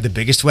 who had the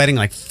biggest wedding?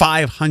 Like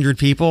 500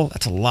 people?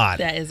 That's a lot.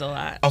 That is a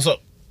lot. Also,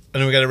 and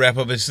then we got to wrap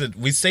up. It's just,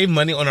 we saved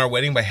money on our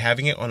wedding by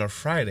having it on a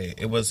Friday.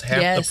 It was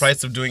half the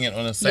price of doing it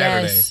on a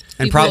Saturday. Yes.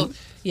 And probably...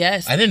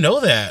 Yes. I didn't know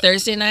that.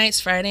 Thursday nights,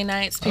 Friday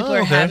nights,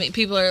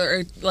 people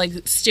are like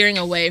steering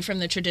away from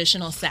the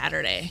traditional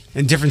Saturday.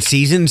 And different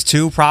seasons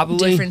too,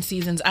 probably. Different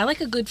seasons. I like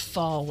a good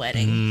fall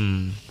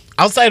wedding.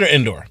 Outside or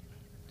indoor?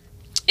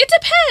 It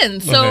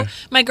depends. So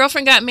my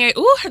girlfriend got married.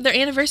 Ooh, their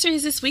anniversary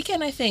is this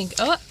weekend, I think.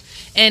 Oh,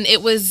 and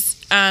it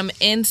was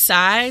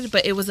inside,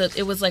 but it was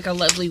like a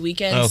lovely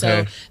weekend. Okay.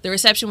 So the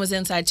reception was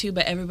inside too,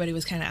 but everybody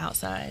was kind of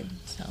outside.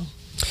 So.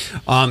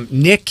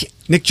 Nick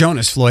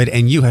Jonas, Floyd,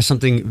 and you have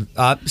something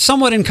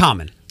somewhat in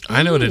common.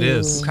 I know what it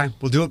is. Okay,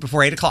 we'll do it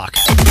before 8 o'clock.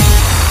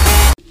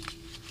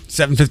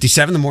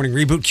 7:57, the morning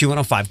reboot,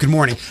 Q105. Good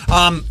morning.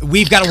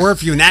 We've got a word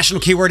for you, a national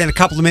keyword in a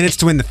couple of minutes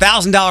to win the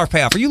 $1,000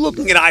 payoff. Are you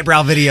looking at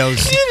eyebrow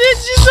videos? Did you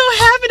so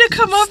happen to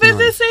come up at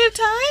the same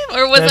time?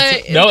 Or was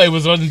No, it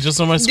wasn't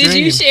just on my screen. Did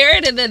you share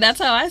it and then that's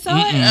how I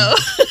saw it? Oh.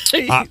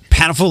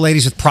 Panel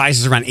ladies with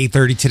prizes around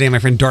 8:30 today. My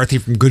friend Dorothy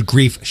from Good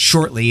Grief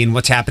shortly, and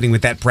what's happening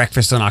with that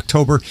breakfast on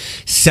October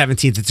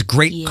 17th. It's a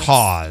great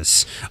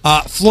cause.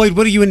 Floyd,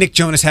 what do you and Nick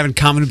Jonas have in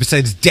common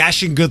besides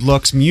dashing good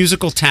looks,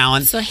 musical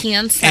talent? So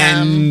handsome.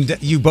 And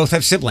you both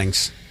have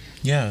siblings.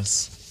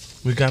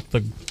 Yes. We got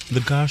the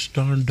gosh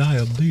darn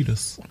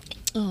diabetes.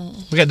 Oh.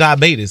 We got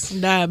diabetes.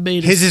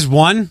 His is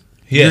 1.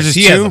 Yours is 2.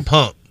 He has a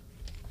pump.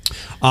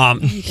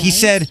 He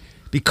said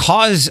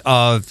because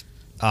of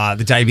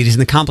the diabetes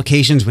and the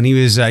complications when he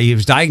was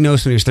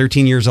diagnosed when he was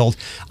 13 years old,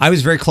 I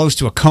was very close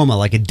to a coma,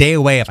 like a day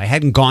away if I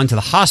hadn't gone to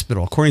the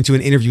hospital. According to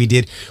an interview he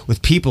did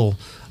with People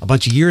a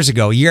bunch of years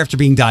ago, a year after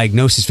being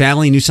diagnosed, his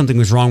family knew something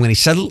was wrong when he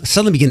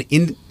suddenly began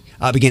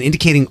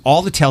indicating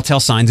all the telltale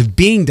signs of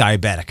being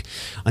diabetic.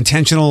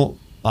 Intentional,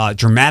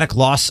 dramatic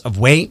loss of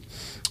weight,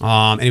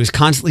 and he was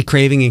constantly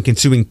craving and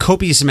consuming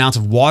copious amounts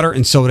of water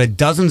and soda,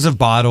 dozens of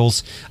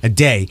bottles a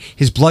day.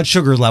 His blood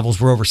sugar levels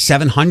were over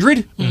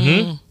 700.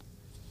 Mm-hmm.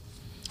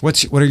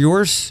 What are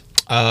yours?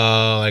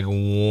 Like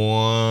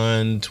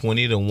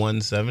 120 to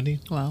 170.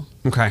 Wow.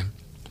 Okay.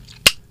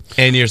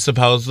 And you're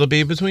supposed to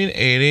be between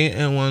 80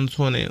 and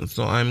 120,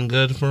 so I'm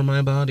good for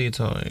my body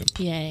type.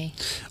 Yay.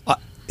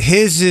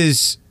 His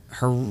is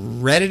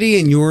heredity,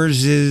 and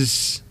yours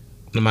is...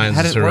 Mine's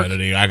is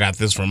heredity. I got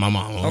this from my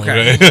mama.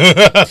 Okay.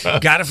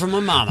 Got it from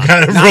my mama.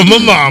 From my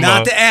mama.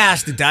 Not to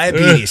ask the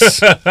diabetes.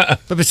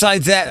 But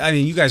besides that, I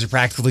mean, you guys are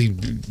practically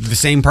the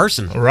same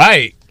person.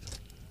 Right.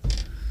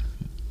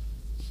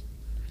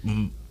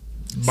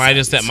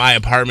 Minus that my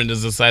apartment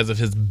is the size of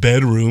his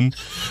bedroom.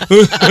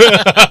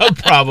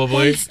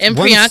 Probably. And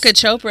Priyanka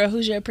Chopra,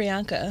 who's your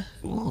Priyanka?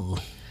 Ooh.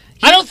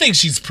 I don't think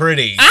she's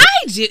pretty. I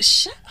do.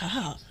 Shut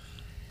up.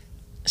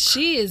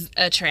 She is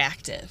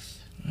attractive.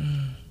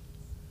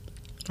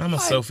 I'm a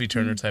Sophie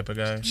Turner type of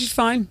guy. She's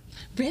fine.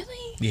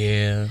 Really?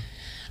 Yeah.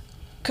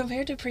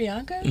 Compared to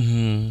Priyanka?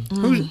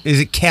 Mm-hmm.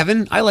 Is it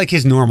Kevin? I like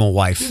his normal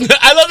wife.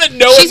 I love that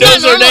no one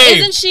knows her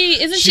name.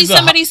 Isn't she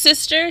somebody's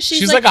sister?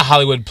 She's like a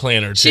Hollywood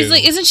planner, too.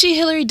 Isn't she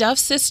Hillary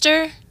Duff's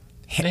sister?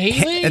 Haley?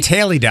 It's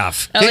Haley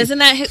Duff. Oh, isn't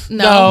that...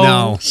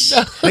 No.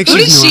 Who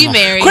did she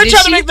marry? Quit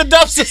trying to make the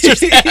Duff sisters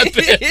happen.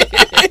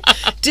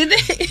 Did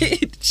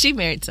they? She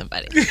married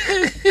somebody.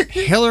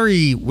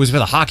 Hillary was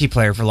with a hockey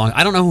player for long.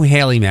 I don't know who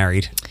Haley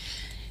married.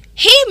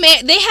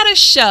 They had a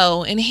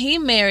show, and he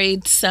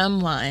married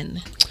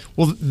someone.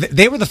 Well,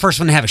 they were the first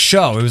one to have a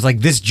show. It was like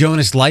This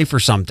Jonas Life or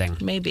something.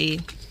 Maybe.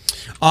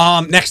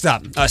 Next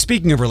up,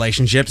 speaking of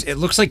relationships, it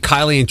looks like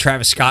Kylie and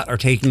Travis Scott are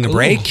taking a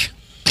break.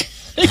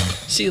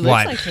 She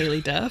looks like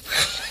Haley Duff.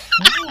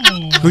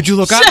 Who'd you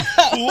look up?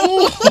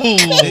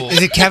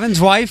 Is it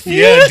Kevin's wife?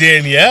 Yeah,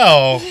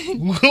 Danielle.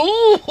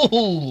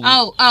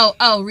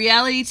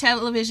 Reality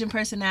television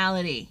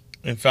personality.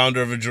 And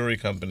founder of a jewelry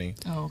company.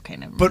 Oh, okay,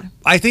 never mind. But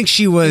I think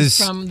she was...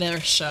 From their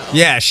show.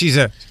 Yeah, she's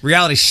a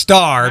reality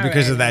star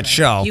because of that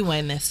show. You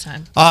win this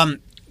time.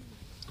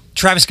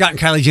 Travis Scott and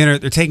Kylie Jenner,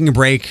 they're taking a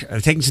break.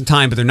 They're taking some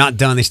time, but they're not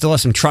done. They still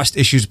have some trust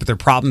issues, but their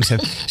problems have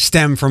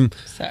stemmed from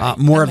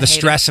more of the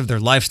stress of their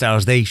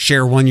lifestyles. They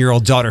share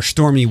 1-year-old daughter,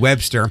 Stormy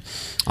Webster.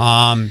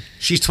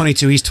 She's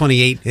 22, he's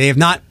 28. They have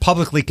not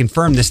publicly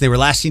confirmed this. They were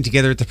last seen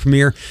together at the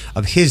premiere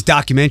of his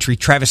documentary,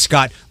 Travis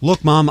Scott,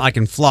 Look, Mom, I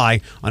Can Fly,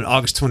 on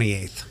August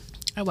 28th.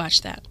 I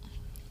watched that.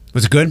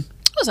 Was it good?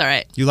 It was all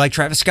right. You like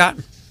Travis Scott?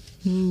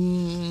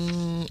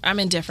 I'm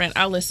indifferent.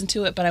 I'll listen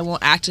to it, but I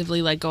won't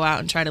actively go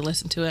out and try to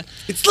listen to it.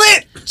 It's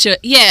lit.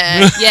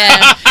 Yeah.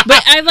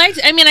 But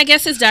I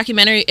guess his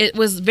documentary, it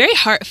was very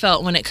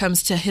heartfelt when it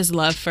comes to his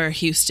love for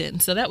Houston.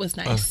 So that was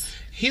nice.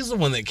 He's the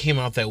one that came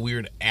out that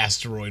weird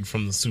asteroid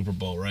from the Super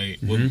Bowl,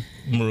 right? With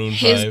Maroon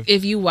 5.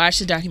 If you watch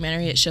the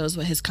documentary, it shows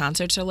what his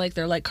concerts are like.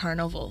 They're like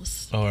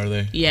carnivals. Oh, are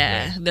they?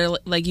 Yeah. Okay. They're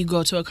like you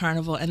go to a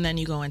carnival and then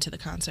you go into the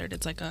concert.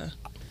 It's like a...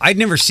 I'd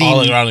never seen...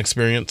 all-around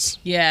experience.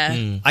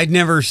 Yeah. I'd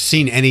never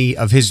seen any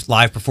of his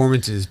live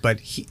performances,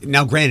 but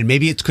now granted,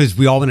 maybe it's because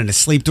we all went into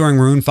sleep during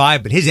Maroon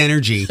 5, but his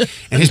energy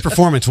and his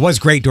performance was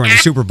great during the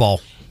Super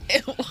Bowl.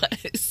 It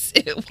was.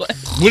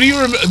 What do you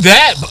remember?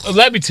 That,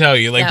 let me tell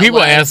you,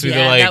 people ask me,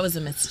 they're like... that was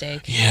a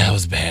mistake. Yeah, it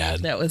was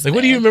bad. That was bad.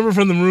 What do you remember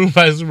from the Maroon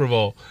 5 Super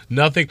Bowl?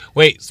 Nothing.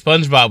 Wait,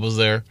 SpongeBob was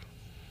there.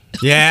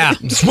 Yeah.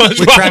 SpongeBob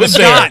with Travis was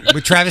Scott. there.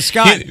 With Travis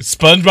Scott.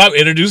 SpongeBob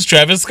introduced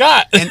Travis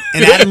Scott. And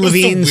Adam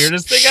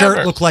Levine's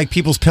shirt looked like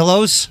people's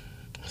pillows.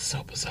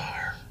 So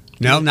bizarre.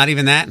 No, not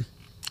even that?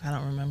 I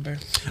don't remember.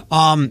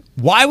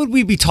 Why would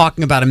we be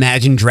talking about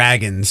Imagine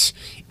Dragons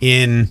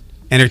in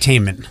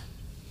entertainment?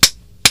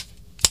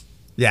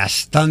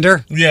 Yes.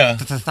 Thunder? Yeah.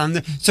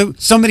 Thunder. So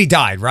somebody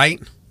died, right?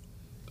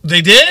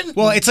 They did?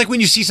 Well, it's like when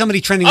you see somebody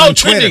trending on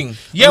Twitter. Trending.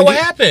 Yeah, what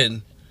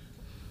happened?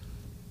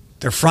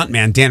 Their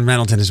frontman, Dan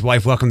Reynolds, and his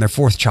wife welcomed their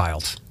 4th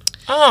child.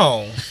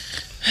 Oh.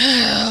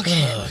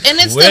 Okay. And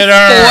it's the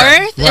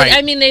 4th? Right.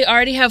 I mean, they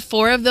already have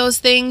 4 of those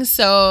things,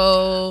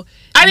 so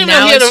I didn't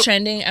now know it's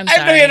trending. I'm sorry.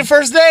 I didn't know he had a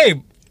first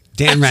name.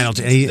 Dan Reynolds.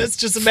 That's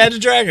just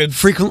Imagine Dragons.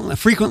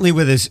 Frequently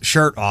with his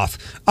shirt off.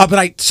 But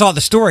I saw the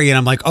story, and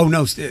I'm like, oh,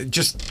 no,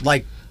 just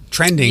like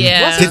trending.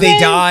 Yeah. Did they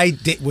die?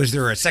 Was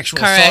there a sexual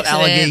Car assault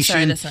accident. allegation?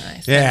 Sorry, that's not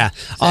nice. Yeah.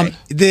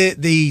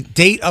 The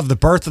date of the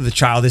birth of the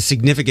child is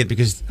significant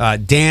because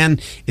Dan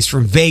is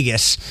from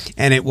Vegas,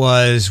 and it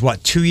was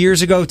 2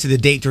 years ago to the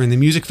date during the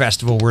music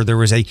festival where there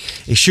was a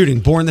shooting.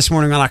 Born this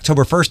morning on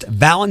October 1st,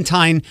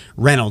 Valentine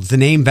Reynolds. The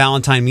name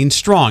Valentine means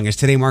strong, as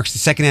today marks the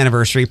second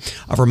anniversary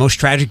of our most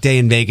tragic day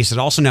in Vegas. It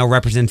also now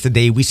represents the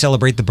day we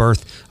celebrate the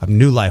birth of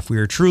new life. We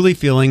are truly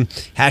feeling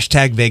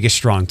 #Vegas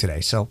strong today.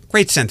 So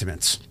great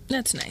sentiments.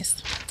 That's nice.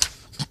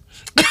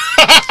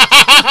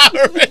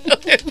 Really?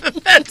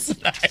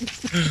 That's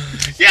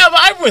nice. Yeah, but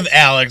I'm with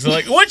Alex.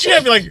 Like, once you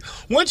have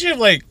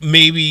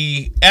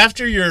maybe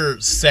after your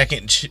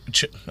second,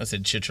 I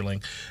said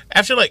chitterling,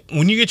 after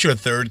when you get your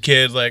third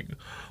kid,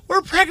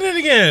 we're pregnant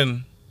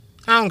again.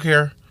 I don't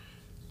care.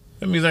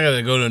 That means I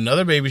gotta go to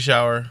another baby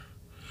shower,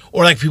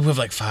 or people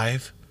have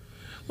 5.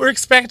 We're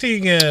expecting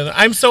again.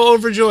 I'm so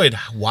overjoyed.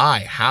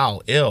 Why?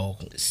 How? Ill.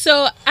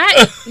 So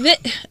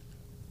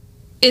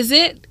is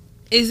it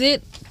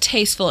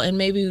tasteful, and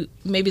maybe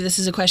this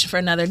is a question for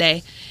another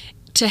day,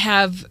 to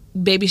have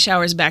baby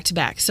showers back to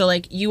back? So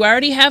you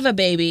already have a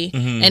baby,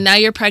 and now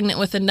you're pregnant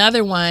with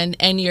another one,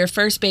 and your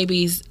first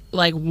baby's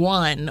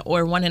 1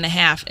 or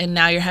 1.5, and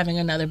now you're having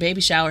another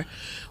baby shower.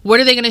 What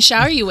are they going to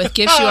shower you with?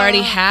 Gifts you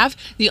already have?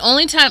 The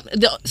only time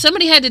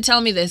somebody had to tell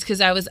me this,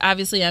 because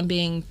I'm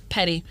being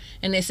petty,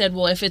 and they said,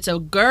 well, if it's a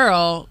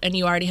girl and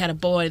you already had a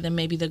boy, then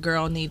maybe the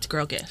girl needs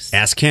girl gifts.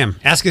 Ask him.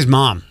 Ask his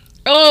mom.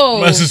 Oh,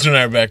 my sister and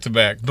I are back to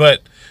back,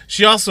 but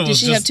she also did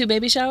she have 2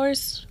 baby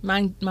showers?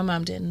 My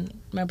mom didn't.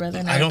 My brother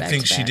and I don't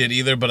think she did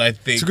either, but I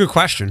think it's a good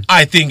question.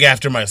 I think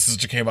after my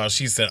sister came out,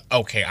 she said,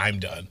 "Okay, I'm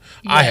done.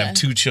 Yeah. I have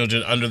 2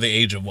 children under the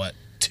age of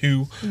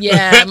 2."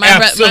 Yeah, my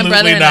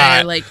brother and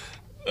I are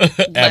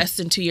less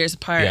than 2 years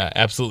apart. Yeah,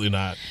 absolutely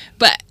not.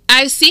 But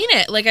I've seen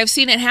it. I've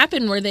seen it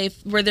happen where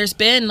there's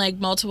been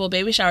multiple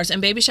baby showers,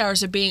 and baby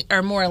showers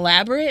are more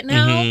elaborate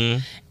now.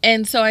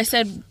 And so I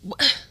said,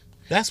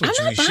 that's what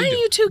I'm not buying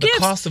you 2 gifts.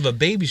 The cost of a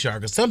baby shower,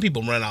 because some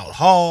people rent out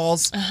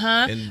halls.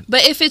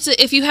 But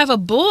if you have a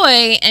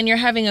boy and you're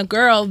having a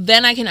girl,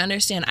 then I can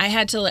understand. I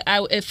had to.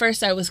 At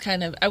first, I was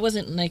I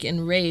wasn't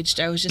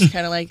enraged. I was just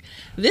kind of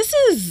this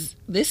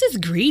is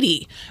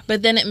greedy.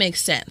 But then it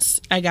makes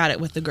sense. I got it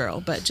with the girl,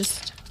 but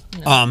just.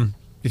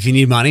 If you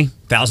need money,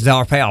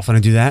 $1,000 payoff. Want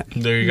to do that?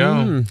 There you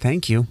go.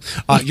 Thank you.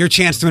 Your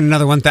chance to win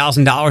another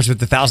 $1,000 with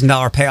the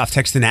 $1,000 payoff.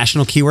 Text the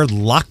national keyword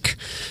LUCK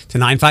to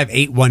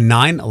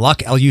 95819.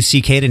 LUCK,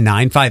 L-U-C-K, to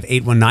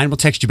 95819. We'll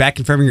text you back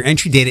confirming your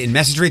entry. Data and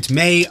message rates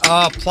may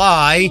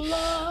apply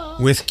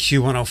with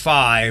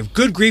Q105.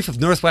 Good Grief of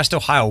Northwest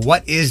Ohio.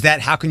 What is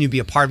that? How can you be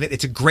a part of it?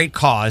 It's a great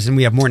cause, and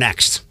we have more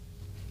next.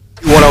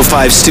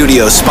 105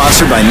 Studios,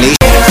 sponsored by Nation.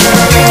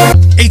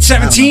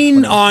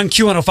 817 on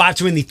Q105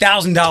 to win the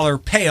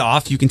 $1,000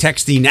 payoff. You can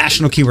text the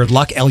national keyword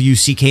LUCK,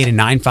 L-U-C-K, to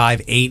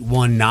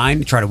 95819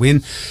 to try to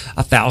win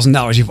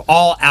 $1,000. You have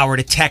all hour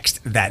to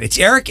text that. It's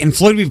Eric and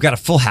Floyd. We've got a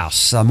full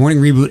house. Morning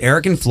Reboot,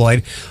 Eric and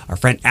Floyd. Our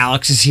friend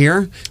Alex is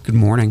here. Good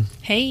morning.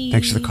 Hey.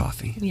 Thanks for the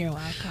coffee. You're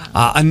welcome.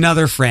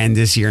 Another friend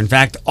is here. In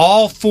fact,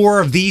 all 4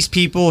 of these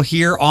people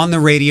here on the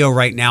radio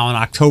right now on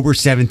October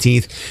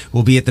 17th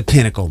will be at the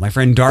Pinnacle. My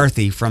friend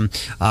Dorothy from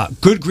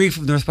Good Grief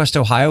of Northwest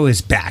Ohio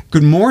is back.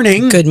 Good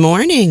morning. Good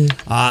morning.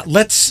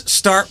 Let's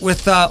start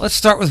with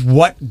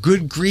what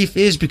Good Grief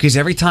is, because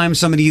every time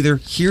somebody either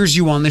hears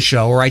you on the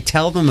show or I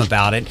tell them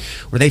about it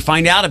or they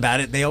find out about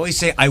it, they always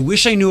say, "I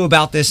wish I knew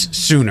about this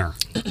sooner."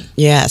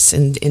 Yes,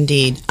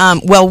 indeed.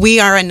 Well, we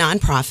are a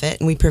nonprofit,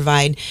 and we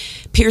provide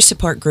peer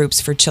support groups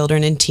for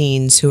children and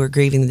teens who are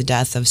grieving the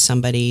death of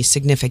somebody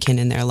significant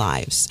in their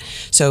lives.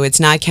 So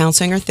it's not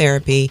counseling or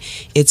therapy,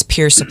 it's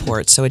peer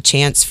support. So a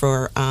chance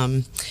for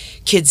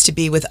kids to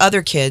be with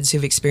other kids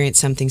who've experienced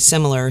something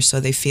similar, so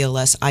they feel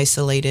less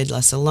isolated,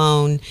 less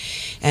alone.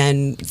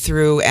 And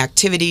through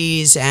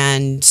activities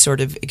and sort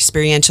of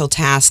experiential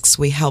tasks,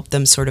 we help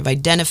them sort of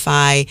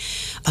identify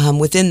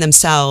within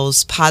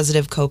themselves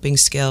positive coping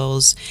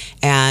skills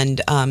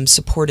and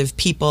supportive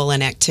people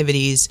and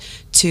activities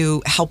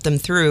to help them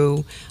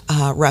through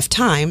rough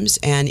times.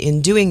 And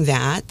in doing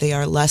that, they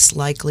are less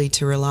likely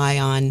to rely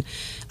on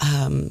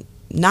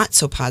not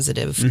so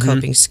positive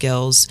coping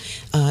skills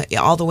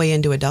all the way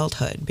into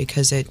adulthood,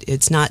 because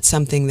it's not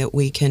something that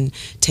we can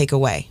take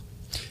away.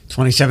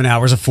 27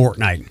 hours a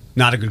fortnight.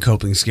 Not a good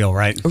coping skill,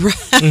 right?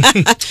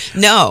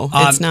 No,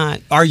 it's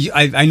not. Are you?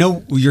 I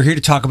know you're here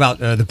to talk about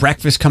the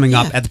breakfast coming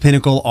up at the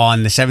Pinnacle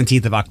on the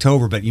 17th of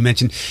October, but you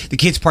mentioned the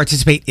kids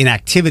participate in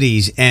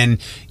activities, and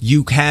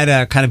you had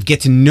a kind of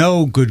get to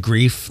know Good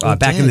Grief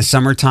back in the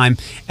summertime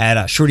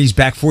at Shorty's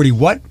Back 40.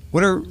 What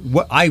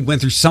I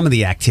went through some of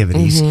the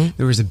activities.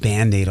 There was a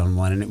Band-Aid on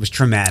one, and it was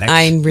traumatic.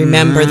 I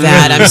remember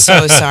that. I'm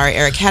so sorry,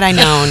 Eric. Had I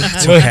known.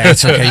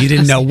 It's okay. You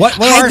didn't know.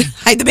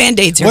 Hide the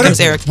Band-Aids. Here comes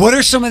Eric. What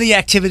are some of the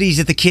activities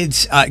that the kids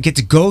get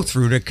to go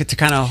through to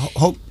kind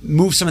of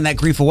move some of that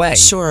grief away?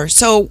 Sure.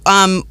 So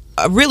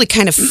really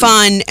kind of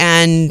fun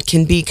and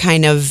can be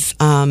kind of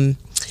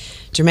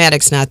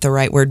dramatic's not the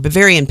right word, but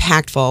very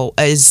impactful,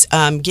 is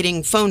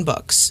getting phone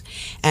books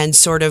and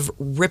sort of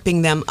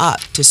ripping them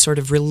up to sort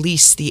of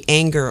release the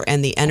anger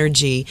and the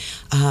energy,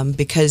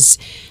 because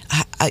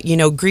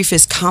grief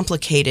is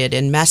complicated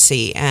and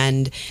messy,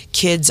 and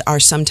kids are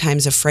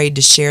sometimes afraid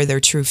to share their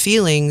true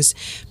feelings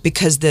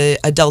because the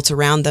adults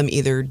around them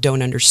either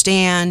don't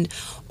understand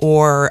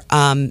or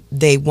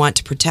they want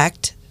to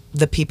protect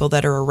the people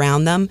that are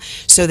around them,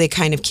 so they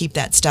kind of keep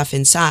that stuff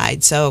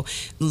inside. So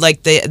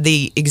like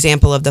the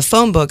example of the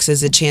phone books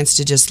is a chance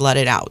to just let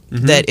it out,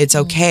 that it's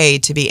okay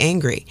to be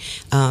angry,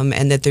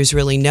 and that there's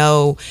really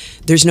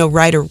there's no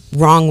right or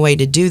wrong way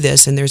to do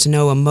this, and there's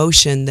no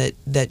emotion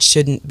that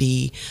shouldn't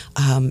be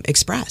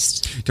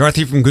expressed.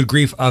 Dorothy from Good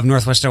Grief of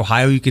Northwest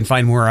Ohio. You can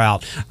find more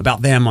out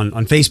about them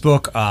on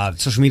Facebook,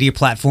 social media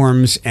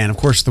platforms, and of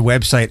course the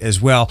website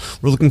as well.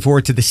 We're looking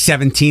forward to the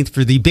 17th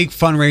for the big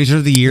fundraiser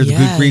of the year, the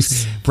Good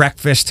Grief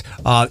Breakfast.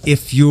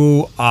 If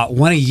you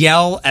want to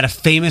yell at a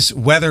famous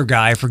weather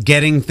guy for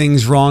getting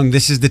things wrong,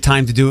 this is the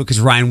time to do it,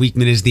 because Ryan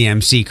Weekman is the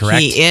MC, correct?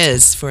 He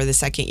is, for the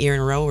second year in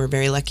a row. We're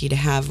very lucky to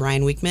have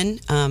Ryan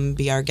Weekman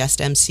be our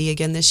guest MC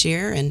again this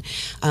year. And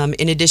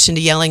in addition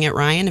to yelling at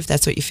Ryan, if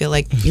that's what you feel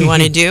like you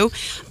want to do,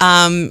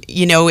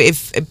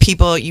 if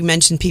people, you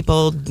mentioned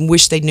people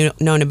wish they'd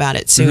known about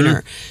it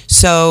sooner.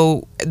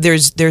 So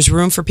there's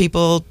room for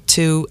people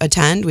to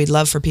attend. We'd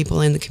love for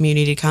people in the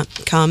community to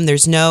come.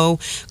 There's no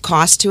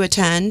cost to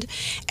attend,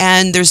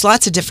 and there's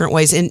lots of different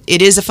ways, and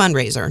it is a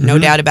fundraiser, no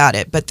doubt about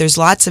it, but there's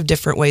lots of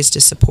different ways to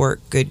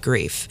support Good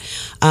Grief.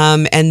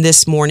 And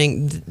this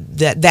morning,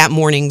 that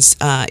morning's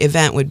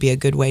event would be a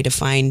good way to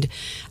find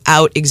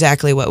out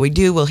exactly what we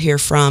do. We'll hear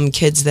from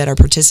kids that are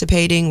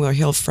participating. We'll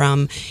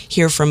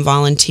hear from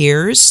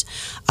volunteers,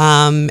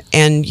 and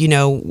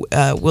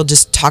we'll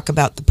just talk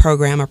about the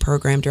program. Our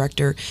program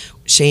director,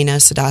 Shayna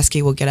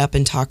Sadowski, will get up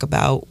and talk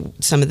about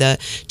some of the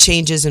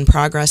changes and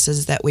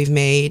progresses that we've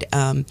made.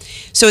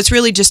 So it's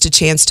really just a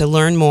chance to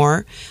learn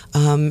more,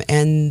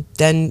 and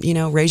then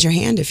raise your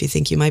hand if you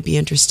think you might be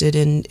interested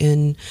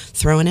in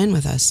throwing in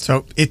with us.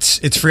 So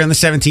it's free on the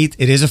 17th.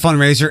 It is a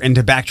fundraiser, and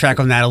to backtrack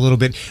on that a little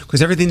bit,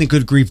 because everything that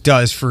Good Grief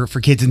does for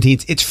kids and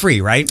teens, it's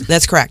free, right?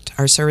 That's correct.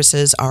 Our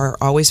services are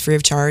always free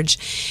of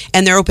charge,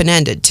 and they're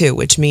open-ended too,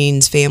 which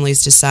means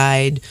families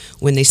decide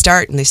when they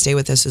start, and they stay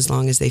with us as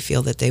long as they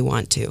feel that they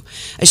want to.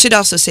 I should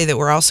also say that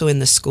we're also in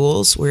the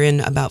schools. We're in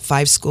about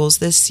 5 schools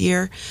this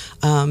year.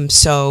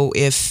 So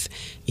if,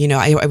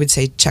 I would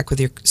say check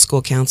with your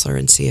school counselor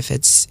and see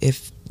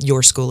if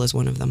your school is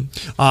one of them.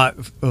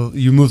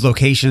 You moved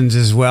locations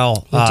as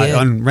well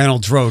on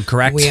Reynolds Road,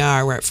 correct? We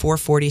are. We're at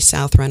 440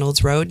 South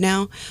Reynolds Road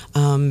now.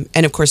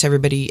 And of course,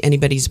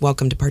 anybody's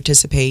welcome to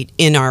participate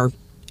in our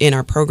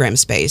program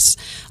space.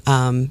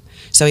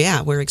 So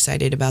yeah, we're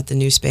excited about the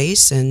new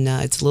space, and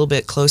it's a little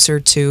bit closer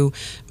to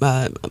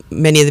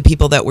many of the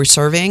people that we're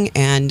serving,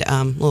 and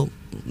a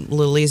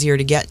little easier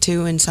to get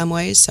to in some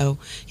ways. So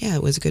yeah,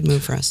 it was a good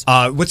move for us.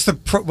 What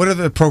are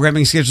the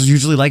programming schedules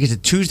usually like? Is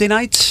it Tuesday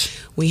nights?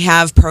 We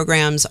have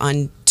programs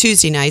on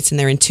Tuesday nights, and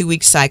they're in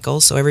 2-week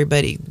cycles. So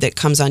everybody that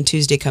comes on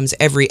Tuesday comes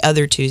every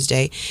other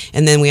Tuesday,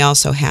 and then we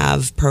also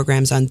have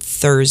programs on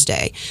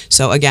Thursday.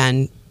 So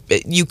again,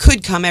 you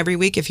could come every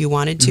week if you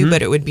wanted to,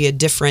 but it would be a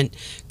different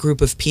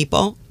group of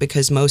people,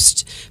 because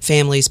most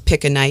families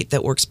pick a night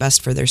that works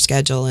best for their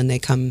schedule, and they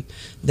come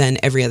then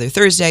every other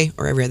Thursday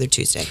or every other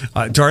Tuesday.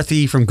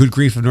 Dorothy from Good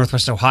Grief of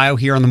Northwest Ohio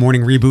here on the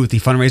Morning Reboot, the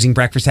fundraising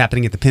breakfast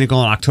happening at the Pinnacle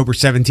on October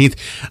 17th.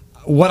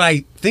 What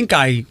I think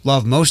I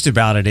love most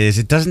about it is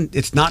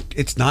it's not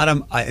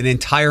an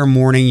entire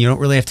morning. You don't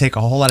really have to take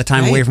a whole lot of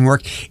time away from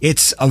work.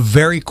 It's a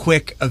very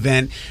quick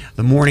event.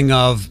 The morning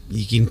of,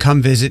 you can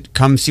come visit,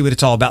 come see what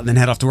it's all about, and then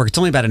head off to work. It's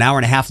only about an hour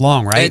and a half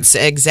long, right? It's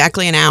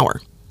exactly an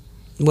hour.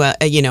 Well,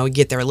 we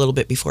get there a little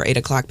bit before 8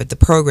 o'clock, but the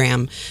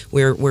program,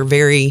 we're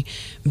very,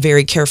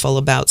 very careful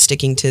about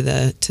sticking to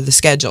the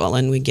schedule,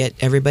 and we get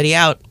everybody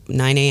out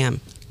 9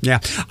 a.m. Yeah,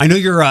 I know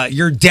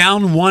you're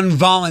down one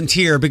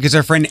volunteer because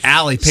our friend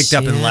Allie picked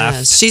up and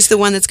left. She's the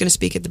one that's going to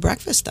speak at the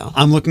breakfast, though.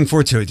 I'm looking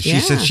forward to it. She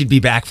said she'd be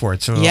back for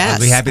it, so I'll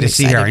be happy to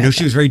see her. I know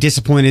she was very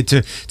disappointed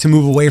to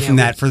move away from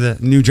that for the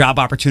new job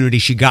opportunity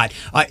she got.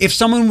 If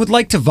someone would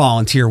like to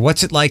volunteer,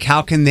 what's it like?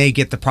 How can they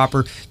get the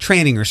proper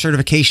training or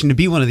certification to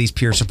be one of these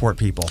peer support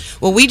people?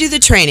 Well, we do the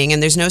training,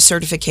 and there's no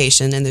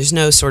certification, and there's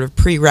no sort of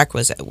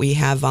prerequisite. We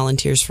have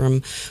volunteers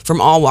from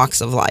all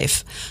walks of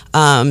life,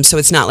 so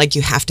it's not like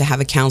you have to have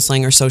a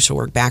counseling or social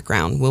work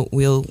background.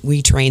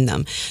 We train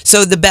them.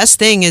 So the best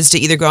thing is to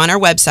either go on our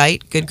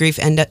website,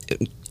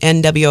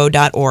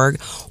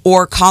 goodgriefnwo.org,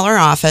 or call our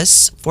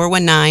office,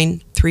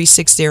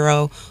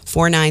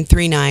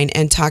 419-360-4939,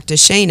 and talk to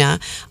Shayna,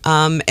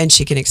 and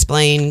she can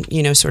explain,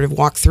 sort of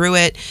walk through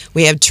it.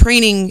 We have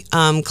training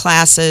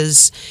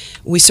classes.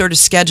 We sort of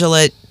schedule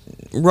it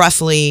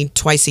roughly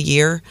twice a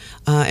year,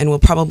 and we'll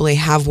probably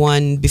have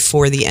one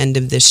before the end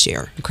of this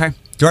year. Okay.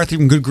 Dorothy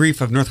from Good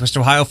Grief of Northwest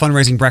Ohio,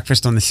 fundraising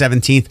breakfast on the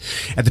 17th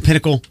at the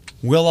Pinnacle.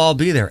 We'll all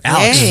be there.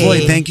 Alex,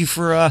 Floyd, thank you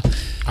for I'm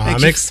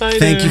excited.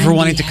 Thank you for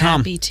wanting to come.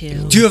 Happy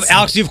to.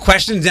 Alex, do you have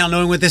questions now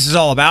knowing what this is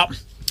all about?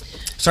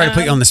 Sorry to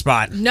put you on the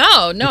spot.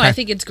 No, Okay. I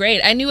think it's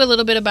great. I knew a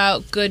little bit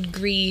about Good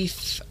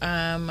Grief.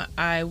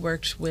 I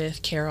worked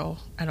with Carol.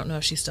 I don't know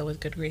if she's still with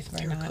Good Grief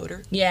or not.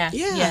 Coder?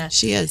 Yeah,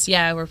 she is.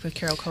 Yeah, I worked with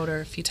Carol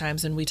Coder a few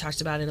times, and we talked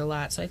about it a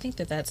lot. So I think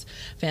that that's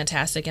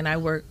fantastic. And I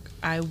work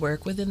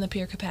within the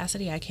peer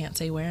capacity. I can't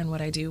say where and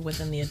what I do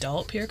within the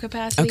adult peer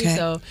capacity. Okay.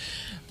 So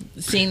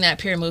seeing that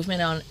peer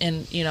movement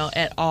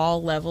at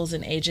all levels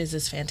and ages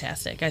is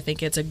fantastic. I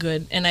think it's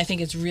and I think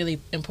it's really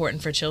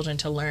important for children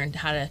to learn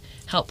how to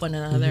help one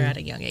another at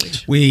a young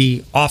age.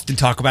 We often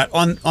talk about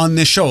on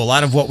this show, a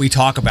lot of what we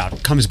talk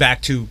about comes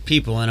back to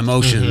people and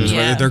emotions,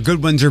 whether they're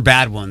good ones or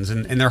bad ones,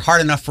 and they're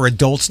hard enough for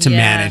adults to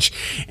manage.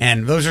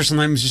 And those are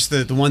sometimes just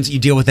the ones that you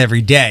deal with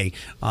every day.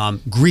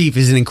 Grief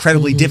is an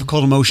incredibly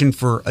difficult emotion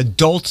for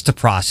adults to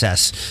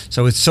process.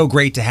 So it's so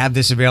great to have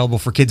this available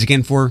for kids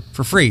again for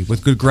free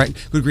with Good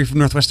Grief from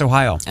Northwest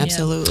Ohio.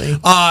 Absolutely.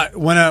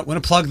 Want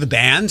to plug the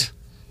band?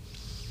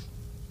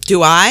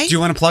 Do I? Do you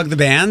want to plug the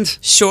band?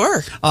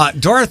 Sure.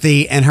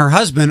 Dorothy and her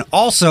husband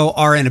also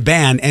are in a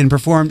band and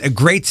performed a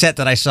great set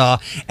that I saw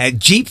at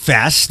Jeep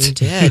Fest. We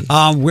did.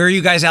 Where are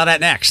you guys out at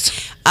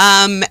next?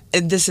 I'm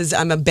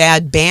a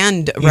bad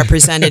band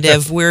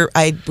representative. We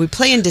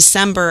play in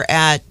December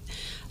at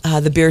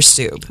the Beer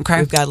Stube. Okay.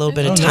 We've got a little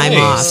bit of time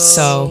off,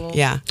 so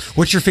yeah.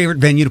 What's your favorite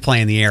venue to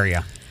play in the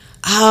area?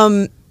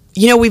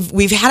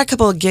 We've had a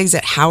couple of gigs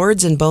at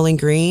Howard's in Bowling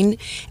Green,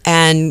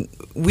 and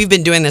we've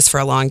been doing this for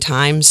a long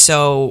time.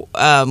 So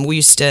we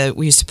used to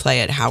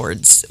play at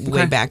Howard's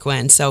way back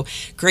when. So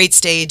great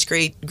stage,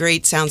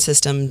 great sound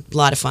system, a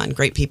lot of fun,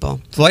 great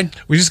people. Floyd,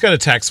 we just got a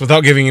text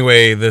without giving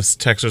away this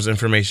texter's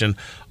information.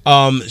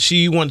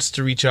 She wants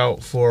to reach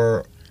out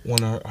for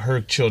one of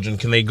her children.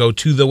 Can they go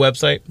to the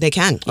website? They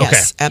can.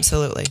 Yes,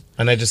 absolutely.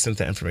 And I just sent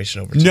that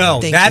information over to No,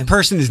 them. that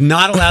person is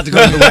not allowed to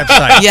go to the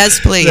website. Yes,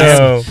 please.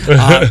 No.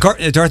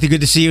 Dorothy,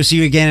 good to see you. See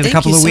you again in a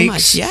couple of weeks.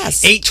 Much.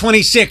 Yes.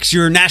 826,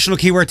 your national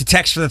keyword to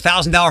text for the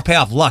 $1,000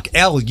 payoff. Luck,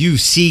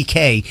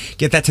 L-U-C-K.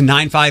 Get that to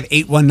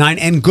 95819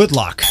 and good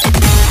luck.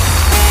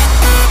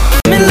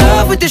 I'm in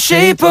love with the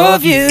shape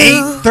of you.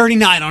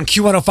 8:39 on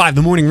Q105,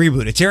 the morning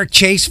reboot. It's Eric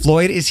Chase.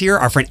 Floyd is here.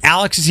 Our friend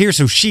Alex is here,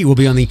 so she will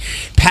be on the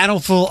panel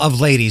full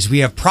of ladies. We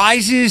have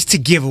prizes to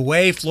give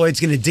away. Floyd's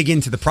going to dig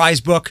into the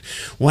prize book.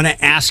 Want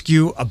to ask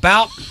you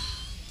about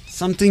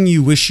something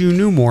you wish you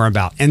knew more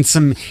about, and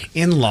some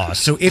in-laws.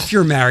 So if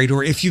you're married,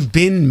 or if you've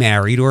been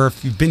married, or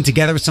if you've been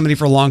together with somebody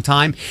for a long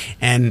time,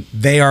 and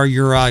they are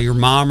your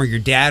mom or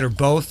your dad or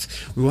both,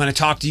 we want to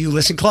talk to you.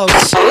 Listen close.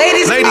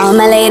 Ladies. All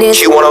my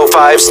ladies.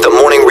 Q105's The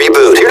Morning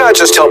Reboot. You're not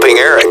just helping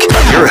Eric,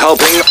 you're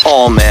helping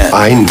all men.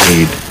 I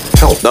need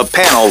help. The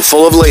panel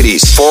full of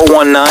ladies.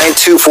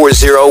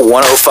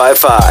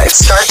 419-240-1055.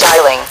 Start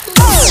dialing.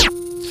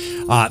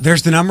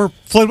 There's the number.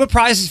 Floyd, what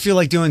prizes do you feel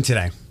like doing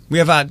today? We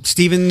have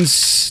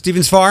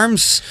Stevens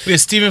Farms. We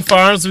have Stevens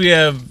Farms. We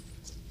have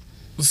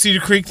the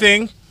Cedar Creek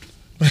thing.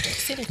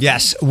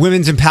 Yes,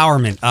 Women's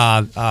Empowerment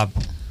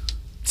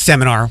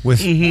seminar with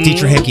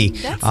Teacher Hickey.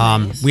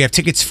 Nice. We have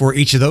tickets for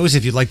each of those.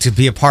 If you'd like to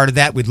be a part of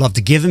that, we'd love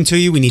to give them to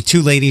you. We need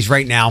two ladies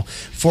right now.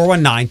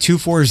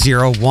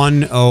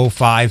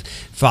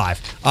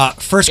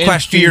 419-240-1055. First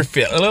question.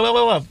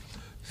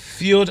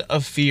 Field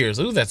of Fears.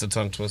 Ooh, that's a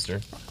tongue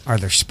twister. Are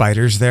there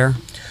spiders there?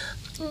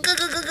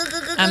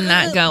 I'm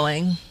not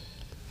going.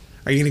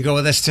 Are you going to go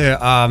with us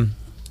to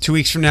 2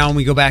 weeks from now when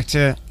we go back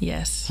to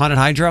Yes. Haunted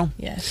Hydro?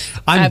 Yes.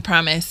 I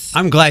promise.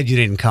 I'm glad you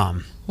didn't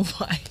come.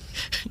 Why?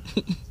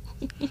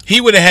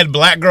 He would have had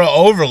Black Girl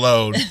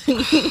Overload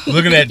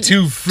looking at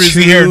two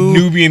frizzy-haired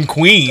Nubian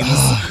queens.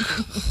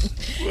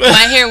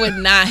 My hair would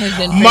not have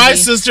been frizzy. My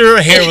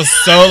sister's hair was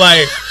so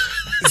like...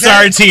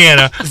 Sorry,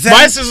 Tiana.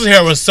 My sister's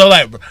hair was so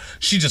like...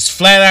 She just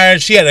flat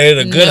ironed. She had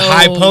a good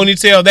high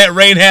ponytail. That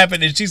rain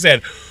happened and she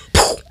said...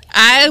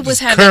 I was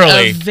having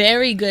a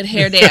very good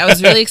hair day. I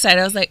was really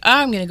excited. I was like, oh,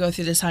 I'm going to go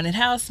through this haunted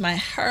house. My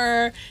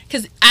hair...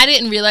 Because I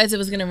didn't realize it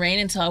was going to rain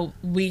until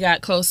we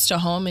got close to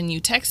home and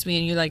you texted me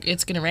and you're like,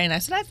 it's going to rain. I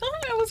said, I thought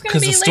it was going to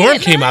be Because the storm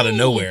came out of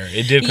nowhere.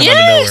 It did come out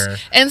of nowhere.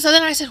 And so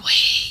then I said,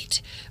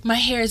 wait, my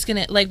hair is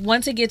going to... Like,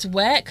 once it gets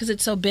wet, because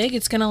it's so big,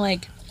 it's going to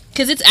like...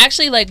 Because it's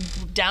actually like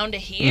down to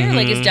here.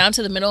 Like, it's down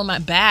to the middle of my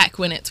back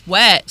when it's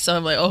wet. So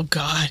I'm like, oh,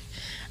 God.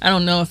 I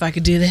don't know if I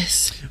could do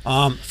this.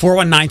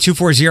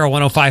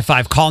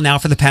 419-240-1055. Call now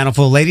for the panel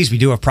full of ladies. We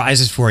do have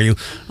prizes for you.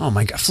 Oh,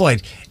 my God.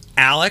 Floyd,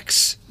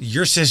 Alex,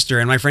 your sister,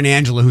 and my friend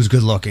Angela, who's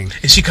good looking.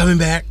 Is she coming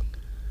back?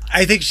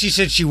 I think she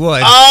said she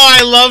would. Oh,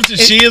 I loved it.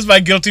 She is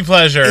my guilty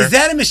pleasure. Is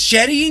that a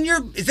machete in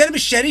your... Is that a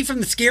machete from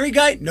the scary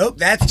guy? Nope,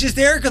 that's just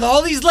Eric with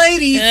all these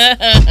ladies.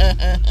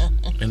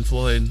 And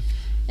Floyd.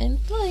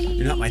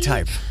 You're not my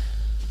type.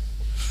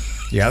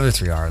 The other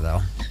three are,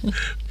 though.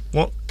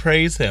 Well,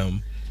 praise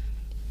him.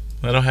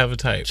 I don't have a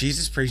type.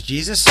 Jesus, praise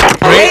Jesus.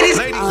 Ladies.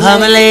 All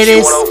my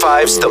ladies.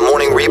 Q105's The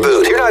Morning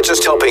Reboot. You're not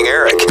just helping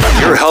Eric,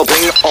 you're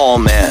helping all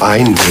men. I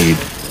need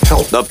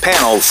The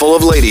panel full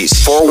of ladies.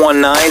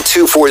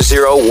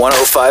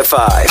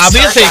 419-240-1055. I'll be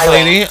a fake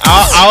lady.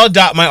 I'll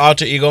adopt my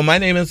alter ego. My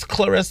name is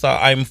Clarissa.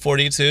 I'm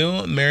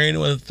 42, married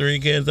with 3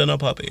 kids and a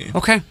puppy.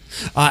 Okay.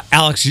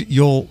 Alex,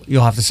 you'll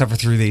have to suffer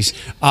through these.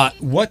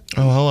 What?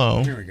 Oh,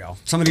 hello. Here we go.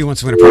 Somebody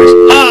wants to win a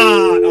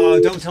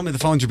prize. Don't tell me the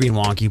phones are being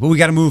wonky, but we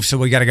got to move, so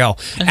we got to go.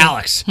 Okay.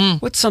 Alex,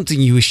 what's something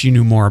you wish you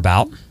knew more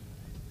about?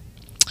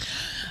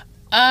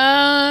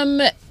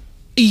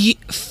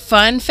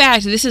 Fun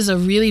fact, this is a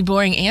really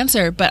boring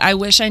answer, but I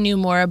wish I knew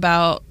more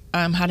about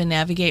how to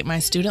navigate my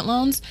student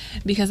loans,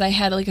 because I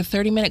had like a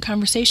 30-minute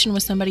conversation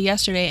with somebody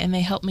yesterday and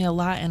they helped me a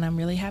lot, and I'm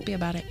really happy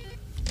about it.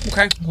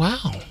 Okay.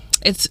 Wow.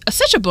 It's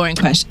such a boring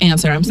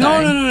answer. I'm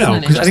sorry. No,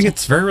 because I think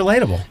it's very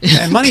relatable.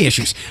 And money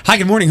issues. Hi,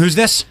 good morning. Who's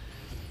this?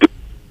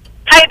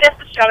 Hi, this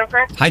is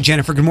Jennifer. Hi,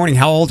 Jennifer. Good morning.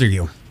 How old are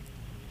you?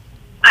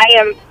 I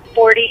am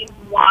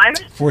 41.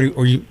 40.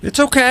 Or you? It's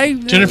okay.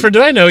 Jennifer,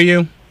 do I know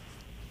you?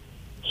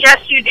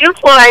 Yes, you do,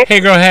 Floyd. Hey,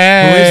 girl,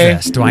 hey. Who is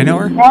this? Do I know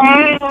her?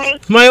 Hey.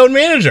 My old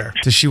manager.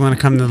 Does she want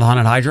to come to the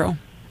Haunted Hydro?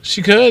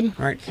 She could.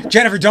 All right.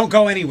 Jennifer, don't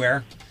go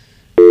anywhere.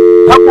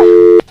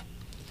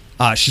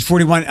 She's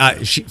 41.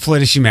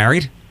 Floyd, is she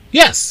married?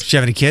 Yes. Does she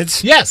have any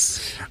kids?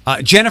 Yes.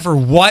 Jennifer,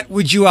 what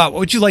would you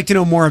like to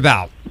know more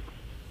about?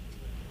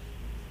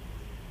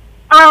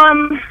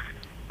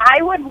 I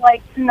would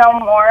like to know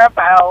more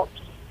about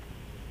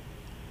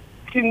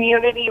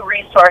community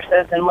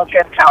resources in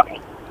Lucas County.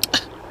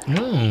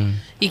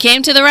 You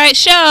came to the right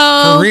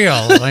show. For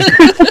real.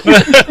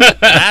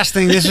 Last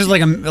thing, this was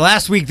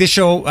last week, this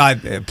show,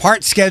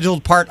 part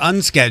scheduled, part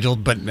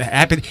unscheduled, but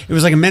happened. It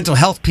was like a mental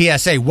health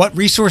PSA. What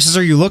resources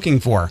are you looking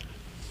for?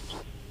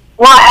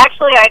 Well,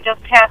 actually, I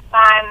just passed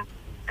on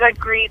Good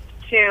Grief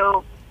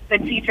to the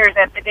teachers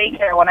at the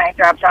daycare when I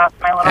dropped off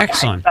my little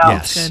Excellent. guy.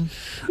 Yes.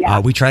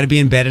 We try to be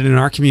embedded in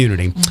our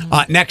community.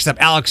 Next up,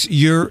 Alex,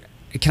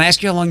 can I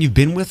ask you how long you've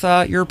been with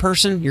your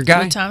person, your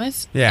guy? With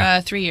Thomas? Yeah.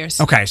 3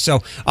 years. Okay, so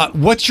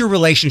what's your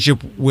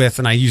relationship with,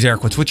 and I use air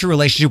quotes, what's your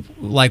relationship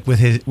like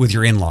with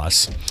your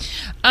in-laws?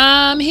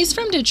 He's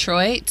from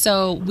Detroit,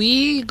 so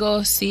we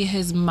go see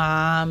his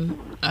mom.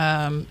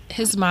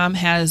 His mom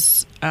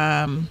has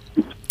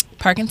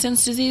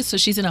Parkinson's disease, so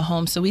she's in a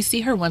home, so we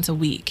see her once a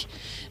week.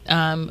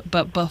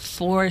 But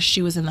before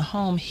she was in the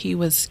home, he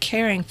was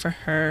caring for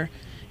her.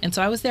 And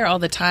so I was there all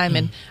the time,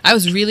 and I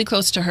was really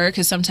close to her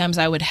because sometimes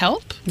I would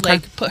help,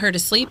 like put her to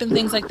sleep and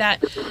things like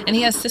that. And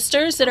he has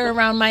sisters that are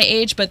around my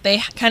age, but they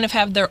kind of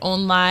have their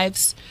own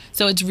lives.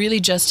 So it's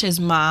really just his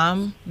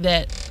mom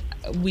that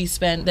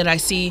I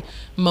see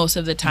most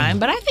of the time.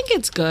 But I think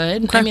it's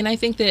good. Okay. I mean, I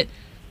think that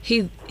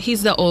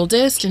he's the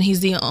oldest and he's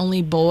the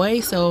only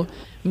boy. So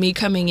me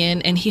coming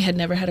in, and he had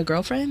never had a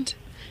girlfriend.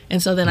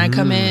 And so then I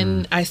come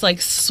in, I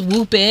like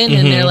swoop in,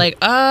 and they're like,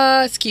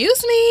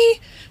 excuse me,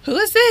 who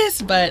is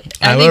this? But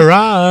I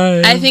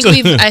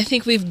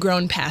think we've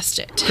grown past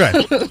it.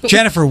 Good.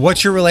 Jennifer,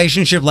 what's your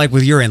relationship like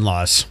with your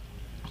in-laws?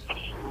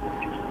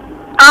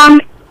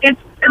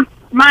 It's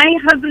my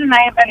husband and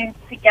I have been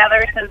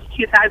together since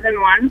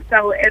 2001,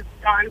 so it's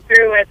gone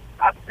through its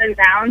ups and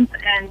downs,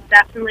 and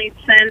definitely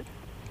since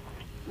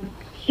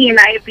he and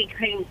I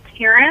became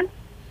parents,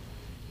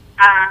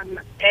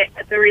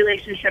 the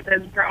relationship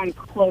has grown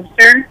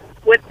closer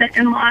with the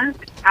in-laws.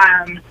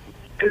 I'm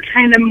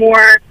kind of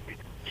more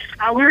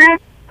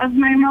tolerant of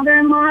my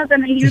mother-in-law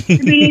than I used to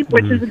be,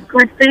 which is a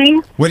good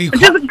thing. Which is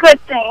a good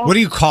thing. What do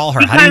you call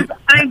her?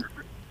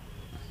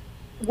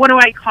 What do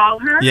I call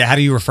her? Yeah, how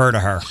do you refer to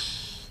her?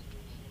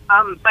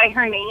 By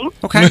her name.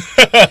 Okay.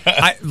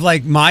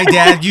 Like my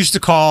dad used to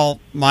call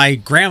my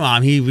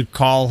grandma, he would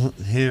call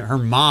her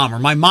mom, or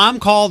my mom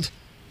called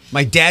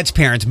my dad's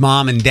parents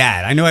mom and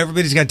dad. I know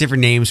everybody's got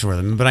different names for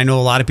them, but I know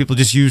a lot of people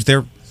just use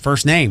their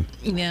first name.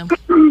 Yeah.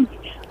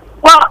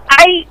 Well,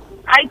 I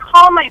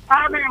call my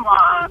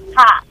father-in-law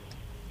Pop.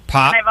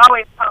 Pop? And I've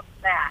always called him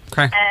that.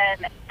 Okay.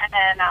 And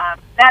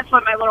that's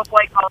what my little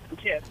boy calls him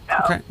too. So.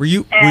 Okay. Were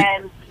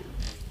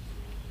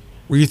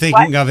you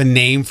thinking of a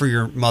name for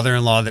your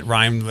mother-in-law that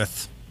rhymed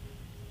with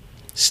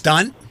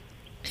stunt?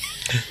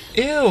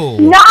 Ew.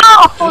 No.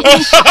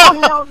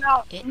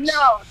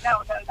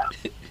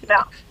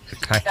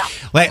 Okay.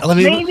 Wait, let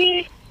me.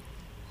 Maybe.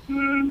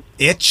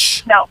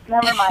 Itch? No,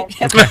 never mind.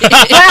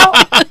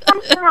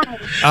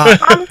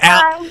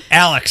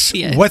 Alex,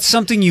 what's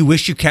something you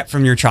wish you kept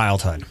from your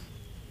childhood?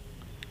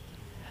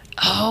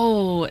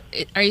 Oh,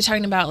 are you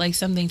talking about like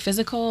something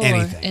physical?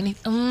 Anything.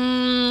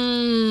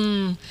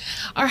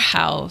 Our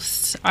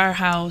house, my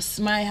house,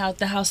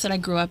 the house that I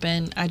grew up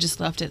in. I just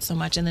loved it so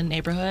much, in the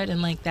neighborhood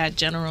and like that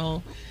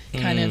general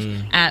kind of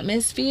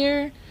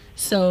atmosphere.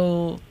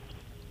 So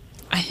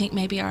I think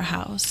maybe our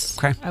house.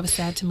 Okay. I was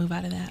sad to move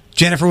out of that.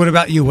 Jennifer, what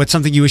about you? What's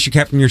something you wish you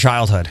kept from your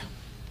childhood?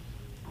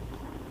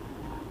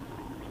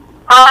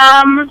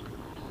 Our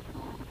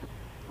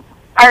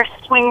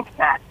swing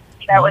set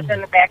that was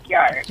in the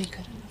backyard.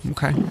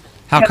 Okay.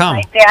 How come?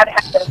 My dad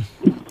had this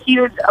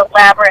huge,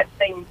 elaborate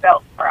thing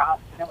built for us,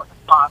 and it was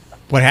awesome.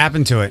 What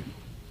happened to it?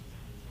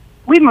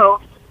 We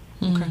moved.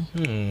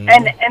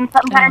 And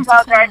sometimes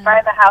I'll drive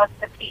by the house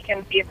to peek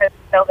and see if it's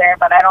still there,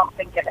 but I don't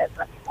think it is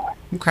anymore.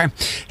 Okay.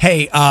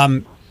 Hey,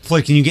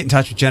 Floyd, can you get in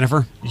touch with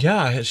Jennifer?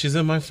 Yeah, she's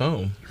in my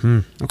phone.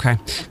 Okay.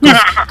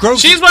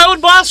 She's my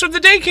old boss from the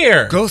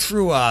daycare. Go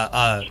through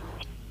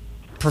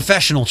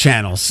professional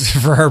channels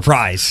for her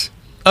prize.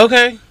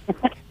 Okay.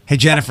 Hey,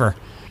 Jennifer.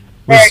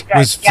 Very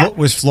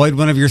Was Floyd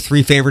one of your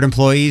 3 favorite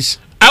employees?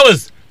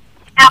 Absolutely.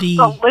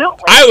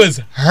 I was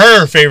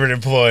her favorite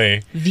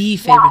employee. The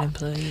favorite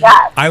employee.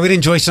 Yes. I would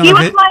enjoy some He of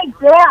was it. my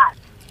dad.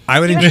 I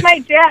would He enjoy. was my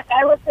dad.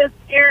 I was his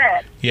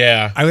parent.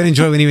 Yeah. I would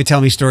enjoy when he would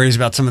tell me stories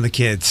about some of the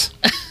kids.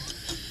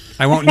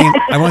 I won't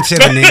say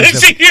their names.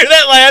 Did she hear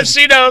that laugh?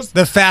 She knows.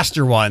 The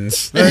faster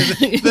ones.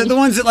 The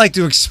ones that like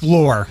to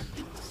explore.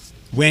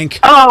 Wink.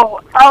 Oh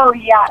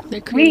yeah.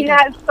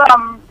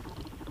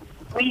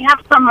 We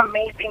have some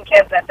amazing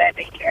kids at that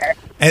daycare.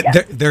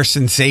 They're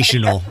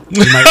sensational,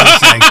 you might want to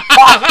say.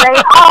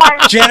 They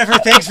are. Jennifer,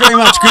 thanks very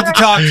much. Good to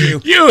talk to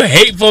you. You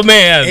hateful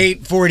man.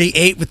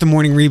 8:48 with the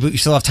morning reboot. You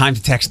still have time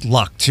to text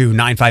LUCK to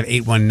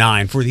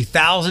 95819 for the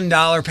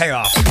 $1,000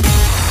 payoff.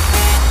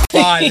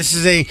 This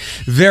is a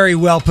very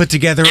well put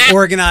together,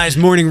 organized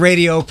morning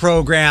radio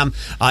program.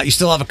 You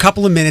still have a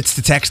couple of minutes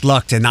to text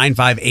LUCK to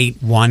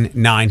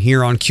 95819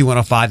 here on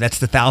Q105. That's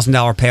the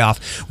 $1,000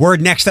 payoff. We're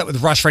next up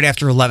with Rush right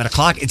after 11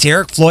 o'clock. It's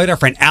Eric Floyd. Our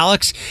friend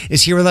Alex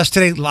is here with us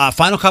today.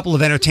 Final couple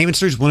of entertainment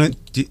stories.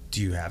 Do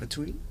you have a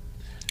tweet?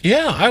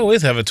 Yeah, I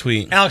always have a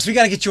tweet. Alex, we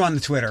got to get you on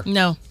the Twitter.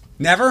 No.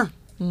 Never?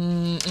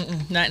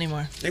 Not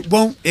anymore. It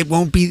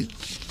won't be.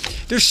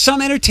 There's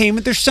some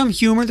entertainment, there's some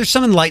humor, there's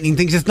some enlightening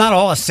things. It's not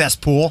all a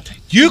cesspool.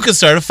 You could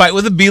start a fight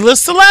with a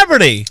B-list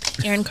celebrity.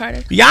 Aaron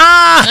Carter.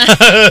 Yeah.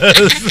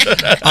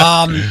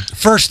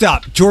 First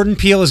up, Jordan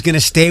Peele is going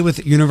to stay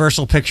with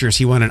Universal Pictures.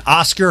 He won an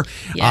Oscar,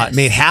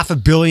 made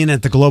 $500 million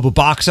at the global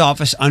box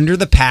office under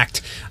the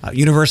pact.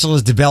 Universal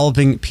is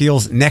developing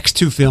Peele's next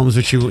 2 films,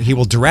 which he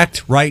will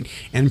direct, write,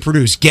 and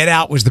produce. Get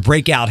Out was the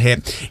breakout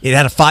hit. It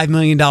had a $5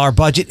 million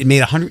budget. It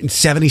made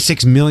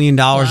 $176 million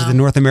at the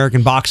North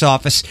American box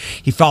office.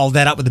 He followed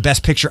that up with the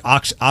Best Picture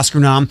Oscar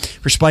nom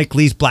for Spike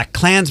Lee's Black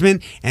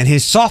Klansman, and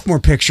his sophomore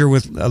picture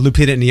with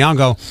Lupita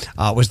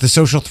Nyong'o was the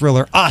social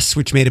thriller Us,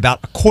 which made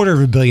about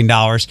 $250 million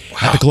at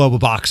the global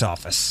box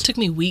office. It took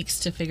me weeks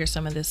to figure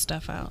some of this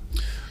stuff out.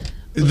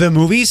 The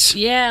movies?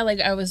 Yeah,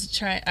 like I was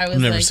trying. I've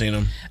never seen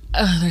them.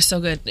 Oh, they're so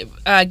good.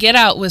 Get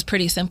Out was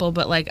pretty simple,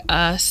 but like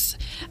Us,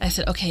 I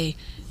said, okay,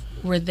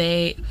 what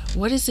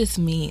does this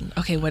mean?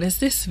 Okay, what does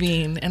this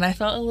mean? And I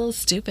felt a little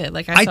stupid.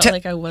 Like I felt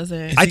like I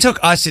wasn't. I took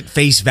Us at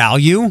face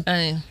value,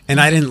 and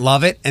I didn't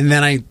love it. And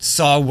then I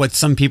saw what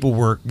some people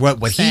were,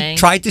 what he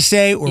tried to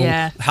say, or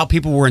how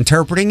people were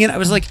interpreting it. I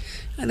was like,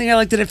 I think I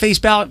liked it at face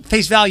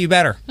value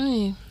better.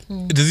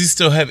 Does he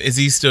still have? Is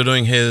he still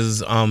doing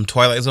his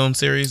Twilight Zone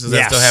series? Is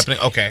that still happening?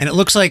 Okay. And it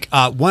looks like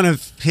one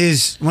of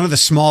the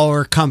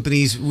smaller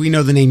companies. We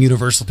know the name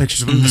Universal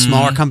Pictures. One of the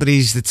smaller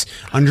companies that's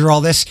under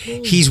all this.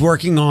 He's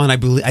working on. I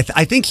believe.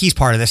 I think he's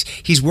part of this.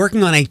 He's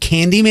working on a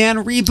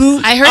Candyman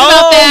reboot. I heard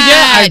about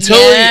that.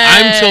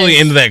 Yeah, I'm totally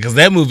into that because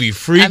that movie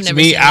freaked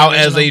me out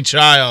as a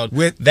child.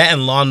 With that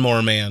and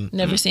Lawnmower Man.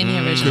 Never seen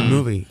the original. Good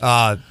movie.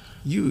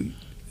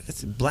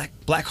 That's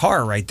black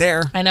horror right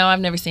there. I know. I've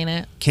never seen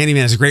it.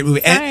 Candyman is a great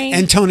movie,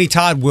 and Tony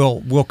Todd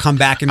will come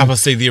back and I'm gonna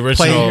say the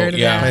original.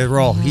 Play the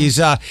role. He's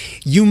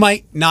you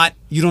might not.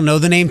 You don't know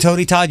the name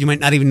Tony Todd. You might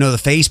not even know the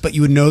face, but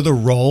you would know the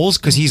roles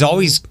because he's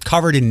always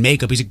covered in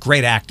makeup. He's a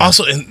great actor.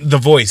 Also, in the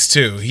voice,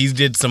 too. He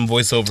did some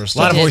voiceover stuff. A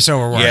lot of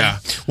voiceover work. Yeah.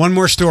 One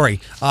more story.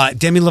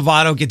 Demi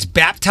Lovato gets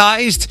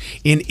baptized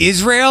in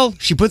Israel.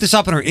 She put this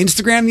up on her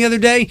Instagram the other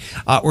day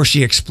where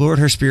she explored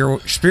her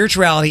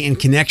spirituality and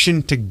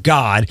connection to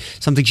God,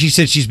 something she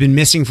said she's been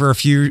missing for a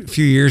few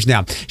years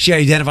now. She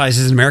identifies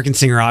as an American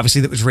singer,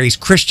 obviously, that was raised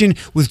Christian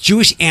with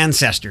Jewish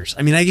ancestors.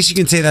 I mean, I guess you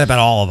can say that about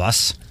all of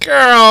us.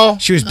 Girl.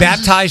 She was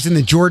baptized in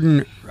the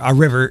Jordan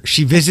River.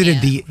 She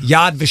visited the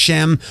Yad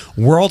Vashem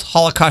World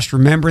Holocaust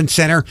Remembrance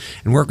Center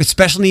and worked with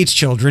special needs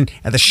children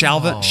at the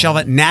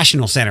Shalva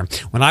National Center.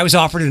 When I was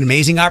offered an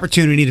amazing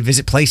opportunity to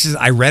visit places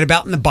I read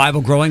about in the Bible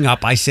growing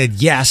up, I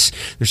said yes.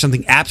 There's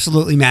something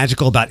absolutely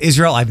magical about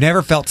Israel. I've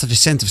never felt such a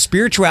sense of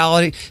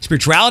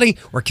spirituality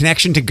or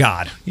connection to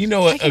God. You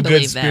know what a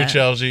good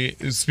spirituality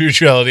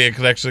and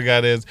connection to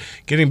God is?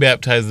 Getting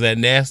baptized in that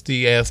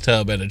nasty ass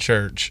tub at a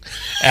church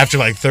after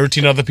like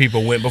 13 other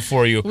people went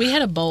before you. We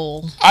had a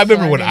bowl. I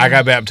remember when I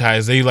got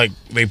baptized,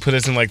 they put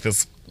us in like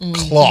this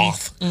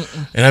cloth,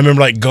 and I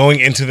remember like going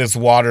into this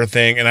water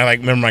thing, and I like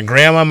remember my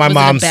grandma, my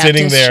mom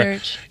sitting there.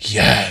 Church?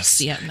 Yes,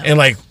 Yeah, no. And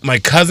like my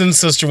cousin's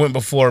sister went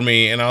before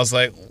me, and I was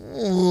like,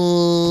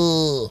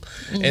 ooh.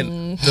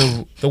 And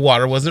the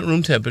water wasn't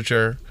room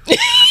temperature. It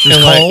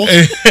was cold.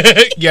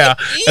 Yeah,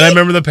 and I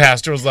remember the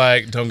pastor was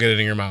like, "Don't get it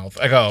in your mouth."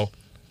 I go.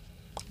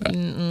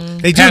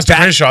 They do Pastor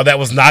Crenshaw, that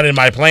was not in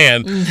my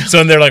plan. So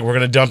then they're like, we're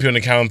gonna dump you in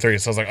the count of 3.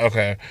 So I was like,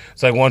 okay.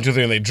 It's like 1, 2,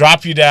 3, and they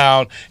drop you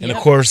down. And of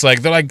course,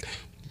 like they're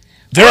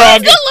all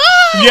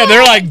Yeah,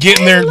 they're like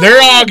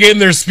they're all getting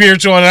their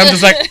spiritual, and I'm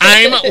just like,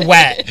 I'm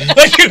wet.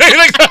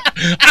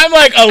 I'm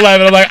like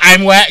 11. I'm like,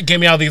 I'm wet. Give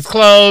me all these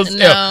clothes.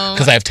 No.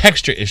 Because I have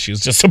texture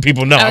issues, just so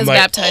people know. I was I'm like,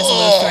 baptized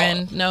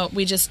Lutheran. No,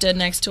 we just stood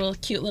next to a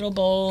cute little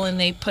bowl, and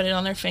they put it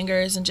on their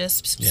fingers and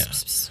just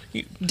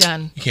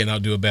done. You can't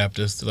outdo a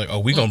Baptist. They're like, oh,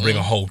 we're going to bring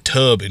a whole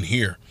tub in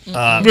here.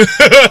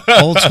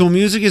 Old school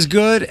music is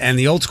good, and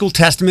the Old School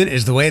Testament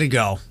is the way to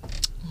go.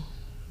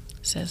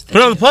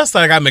 But on the plus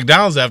side, I got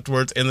McDonald's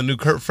afterwards and the new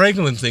Kurt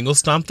Franklin single,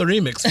 Stomp the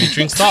Remix,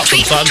 featuring Salt from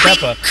Salt and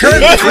Pepper.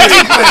 Kurt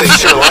Franklin. They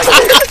sure like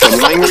it. The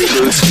Morning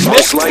Reboot's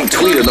most liked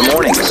tweet of the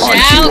morning on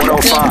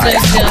Q105.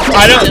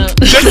 I know.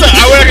 We're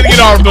not going to get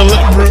all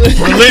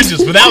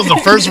religious, but that was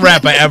the first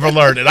rap I ever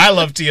learned. And I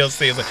love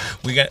TLC. It's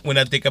like, when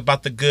I think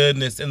about the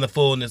goodness and the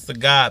fullness of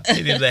God,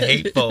 pity the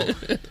hateful.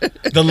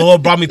 The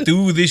Lord brought me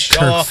through this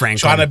y'all.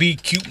 Trying to be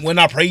cute when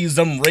I praise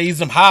them, raise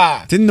them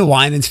high. Didn't the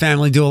Winans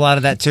family do a lot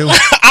of that too?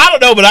 I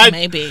don't know, but I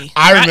maybe.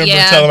 I remember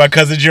telling my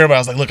cousin Jeremy, I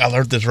was like, look, I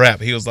learned this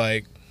rap. He was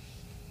like,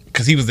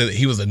 because he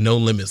was a no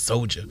limit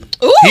soldier.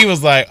 Ooh. He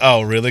was like,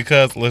 oh, really,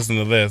 cuz? Listen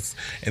to this.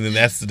 And then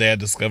that's the day I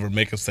discovered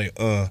make him say,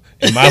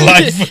 in my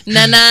life.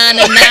 Nah. And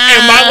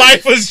my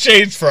life was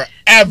changed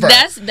forever.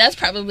 That's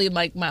probably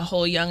like my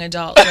whole young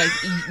adult, like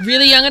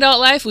really young adult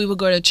life. We would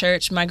go to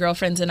church. My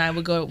girlfriends and I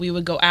would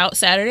go out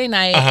Saturday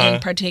night and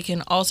partake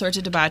in all sorts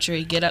of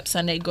debauchery, get up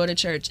Sunday, go to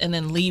church, and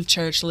then leave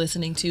church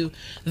listening to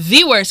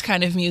the worst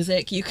kind of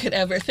music you could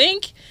ever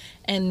think.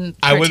 And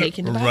I would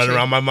in run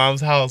around my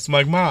mom's house. I'm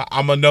like, Mom,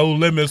 I'm a no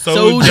limit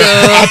soldier.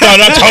 I thought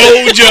I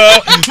told you.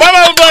 My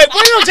mom was like,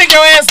 why you don't take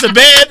your ass to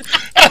bed?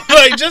 I'm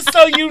like, just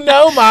so you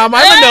know, Mom,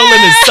 I'm a no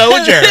limit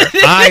soldier.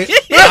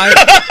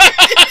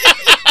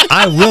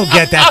 I will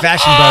get that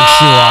fashion bug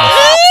shoe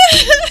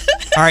off.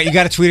 All right, you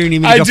got a tweet or you need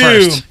me to go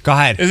first? Go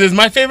ahead. It says,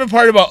 my favorite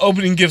part about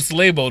opening gifts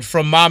labeled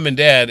from Mom and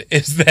Dad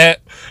is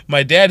that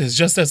my dad is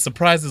just as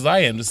surprised as I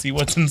am to see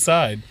what's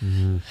inside.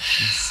 Mm-hmm.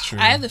 It's true.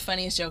 I have the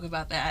funniest joke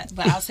about that,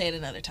 but I'll say it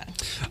another time.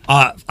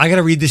 I got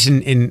to read this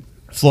in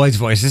Floyd's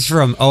voice. This is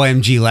from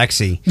OMG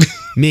Lexi.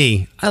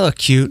 Me, I look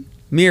cute.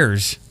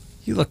 Mirrors,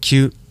 you look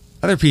cute.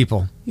 Other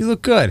people, you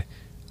look good.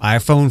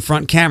 iPhone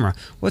front camera.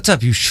 What's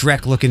up, you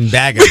Shrek-looking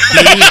bag of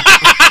beef?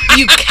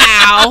 You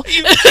cow.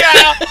 You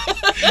cow.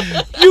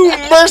 You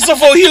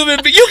merciful human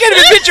being. You can't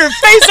even fit your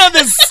face on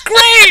this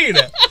screen.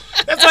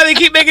 That's why they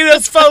keep making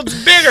those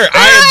phones bigger.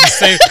 I am the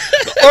same.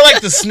 Or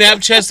like the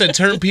Snapchats that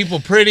turn people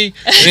pretty.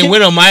 And they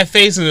went on my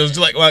face and it was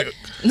like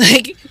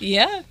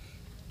yeah.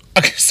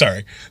 Okay,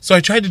 sorry. So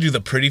I tried to do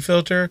the pretty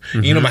filter.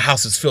 Mm-hmm. You know, my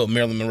house is filled with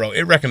Marilyn Monroe.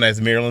 It recognized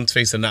Marilyn's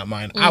face and not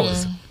mine. I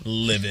was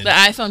livid. The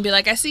iPhone be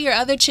like, I see your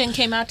other chin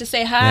came out to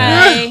say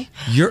hi.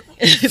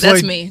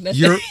 That's me. That's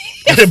me.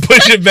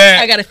 Push it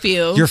back. I got to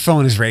feel. Your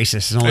phone is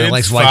racist. It only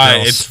likes white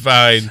girls. It's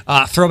fine.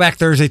 Throwback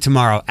Thursday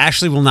tomorrow.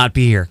 Ashley will not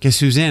be here.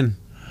 Guess who's in?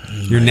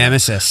 Your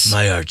nemesis.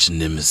 My arch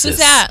nemesis. Who's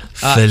that?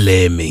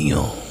 Filet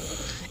mignon.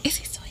 Is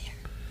he still here?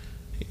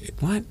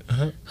 What?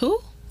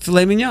 Who?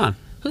 Filet mignon.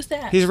 Who's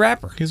that? He's a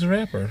rapper. He's a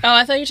rapper. Oh,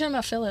 I thought you were talking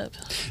about Philip.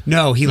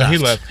 No, he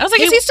left. I was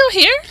like, is he still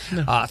here?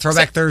 No.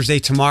 Throwback Thursday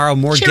tomorrow.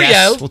 More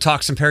guests. We'll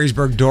talk some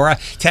Perrysburg DORA.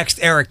 Text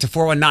Eric to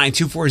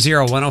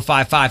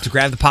 419-240-1055 to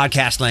grab the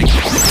podcast link.